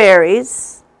red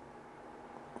berries.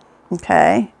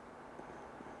 Okay.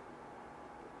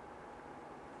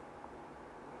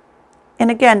 And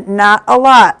again, not a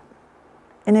lot.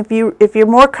 And if you're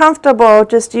more comfortable,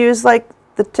 just use like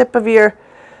the tip of your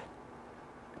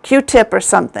Q-tip or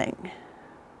something.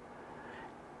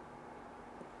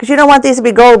 Because you don't want these to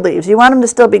be gold leaves. You want them to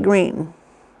still be green.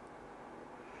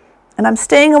 And I'm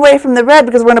staying away from the red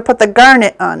because we're going to put the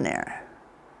garnet on there.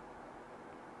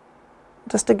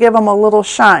 Just to give them a little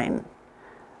shine.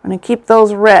 I'm going to keep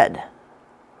those red.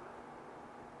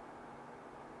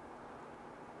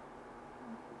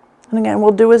 And again,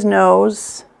 we'll do his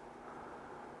nose.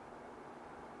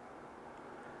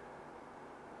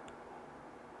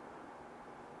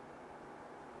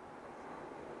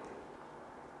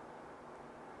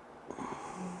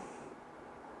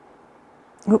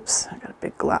 Oops, I got a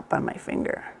big glop on my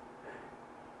finger.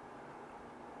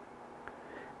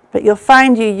 But you'll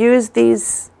find you use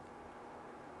these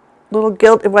little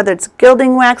whether it's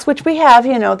gilding wax, which we have,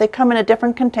 you know, they come in a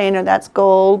different container, that's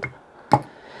gold.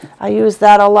 I use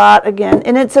that a lot again,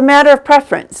 and it's a matter of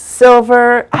preference.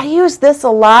 Silver, I use this a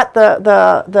lot,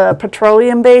 the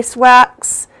petroleum-based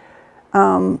wax.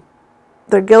 The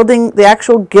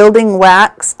actual gilding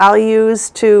wax I'll use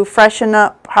to freshen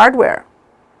up hardware.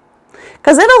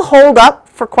 Because it'll hold up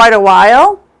for quite a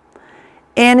while.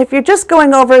 And if you're just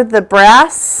going over the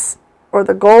brass or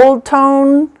the gold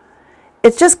tone,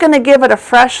 it's just going to give it a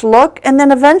fresh look, and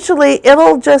then eventually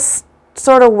it'll just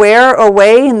sort of wear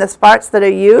away in the spots that are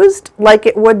used like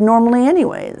it would normally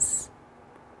anyways.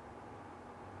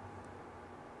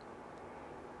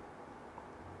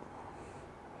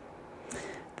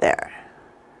 There.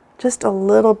 Just a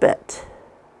little bit.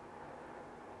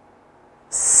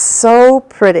 So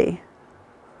pretty.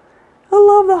 I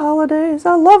love the holidays.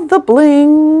 I love the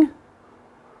bling.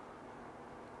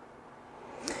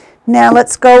 Now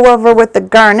let's go over with the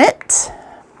garnet.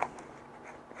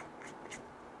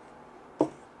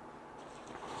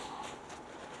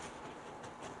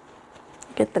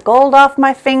 Get the gold off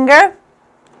my finger.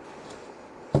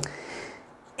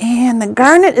 And the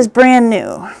garnet is brand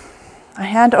new. I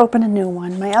had to open a new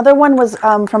one. My other one was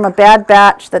from a bad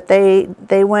batch that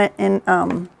they went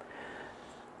and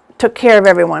took care of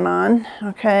everyone on,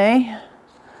 okay?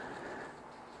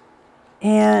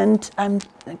 And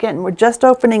again, we're just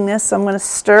opening this, so I'm going to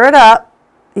stir it up.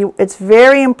 It's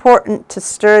very important to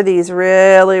stir these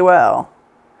really well.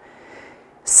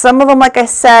 Some of them, like I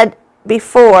said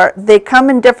before, they come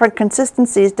in different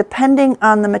consistencies depending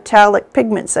on the metallic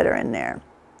pigments that are in there.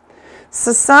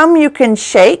 So some you can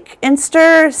shake and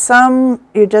stir, some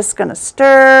you're just going to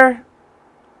stir.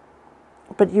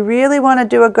 But you really want to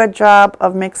do a good job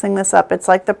of mixing this up. It's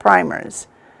like the primers.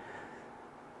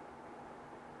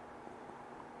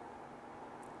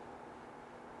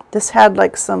 This had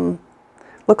like some,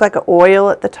 looked like an oil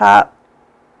at the top.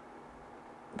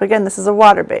 But again, this is a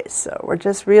water base, so we're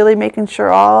just really making sure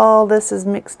all this is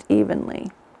mixed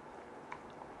evenly.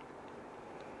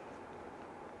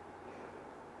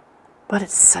 But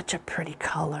it's such a pretty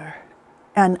color.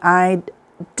 And I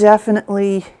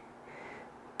definitely,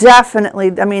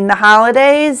 I mean, the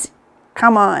holidays,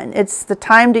 come on. It's the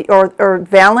time to, or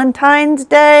Valentine's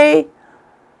Day.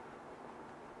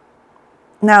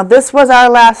 Now, this was our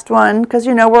last one, because,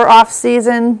 you know, we're off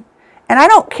season. And I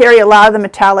don't carry a lot of the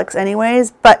metallics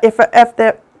anyways, but if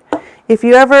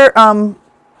you ever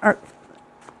are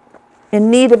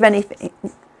in need of anything,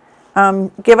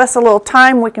 give us a little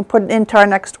time. We can put it into our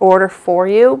next order for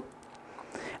you.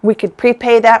 We could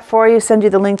prepay that for you, send you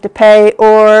the link to pay,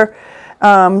 or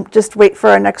just wait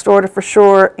for our next order for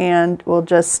sure, and we'll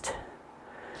just...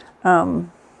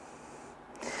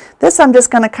 this I'm just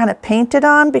going to kind of paint it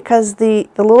on because the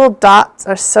little dots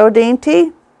are so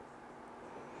dainty.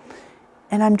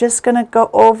 And I'm just going to go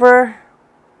over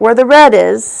where the red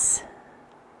is,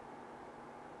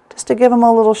 just to give them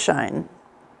a little shine.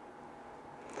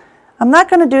 I'm not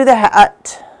going to do the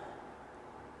hat.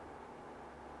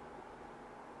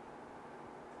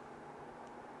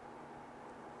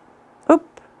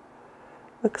 Oop.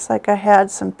 Looks like I had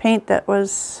some paint that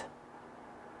was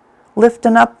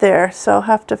lifting up there, so I'll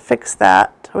have to fix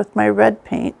that with my red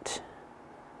paint.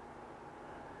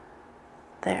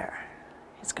 There.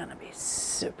 He's going to be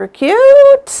super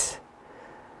cute.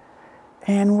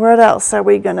 And what else are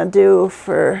we going to do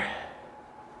for...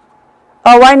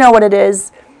 Oh, I know what it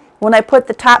is. When I put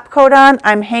the top coat on,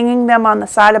 I'm hanging them on the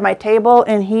side of my table,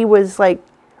 and he was like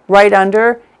right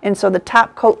under. And so the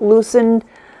top coat loosened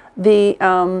the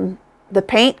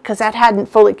paint because that hadn't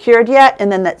fully cured yet.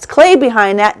 And then that's clay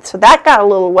behind that, so that got a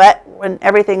little wet when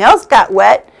everything else got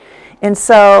wet. And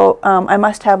so I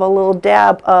must have a little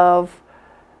dab of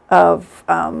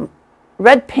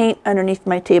red paint underneath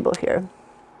my table here.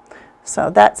 So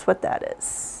that's what that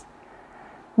is.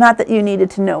 Not that you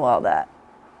needed to know all that.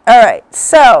 All right,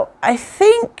 so I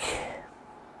think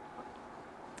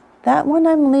that one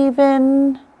I'm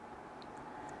leaving.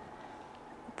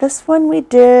 This one we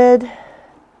did.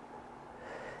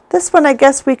 This one I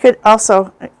guess we could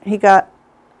also, he got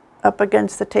up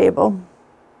against the table.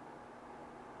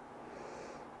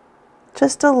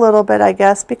 Just a little bit, I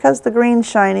guess, because the green's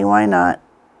shiny, why not?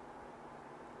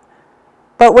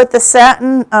 But with the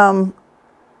satin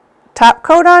top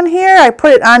coat on here, I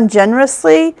put it on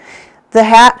generously. The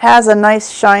hat has a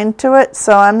nice shine to it,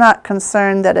 so I'm not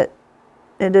concerned that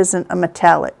it isn't a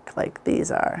metallic like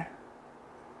these are.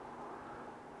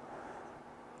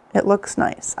 It looks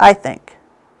nice, I think.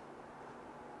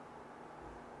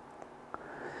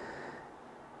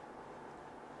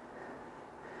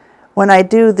 When I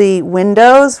do the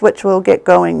windows, which we'll get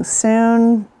going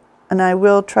soon, and I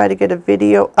will try to get a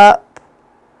video up.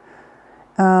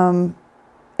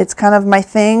 It's kind of my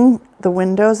thing, the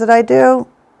windows that I do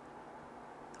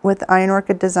with Iron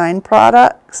Orchid Design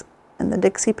products and the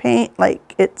Dixie paint,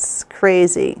 like it's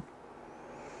crazy.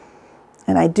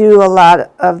 And I do a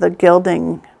lot of the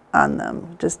gilding on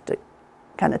them, just to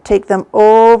kind of take them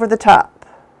over the top.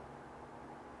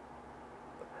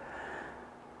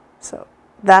 So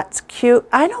that's cute.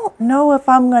 I don't know if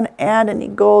I'm going to add any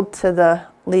gold to the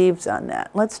leaves on that.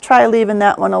 Let's try leaving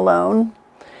that one alone.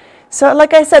 So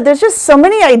like I said, there's just so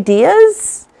many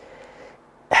ideas.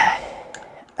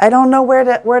 I don't know where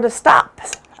to stop.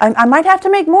 I might have to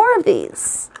make more of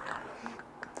these.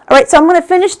 All right, so I'm going to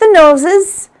finish the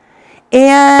noses,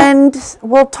 and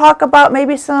we'll talk about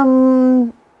maybe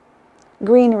some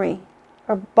greenery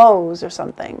or bows or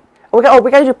something. We got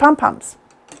to do pom-poms.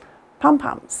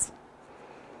 Pom-poms.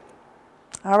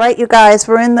 All right, you guys,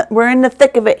 we're in the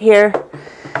thick of it here.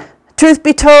 Truth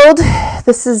be told,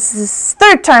 this is the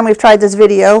third time we've tried this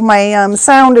video. My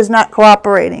sound is not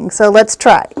cooperating, so let's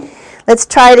try. Let's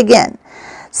try it again.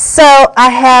 So I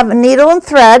have a needle and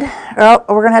thread. Oh,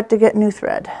 we're going to have to get new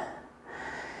thread.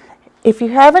 If you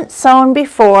haven't sewn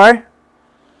before,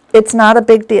 it's not a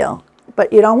big deal,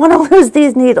 but you don't want to lose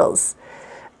these needles.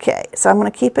 Okay, so I'm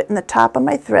going to keep it in the top of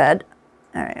my thread.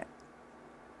 All right.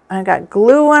 I got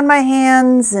glue on my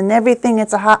hands and everything.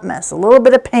 It's a hot mess. A little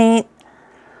bit of paint.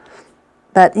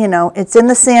 But, you know, it's in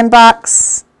the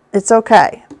sandbox. It's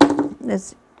okay.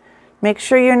 Make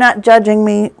sure you're not judging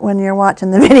me when you're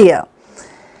watching the video.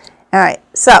 All right,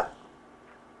 so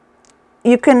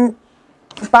you can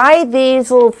buy these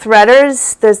little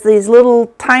threaders. There's these little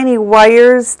tiny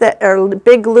wires that are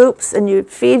big loops, and you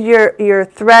feed your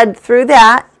thread through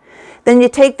that. Then you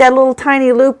take that little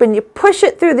tiny loop and you push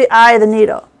it through the eye of the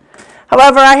needle.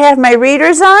 However, I have my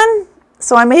readers on,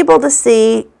 so I'm able to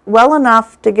see well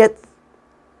enough to get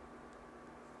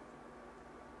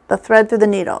the thread through the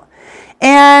needle.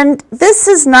 And this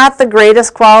is not the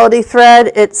greatest quality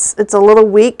thread. It's a little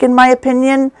weak in my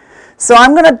opinion, so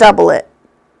I'm going to double it.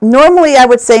 Normally I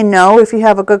would say no if you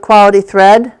have a good quality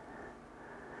thread,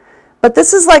 but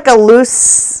this is like a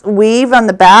loose weave on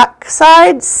the back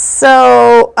side,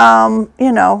 so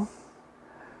you know,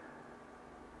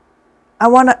 I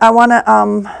want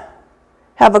to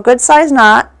have a good size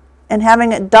knot, and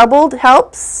having it doubled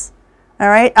helps. All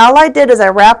right, all I did is I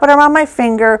wrap it around my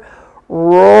finger,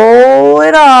 roll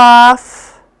it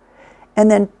off,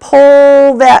 and then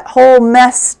pull that whole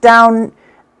mess down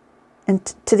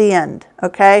to the end,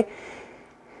 okay?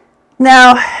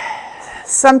 Now,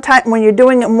 sometimes when you're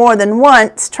doing it more than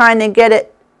once, trying to get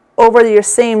it over your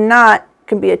same knot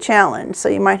can be a challenge, so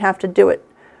you might have to do it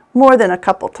more than a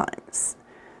couple times.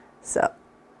 So,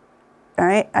 all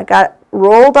right, I got it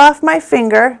rolled off my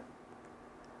finger,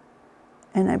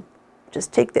 and I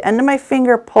just take the end of my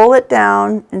finger, pull it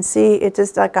down, and see it's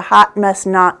just like a hot mess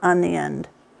knot on the end.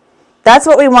 That's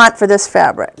what we want for this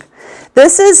fabric.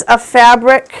 This is a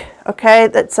fabric, okay,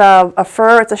 that's a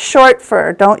fur. It's a short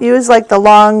fur. Don't use like the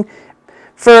long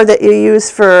fur that you use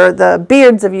for the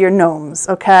beards of your gnomes,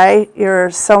 okay,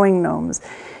 your sewing gnomes.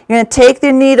 You're going to take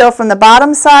the needle from the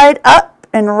bottom side up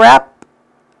and wrap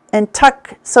and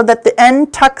tuck so that the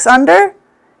end tucks under.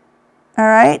 All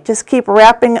right, just keep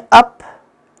wrapping up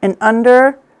and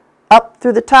under, up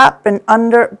through the top and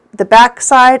under the back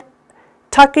side,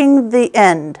 tucking the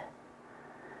end.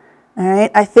 All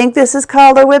right, I think this is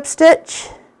called a whip stitch.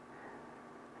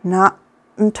 Not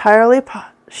entirely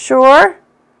sure.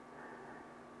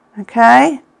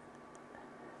 Okay.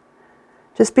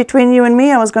 Just between you and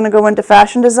me, I was going to go into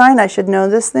fashion design. I should know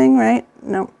this thing, right?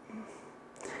 No.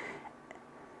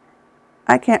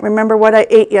 I can't remember what I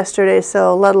ate yesterday,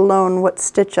 so let alone what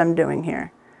stitch I'm doing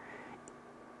here.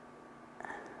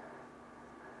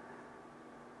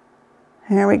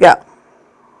 Here we go.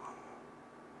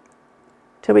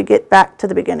 Till we get back to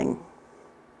the beginning.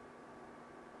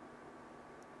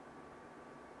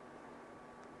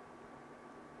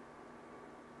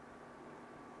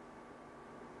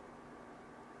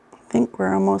 I think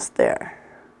we're almost there.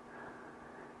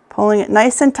 Pulling it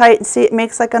nice and tight, and see it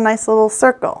makes like a nice little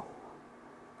circle.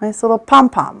 Nice little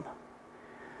pom-pom.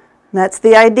 That's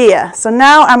the idea. So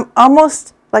now I'm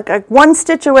almost like one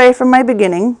stitch away from my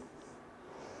beginning.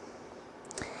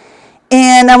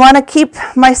 And I want to keep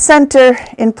my center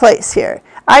in place here.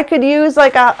 I could use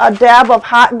like a dab of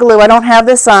hot glue. I don't have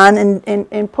this on,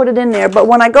 and put it in there. But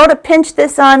when I go to pinch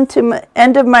this on to the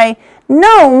end of my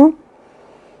gnome,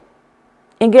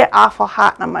 it get awful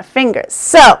hot on my fingers.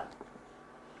 So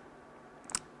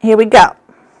here we go.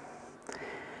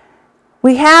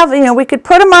 We have, you know, we could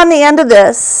put them on the end of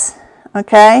this,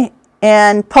 okay,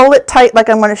 and pull it tight like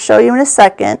I'm going to show you in a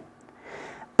second.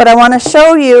 But I want to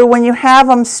show you when you have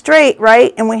them straight,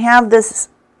 right, and we have this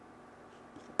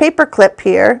paper clip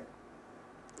here.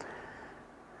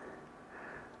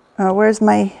 Where's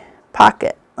my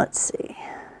pocket? Let's see.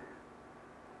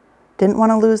 Didn't want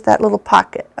to lose that little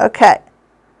pocket. Okay.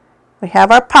 We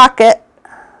have our pocket.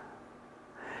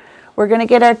 We're going to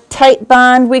get our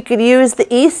Titebond. We could use the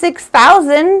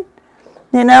E6000,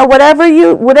 you know, whatever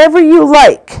you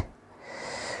like.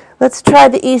 Let's try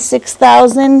the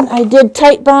E6000. I did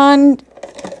Titebond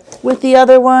with the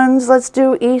other ones. Let's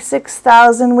do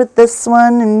E6000 with this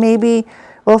one, and maybe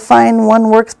we'll find one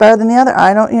works better than the other.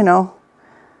 I don't, you know.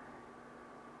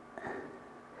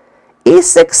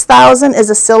 E6000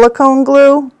 is a silicone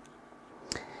glue,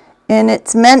 and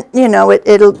it's meant, you know,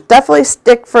 it'll definitely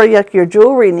stick for like your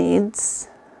jewelry needs.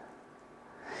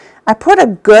 I put a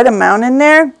good amount in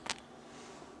there.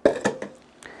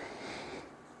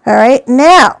 All right,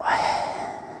 now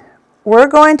we're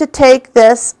going to take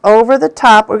this over the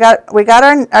top. We got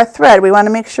our thread. We want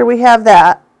to make sure we have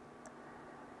that.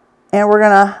 And we're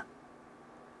going to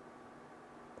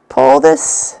pull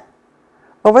this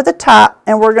over the top,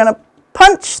 and we're going to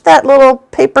punch that little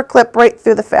paper clip right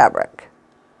through the fabric.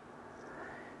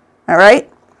 All right?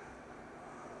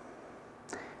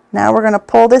 Now we're going to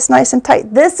pull this nice and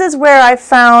tight. This is where I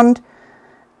found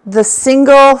the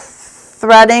single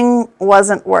threading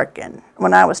wasn't working.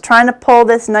 When I was trying to pull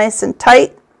this nice and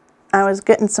tight, I was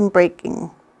getting some breaking.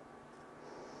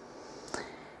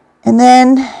 And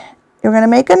then you're going to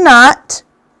make a knot.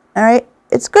 All right.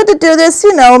 It's good to do this,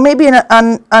 you know, maybe in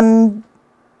an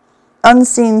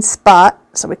unseen spot.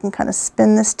 So we can kind of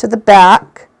spin this to the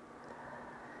back.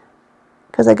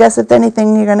 Because I guess if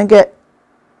anything, you're going to get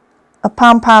a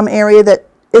pom-pom area that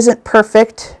isn't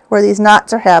perfect where these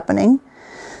knots are happening.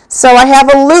 So I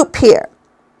have a loop here.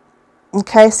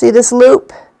 Okay, see this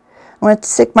loop? I'm going to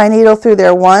stick my needle through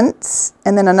there once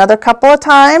and then another couple of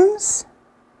times.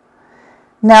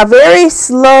 Now very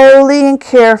slowly and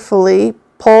carefully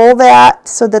pull that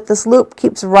so that this loop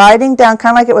keeps riding down,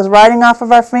 kind of like it was riding off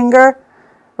of our finger,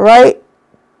 right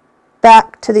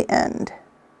back to the end.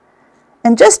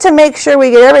 And just to make sure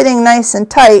we get everything nice and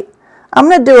tight, I'm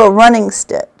going to do a running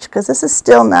stitch because this is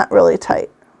still not really tight.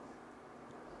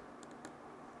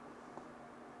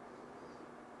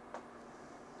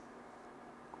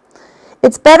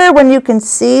 It's better when you can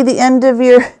see the end of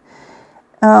your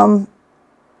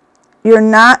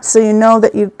knot, so you know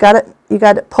that you got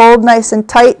it pulled nice and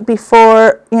tight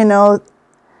before, you know,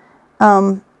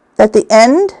 at the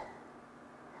end.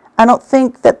 I don't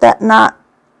think that knot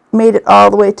made it all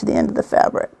the way to the end of the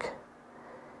fabric.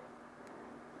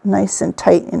 Nice and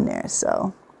tight in there,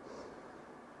 so.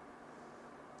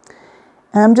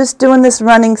 And I'm just doing this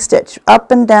running stitch up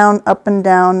and down,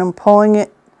 and pulling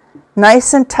it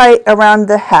nice and tight around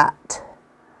the hat.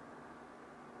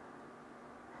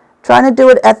 Trying to do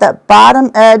it at that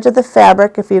bottom edge of the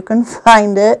fabric if you can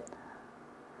find it.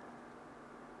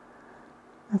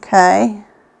 Okay.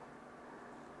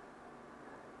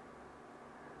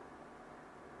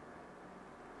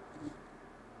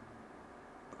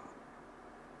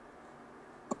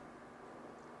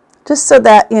 Just so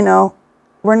that, you know,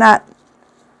 we're not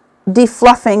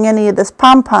defluffing any of this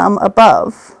pom-pom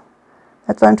above.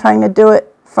 That's why I'm trying to do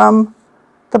it from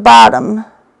the bottom.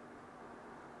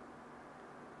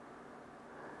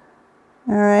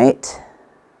 All right.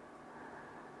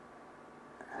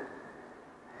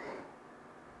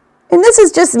 And this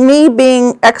is just me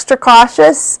being extra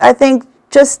cautious. I think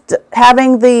just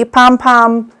having the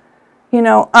pom-pom, you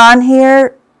know, on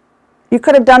here, you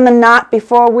could have done the knot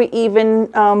before we even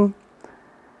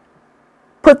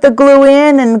put the glue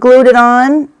in and glued it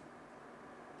on.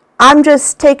 I'm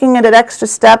just taking it an extra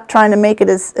step, trying to make it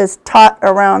as taut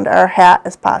around our hat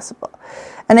as possible.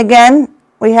 And again,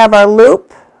 we have our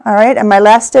loop. All right, and my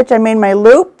last stitch, I made my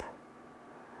loop.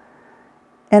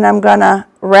 And I'm going to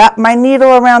wrap my needle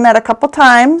around that a couple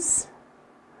times.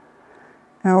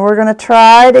 And we're going to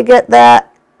try to get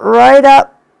that right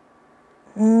up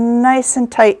nice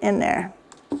and tight in there.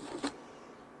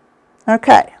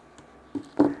 Okay.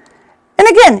 And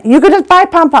again, you could just buy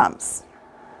pom-poms.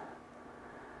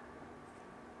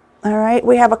 All right,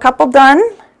 we have a couple done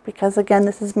because again,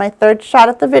 this is my third shot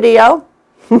at the video.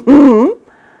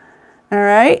 All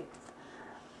right,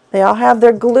 they all have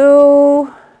their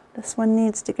glue. This one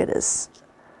needs to get his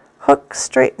hook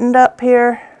straightened up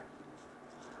here.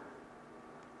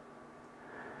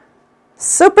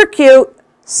 Super cute,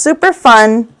 super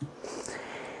fun.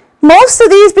 Most of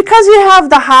these, because you have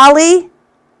the holly,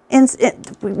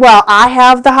 well, I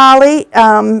have the holly,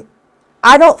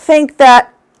 I don't think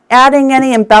that adding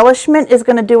any embellishment is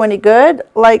going to do any good.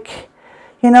 Like,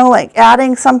 you know, like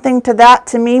adding something to that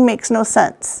to me makes no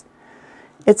sense.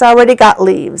 It's already got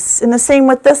leaves. And the same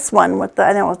with this one, with the,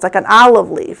 I know it's like an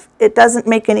olive leaf. It doesn't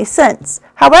make any sense.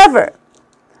 However,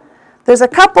 there's a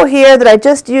couple here that I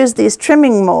just used these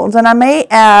trimming molds, and I may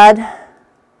add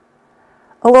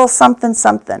a little something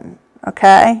something,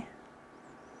 okay?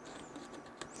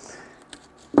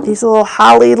 These little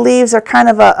holly leaves are kind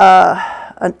of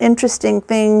an interesting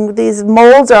thing. These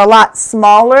molds are a lot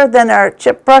smaller than our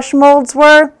chip brush molds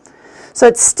were. So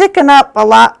it's sticking up a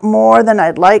lot more than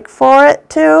I'd like for it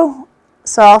to.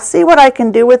 So I'll see what I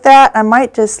can do with that. I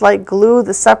might just like glue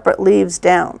the separate leaves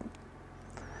down.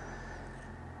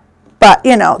 But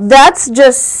you know, that's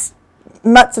just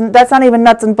nuts, and that's not even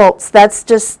nuts and bolts. That's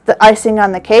just the icing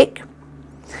on the cake.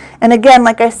 And again,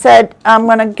 like I said, I'm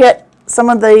going to get some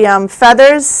of the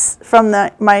feathers from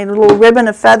my little ribbon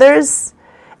of feathers.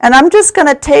 And I'm just going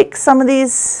to take some of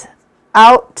these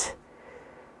out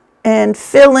and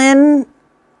fill in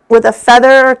with a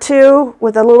feather or two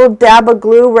with a little dab of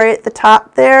glue right at the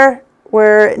top there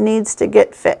where it needs to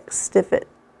get fixed.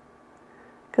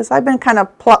 Because I've been kind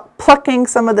of plucking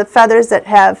some of the feathers that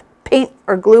have paint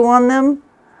or glue on them.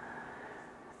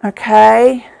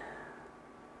 Okay.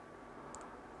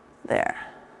 There.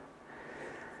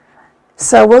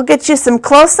 So we'll get you some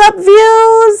close-up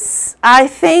views. I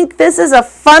think this is a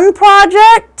fun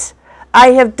project.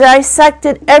 I have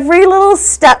dissected every little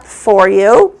step for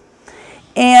you,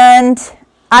 and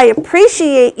I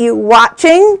appreciate you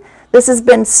watching. This has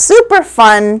been super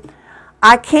fun.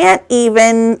 I can't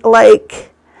even,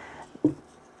 like,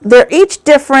 they're each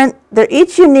different, they're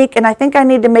each unique, and I think I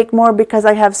need to make more because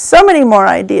I have so many more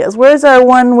ideas. Where's our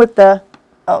one with the,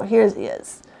 oh, here he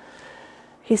is.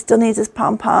 He still needs his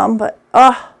pom-pom, but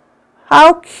oh,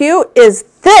 how cute is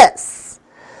this?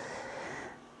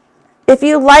 If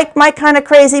you like my kind of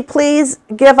crazy, please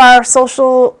give our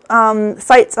social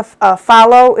sites a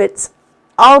follow.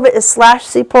 All of it is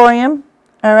 /Seaporium,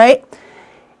 all right?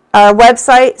 Our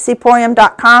website,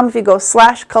 seaporium.com. If you go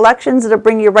 /collections, it'll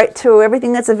bring you right to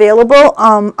everything that's available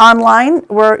online,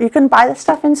 where you can buy the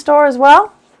stuff in store as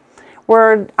well.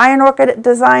 We're Iron Orchid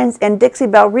Designs and Dixie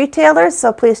Belle retailers,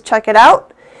 so please check it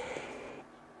out.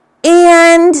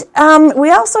 And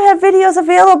we also have videos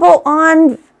available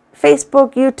on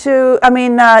Facebook, YouTube,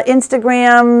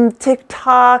 Instagram,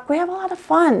 TikTok. We have a lot of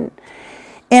fun.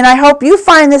 And I hope you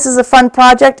find this is a fun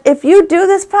project. If you do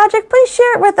this project, please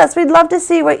share it with us. We'd love to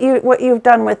see what you've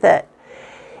done with it.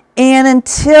 And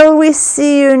until we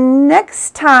see you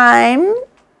next time,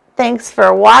 thanks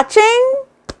for watching.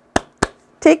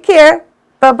 Take care.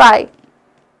 Bye-bye.